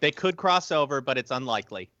 They could cross over, but it's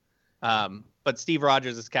unlikely. But Steve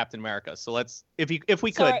Rogers is Captain America. So let's, if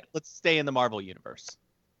we could, let's stay in the Marvel universe.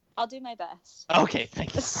 I'll do my best. Okay,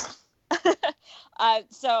 thank you.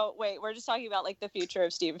 So wait, we're just talking about like the future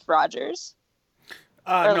of Steve Rogers.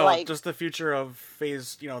 No, just the future of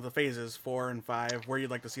the phases 4 and 5, where you'd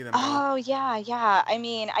like to see them go. Oh yeah. I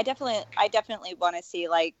mean, I definitely want to see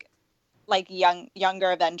like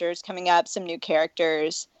younger Avengers coming up, some new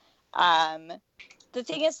characters. The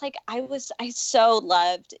thing is, like, I so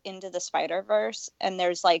loved Into the Spider-Verse, and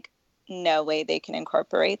there's like no way they can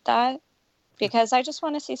incorporate that because I just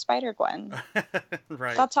want to see Spider-Gwen.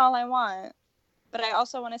 Right. That's all I want. But I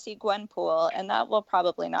also want to see Gwenpool, and that will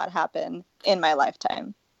probably not happen in my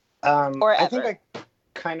lifetime. Or ever. I think I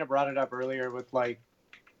kind of brought it up earlier with, like,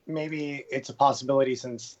 maybe it's a possibility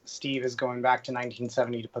since Steve is going back to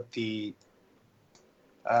 1970 to put the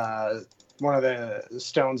one of the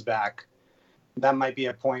stones back. That might be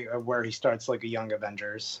a point of where he starts like a Young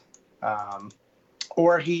Avengers.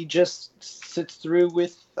 Or he just sits through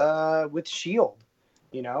with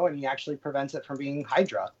S.H.I.E.L.D., and he actually prevents it from being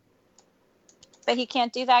Hydra. But he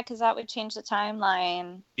can't do that because that would change the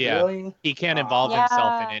timeline. Yeah, really? He can't involve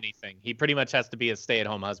himself in anything. He pretty much has to be a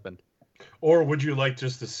stay-at-home husband. Or would you like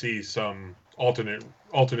just to see some alternate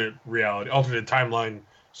reality, alternate timeline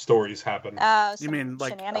stories happen? You mean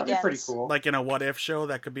like shenanigans? That'd be pretty cool. Like in a What If show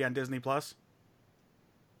that could be on Disney Plus?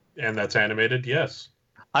 And that's animated, yes.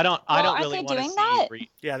 I don't really aren't want they to doing see. that?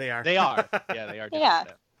 Yeah, they are. They are. Yeah, they are. Doing Yeah.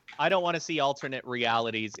 that. I don't want to see alternate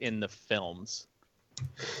realities in the films.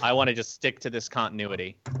 I want to just stick to this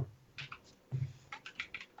continuity.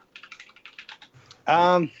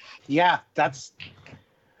 Yeah, that's.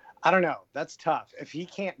 I don't know. That's tough. If he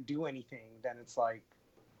can't do anything, then it's like.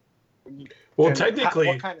 Well, then technically,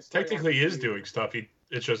 what kind of story technically, he wants is to do? doing stuff.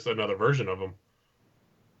 It's just another version of him.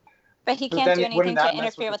 But he But can't then do anything wouldn't to that mess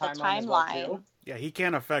interfere with with the the timeline as well, timeline. too? Yeah, he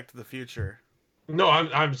can't affect the future. No,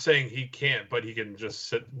 I'm saying he can't, but he can just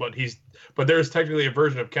sit. But there is technically a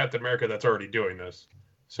version of Captain America that's already doing this.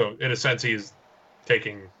 So in a sense, he is.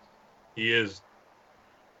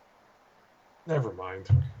 Never mind.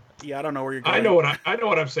 Yeah, I don't know where you're going. I know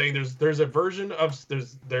what I'm saying. There's a version of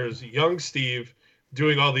there's young Steve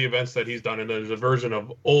doing all the events that he's done, and there's a version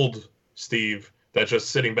of old Steve that's just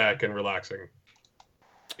sitting back and relaxing.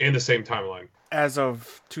 In the same timeline. As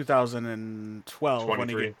of 2012,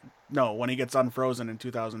 when when he gets unfrozen in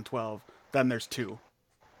 2012, then there's 2.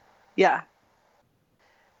 Yeah.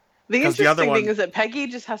 The 'Cause the interesting other thing one- is that Peggy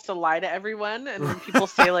just has to lie to everyone, and then people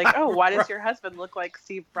say like, "Oh, why does your husband look like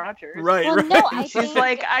Steve Rogers?" Right. Well, right. no, And I she's think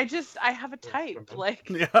like, I have a type. Like,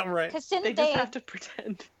 Yeah, right. because they just have to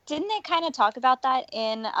pretend. didn't they kind of talk about that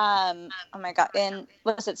in oh my god, in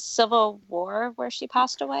was it Civil War where she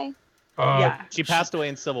passed away? Yeah. She passed away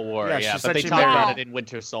in Civil War, Yeah, she yeah, said but they she talked married- about it in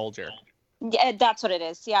Winter Soldier. Yeah, that's what it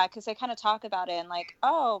is. Yeah, because they kind of talk about it and like,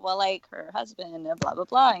 oh, well, like her husband and blah blah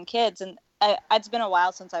blah and kids, and it's been a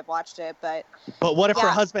while since I've watched it, but But what if her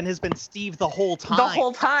Yeah. husband has been Steve the whole time? The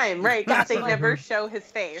whole time, right? Because they That's never show his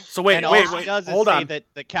face. So wait, and wait, all wait. she does is Hold say on.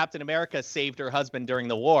 that Captain America saved her husband during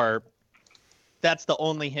the war. That's the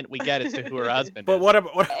only hint we get as to who her husband But is. what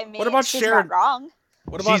about I mean, what about she's Sharon? not wrong.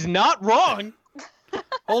 What about She's not wrong.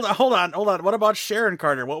 hold on. What about Sharon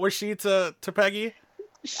Carter? What was she to Peggy?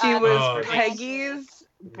 She Uh, was Oh, Peggy's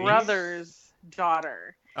brother's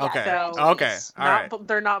daughter. Okay. Yeah, Okay. All right.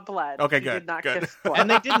 They're not blood. Okay, He good, Did not good. kiss blood. And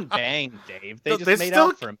they didn't bang, Dave. They No, just they made still-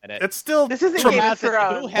 out for a minute. It's still This isn't Who Game of hasn't,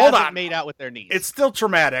 Thrones. who Hold hasn't on. made out with their knees? it's still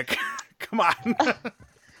traumatic. Come on.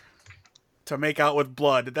 To make out with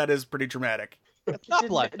blood, that is pretty traumatic. It's not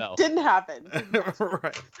blood, though. Didn't happen.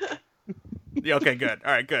 Right. Yeah, okay, good.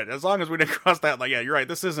 All right, good. As long as we didn't cross that, like, yeah, you're right.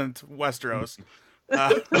 This isn't Westeros.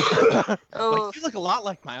 Oh, Like, you look a lot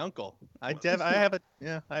like my uncle. I have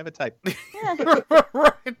a type.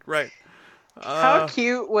 right. How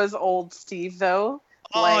cute was old Steve though?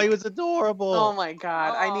 Oh, Like- he was adorable. Oh my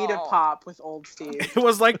god, I need a Oh. pop with old Steve. It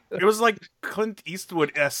was like Clint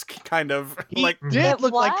Eastwood-esque kind of He like did It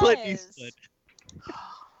look like Clint was. Eastwood.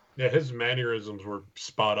 Yeah, his mannerisms were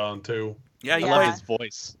spot on too. yeah, he I Yeah. love his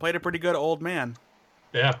voice. played a pretty good old man.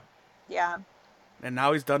 Yeah. yeah. And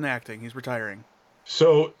now he's done acting. He's retiring.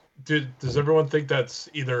 So, does everyone think that's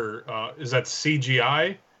either is that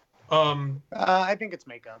CGI? I think it's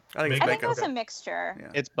makeup. I think it's I think makeup. it's a mixture.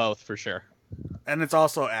 Yeah. It's both for sure. And it's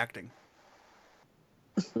also acting.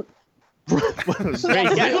 Yes,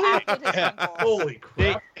 Yeah. he acted his Yeah. impulse. Holy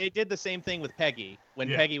crap! They did the same thing with Peggy. When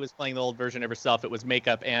Yeah. Peggy was playing the old version of herself, it was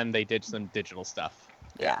makeup and they did some digital stuff.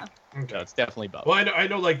 Yeah. So Okay. it's definitely both. Well, I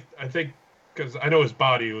know, like I think because I know his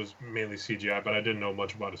body was mainly CGI, but I didn't know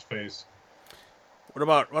much about his face. What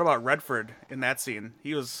about Redford in that scene?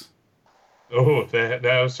 He was. Oh, that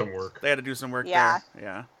was some work. They had to do some work Yeah. there.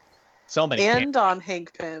 Yeah, So many. And on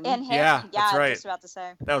Hank Pym. And him, Yeah, yeah, that's I right. was just about to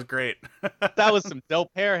say. that was great. That was some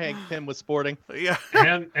dope hair Hank Pym was sporting. Yeah,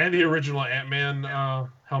 and the original Ant-Man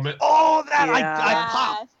helmet. Oh, that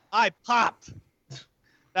Yeah. I popped.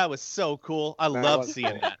 That was so cool. I That love was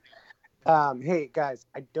seeing that. Hey guys,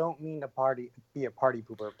 I don't mean to be a party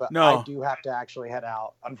pooper, but No. I do have to actually head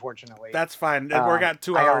out, unfortunately. that's fine. We got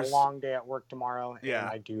 2 I got hours. a long day at work tomorrow, Yeah. and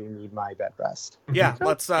I do need my bed rest. Yeah,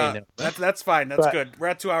 let's. Okay, no. That's fine. That's But- good. We're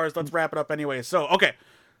at 2 hours. Let's wrap it up anyway. So, okay.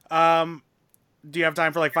 Do you have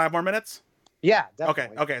time for like 5 more minutes? Yeah, Okay.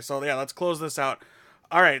 definitely. Okay. So yeah, let's close this out.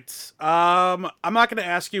 All right. I'm not going to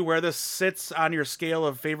ask you where this sits on your scale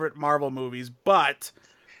of favorite Marvel movies, but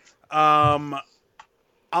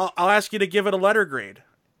I'll ask you to give it a letter grade,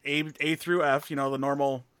 A through F. You know, the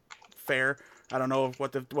normal fare. I don't know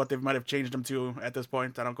what they might have changed them to at this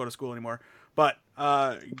point. I don't go to school anymore. But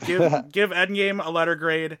give Endgame a letter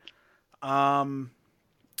grade. And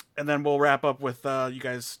then we'll wrap up with you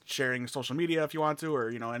guys sharing social media if you want to, or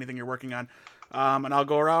anything you're working on. And I'll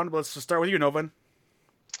go around. Let's just start with you, Novan.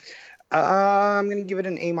 I'm gonna give it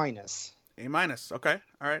an A minus. A minus. Okay.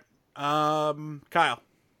 All right. Kyle.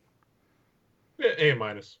 Yeah, A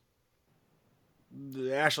minus.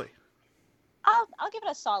 Ashley. I'll give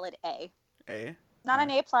it a solid A. A. Not an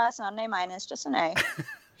A plus, not an A minus, just an A.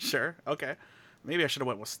 Sure. Okay. Maybe I should have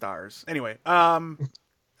went with stars. Anyway.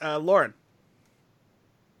 Lauren.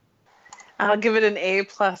 I'll give it an A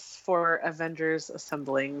plus for Avengers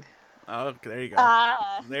Assembling. Oh, there you go.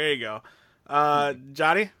 Ah, There you go.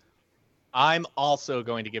 Johnny. I'm also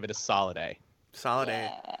going to give it a solid A. Solid A.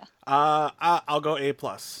 yeah. I'll go A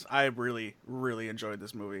plus. I really, really enjoyed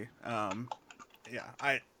this movie.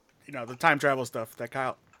 Yeah, the time travel stuff that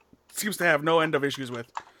Kyle seems to have no end of issues with,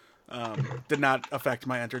 did not affect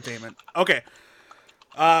my entertainment. Okay.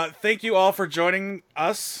 Thank you all for joining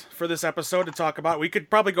us for this episode to talk about. We could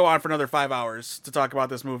probably go on for another 5 hours to talk about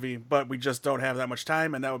this movie, but we just don't have that much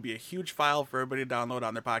time, and that would be a huge file for everybody to download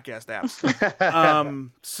on their podcast apps.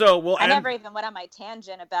 So we'll I end. never even went on my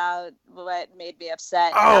tangent about what made me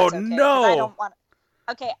upset. Oh, That's okay, 'cause no. I don't want.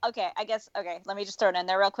 Okay. I guess. Okay. Let me just throw it in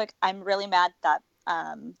there real quick. I'm really mad that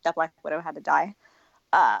that Black Widow had to die.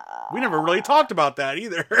 We never really talked about that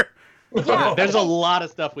either. Yeah. There's a lot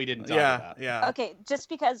of stuff we didn't talk about. Yeah. Okay, just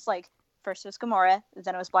because like first it was Gamora,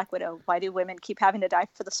 then it was Black Widow. Why do women keep having to die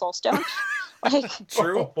for the Soul Stone? Like,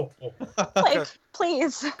 True. like,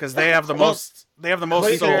 please. Because they have the most. They have the most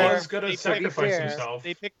Clayton solo. was going to sacrifice himself.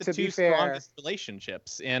 They picked the To be two fair- strongest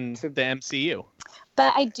relationships in the MCU.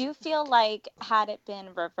 But I do feel like had it been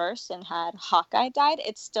reversed and had Hawkeye died,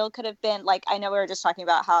 it still could have been like, I know we were just talking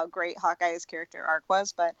about how great Hawkeye's character arc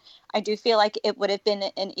was, but I do feel like it would have been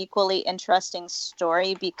an equally interesting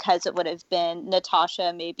story because it would have been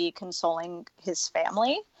Natasha maybe consoling his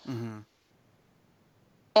family Mm-hmm.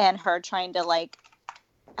 and her trying to like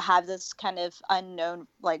have this kind of unknown,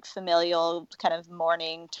 like familial kind of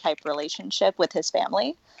mourning type relationship with his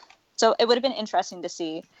family. So it would have been interesting to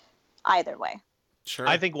see either way. Sure.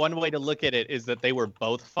 I think one way to look at it is that they were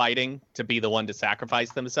both fighting to be the one to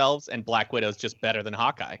sacrifice themselves, and Black Widow's just better than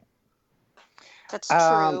Hawkeye. That's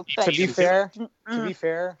true. But To be fair,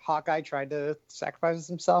 Mm. Hawkeye tried to sacrifice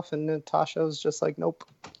himself, and Natasha was just like, nope.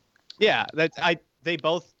 Yeah, they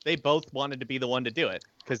both wanted to be the one to do it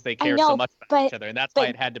because they I care know, so much about but- each other, and that's why but-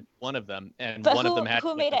 it had to be one of them, and But one of them had to who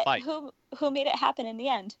win made the it? fight. Who made it happen in the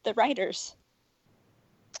end? The writers.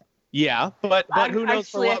 Yeah, but who knows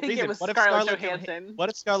for Actually, I what think reason? it was What if Scarlett Johansson? Johansson. What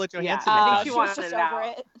if Scarlett Yeah, Johansson? I had think died? she was wanted just it over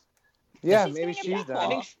out. it. Yeah, She's maybe gonna she's get done. I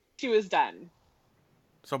think she was done.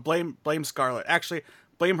 So blame Scarlett. Actually,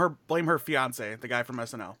 blame her fiance, the guy from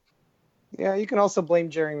SNL. Yeah, you can also blame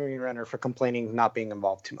Jeremy Renner for complaining not being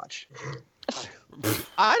involved too much.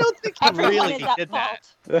 I don't think he Everyone really is at did fault.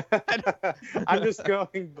 that.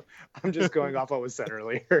 I'm just going off what was said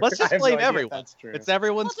earlier. Let's just I have no blame idea if everyone. that's true. It's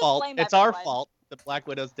everyone's We'll just fault. blame It's our everyone. fault that Black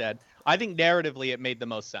Widow's dead. I think narratively it made the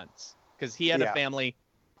most sense because he had a Yeah. family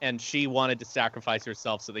and she wanted to sacrifice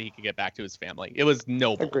herself so that he could get back to his family. It was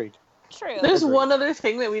noble. Agreed. True. There's Agreed. one other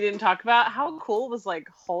thing that we didn't talk about. How cool was like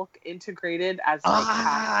Hulk integrated as like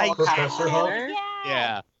Hulk Professor Hulk? Banner?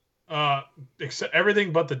 Yeah. Except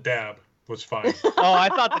everything but the dab was fine. Oh, I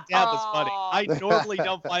thought the dab was funny. Aw. I normally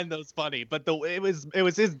don't find those funny, but it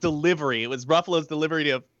was his delivery. It was Ruffalo's delivery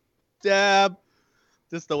to dab.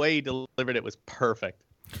 Just the way he delivered it was perfect.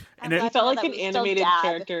 And I'm it- glad He felt to know like that an we still animated dab.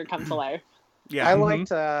 character come to life. Yeah. I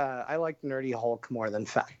Mhm. liked Nerdy Hulk more than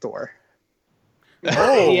Fat Thor.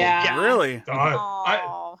 Oh, Yeah. Really?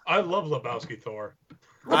 Aw. I love Lebowski Thor.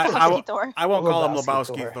 Lebowski Thor. I won't call him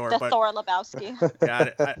Lebowski Lebowski Thor, The but Thor Lebowski.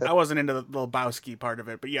 yeah, I wasn't into the Lebowski part of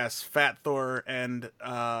it. But yes, Fat Thor and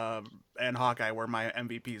Hawkeye were my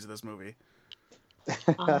MVPs of this movie.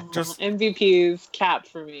 Just- MVP's Cap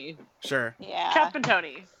for me. Sure. Yeah. Cap and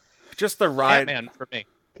Tony. Just the ride. Ant-Man for me,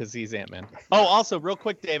 because he's Ant-Man. Oh, also, real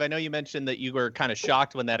quick, Dave, I know you mentioned that you were kind of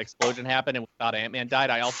shocked when that explosion happened and we thought Ant-Man died.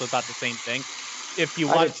 I also thought the same thing. If you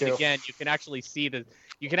I did watch it too. again, you can actually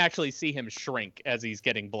see him shrink as he's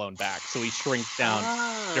getting blown back. So he shrinks down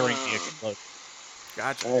during the explosion.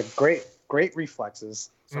 Gotcha. Great reflexes.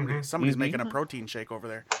 Somebody's Mhm. making a protein shake over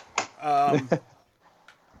there.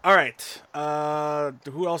 All right.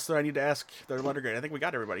 Who else do I need to ask their letter grade? I think we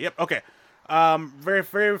got everybody. Yep. Okay. Very,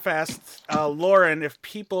 very fast. Lauren, if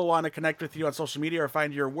people want to connect with you on social media or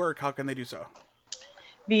find your work, how can they do so?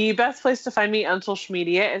 The best place to find me on social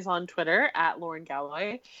media is on Twitter at Lauren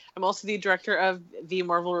Galloway. I'm also the director of The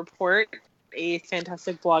Marvel Report, a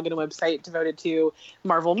fantastic blog and a website devoted to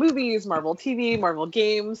Marvel movies, Marvel TV, Marvel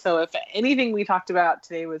games. So if anything we talked about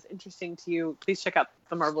today was interesting to you, please check out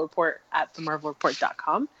The Marvel Report at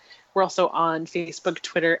themarvelreport.com. We're also on Facebook,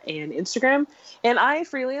 Twitter, and Instagram. And I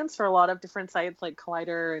freelance for a lot of different sites like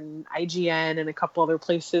Collider and IGN and a couple other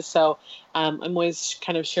places. So I'm always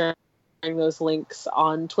kind of sharing those links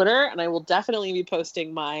on Twitter, and I will definitely be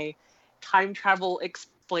posting my time travel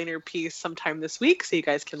explainer piece sometime this week, so you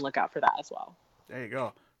guys can look out for that as well. There you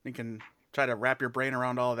go. You can try to wrap your brain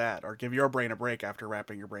around all that, or give your brain a break after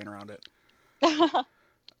wrapping your brain around it.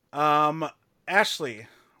 Ashley,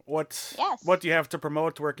 what do you have to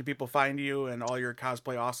promote? Where can people find you and all your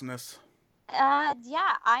cosplay awesomeness?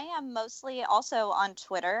 Yeah, I am mostly also on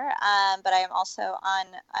Twitter, but I am also on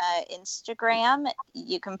Instagram.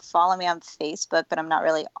 You can follow me on Facebook, but I'm not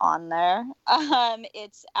really on there.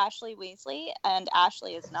 It's Ashley Weasley, and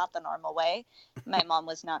Ashley is not the normal way. My mom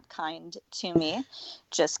was not kind to me.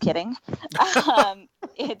 Just kidding.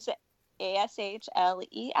 It's ASHLEIGH,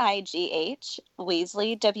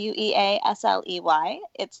 Weasley, WEASLEY.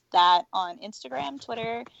 It's that on Instagram,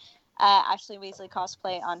 Twitter, Ashley Weasley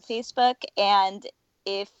Cosplay on Facebook. And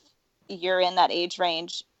if you're in that age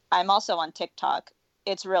range, I'm also on TikTok.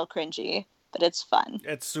 It's real cringy, but it's fun.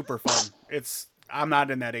 It's super fun. I'm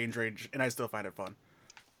not in that age range, and I still find it fun.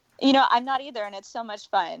 You know, I'm not either, and it's so much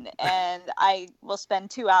fun. And I will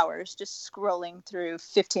spend 2 hours just scrolling through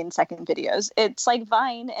 15-second videos. It's like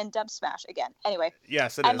Vine and Dub Smash again. Anyway,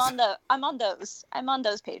 Yes, I'm on those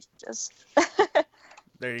pages.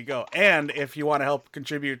 There you go. And if you want to help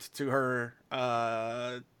contribute to her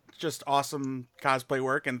just awesome cosplay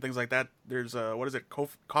work and things like that, there's what is it?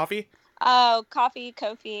 Coffee? Oh,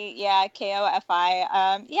 Kofi, yeah,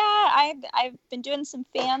 KOFI. Yeah, I've been doing some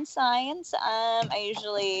fan signs. I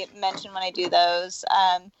usually mention when I do those.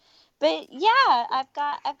 But yeah, I've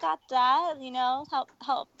got that. You know, help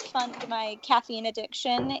fund my caffeine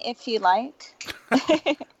addiction if you like.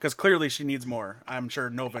 Because clearly she needs more. I'm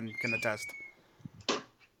sure Novin can attest.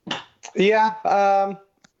 Yeah. I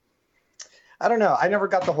don't know. I never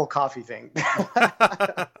got the whole coffee thing.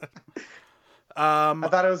 I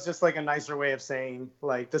thought it was just like a nicer way of saying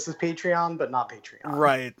like this is Patreon, but not Patreon.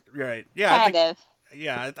 Right. Yeah,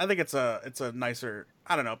 I think it's a nicer.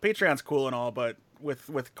 I don't know. Patreon's cool and all, but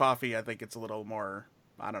with coffee, I think it's a little more.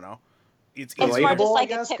 I don't know. It's more easier. just like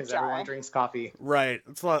I a guess, tip because jar. everyone drinks coffee. Right.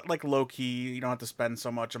 It's a lot like low key. You don't have to spend so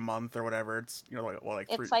much a month or whatever. It's like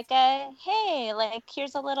It's like a hey, like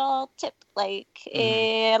here's a little tip, like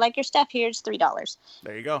like your stuff. Here's $3.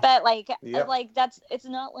 There you go. But like Yep. it's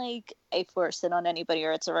not like I force it on anybody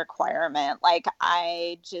or it's a requirement. Like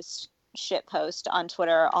I just shit post on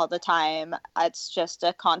Twitter all the time. It's just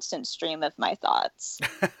a constant stream of my thoughts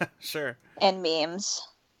Sure. and memes.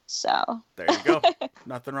 So There you go.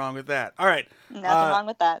 Nothing wrong with that. All right. nothing wrong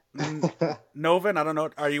with that. Novin, I don't know.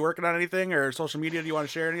 Are you working on anything or social media? Do you want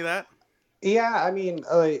to share any of that? Yeah, I mean,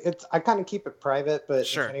 I kind of keep it private, but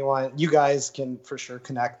Sure. if anyone, you guys can for sure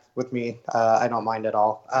connect with me. I don't mind at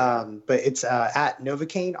all. But it's at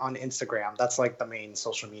Novocaine on Instagram. That's like the main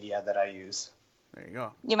social media that I use. There you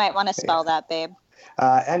go. You might want to spell that, babe.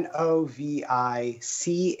 Novicaine.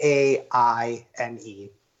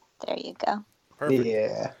 There you go. Perfect.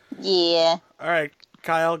 Yeah. Yeah. All right,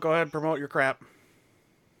 Kyle, go ahead and promote your crap.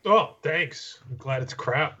 Oh, thanks. I'm glad it's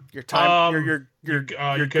crap. Your time, your You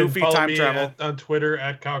can goofy follow time me travel. on Twitter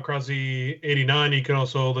at KyleCrosby89. You can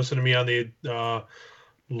also listen to me on the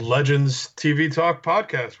Legends TV Talk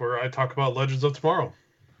podcast, where I talk about Legends of Tomorrow.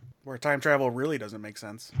 Where time travel really doesn't make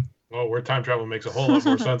sense. Well, where time travel makes a whole lot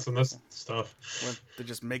more sense than this stuff. Where they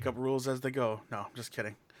just make up rules as they go. No, I'm just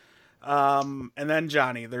kidding. And then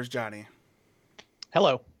Johnny. There's Johnny.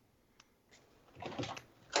 Hello.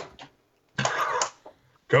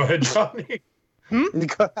 Go ahead, Johnny.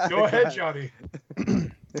 Go ahead, Johnny.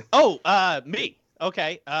 Me.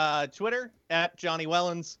 Okay. Twitter at Johnny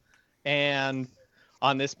Wellens, and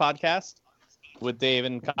on this podcast with Dave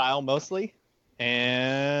and Kyle mostly.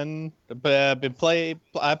 And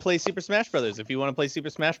I play Super Smash Brothers. If you want to play Super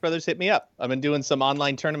Smash Brothers, hit me up. I've been doing some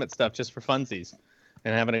online tournament stuff just for funsies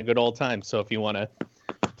and having a good old time. So if you want to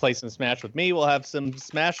play some Smash with me, we'll have some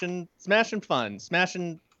smash and fun, smash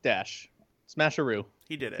and dash, smasharoo.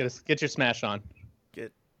 He did it. Get your smash on.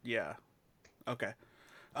 Yeah. Okay.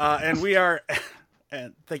 And we are,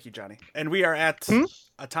 and thank you, Johnny. And we are at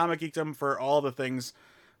Atomic Geekdom for all the things,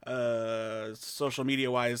 social media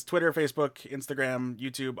wise, Twitter, Facebook, Instagram,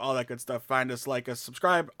 YouTube, all that good stuff. Find us, like us,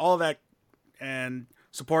 subscribe, all that, and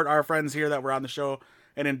support our friends here that were on the show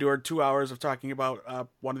and endured 2 hours of talking about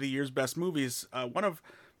one of the year's best movies, one of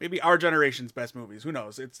maybe our generation's best movies. Who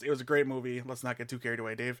knows? It was a great movie. Let's not get too carried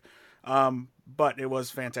away, Dave. But it was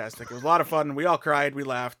fantastic. It was a lot of fun. We all cried. We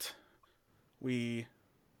laughed. We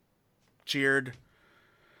cheered.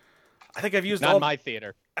 I think I've used Not my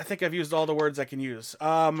theater. I think I've used all the words I can use.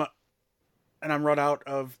 And I'm run out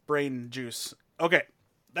of brain juice. Okay.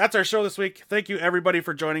 That's our show this week. Thank you, everybody,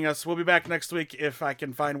 for joining us. We'll be back next week if I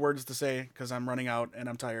can find words to say, because I'm running out and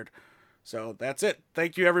I'm tired. So that's it.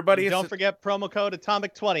 Thank you, everybody. Don't forget promo code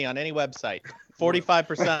Atomic20 on any website.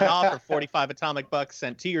 45% off or 45 Atomic bucks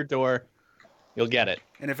sent to your door. You'll get it.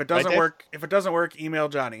 And if it doesn't work, email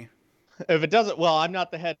Johnny. If it doesn't, well, I'm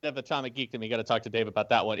not the head of Atomic Geekdom. You got to talk to Dave about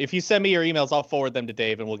that one. If you send me your emails, I'll forward them to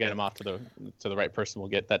Dave, and we'll get them off to the right person.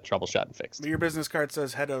 We'll get that troubleshot and fixed. Your business card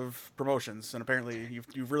says head of promotions, and apparently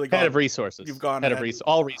you've really gone head of resources. You've gone head ahead. of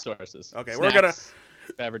all resources. Okay, Snacks,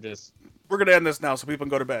 beverages. We're gonna end this now so people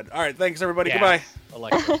can go to bed. All right, thanks everybody. Gas.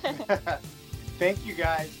 Goodbye. Thank you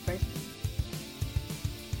guys. Thanks.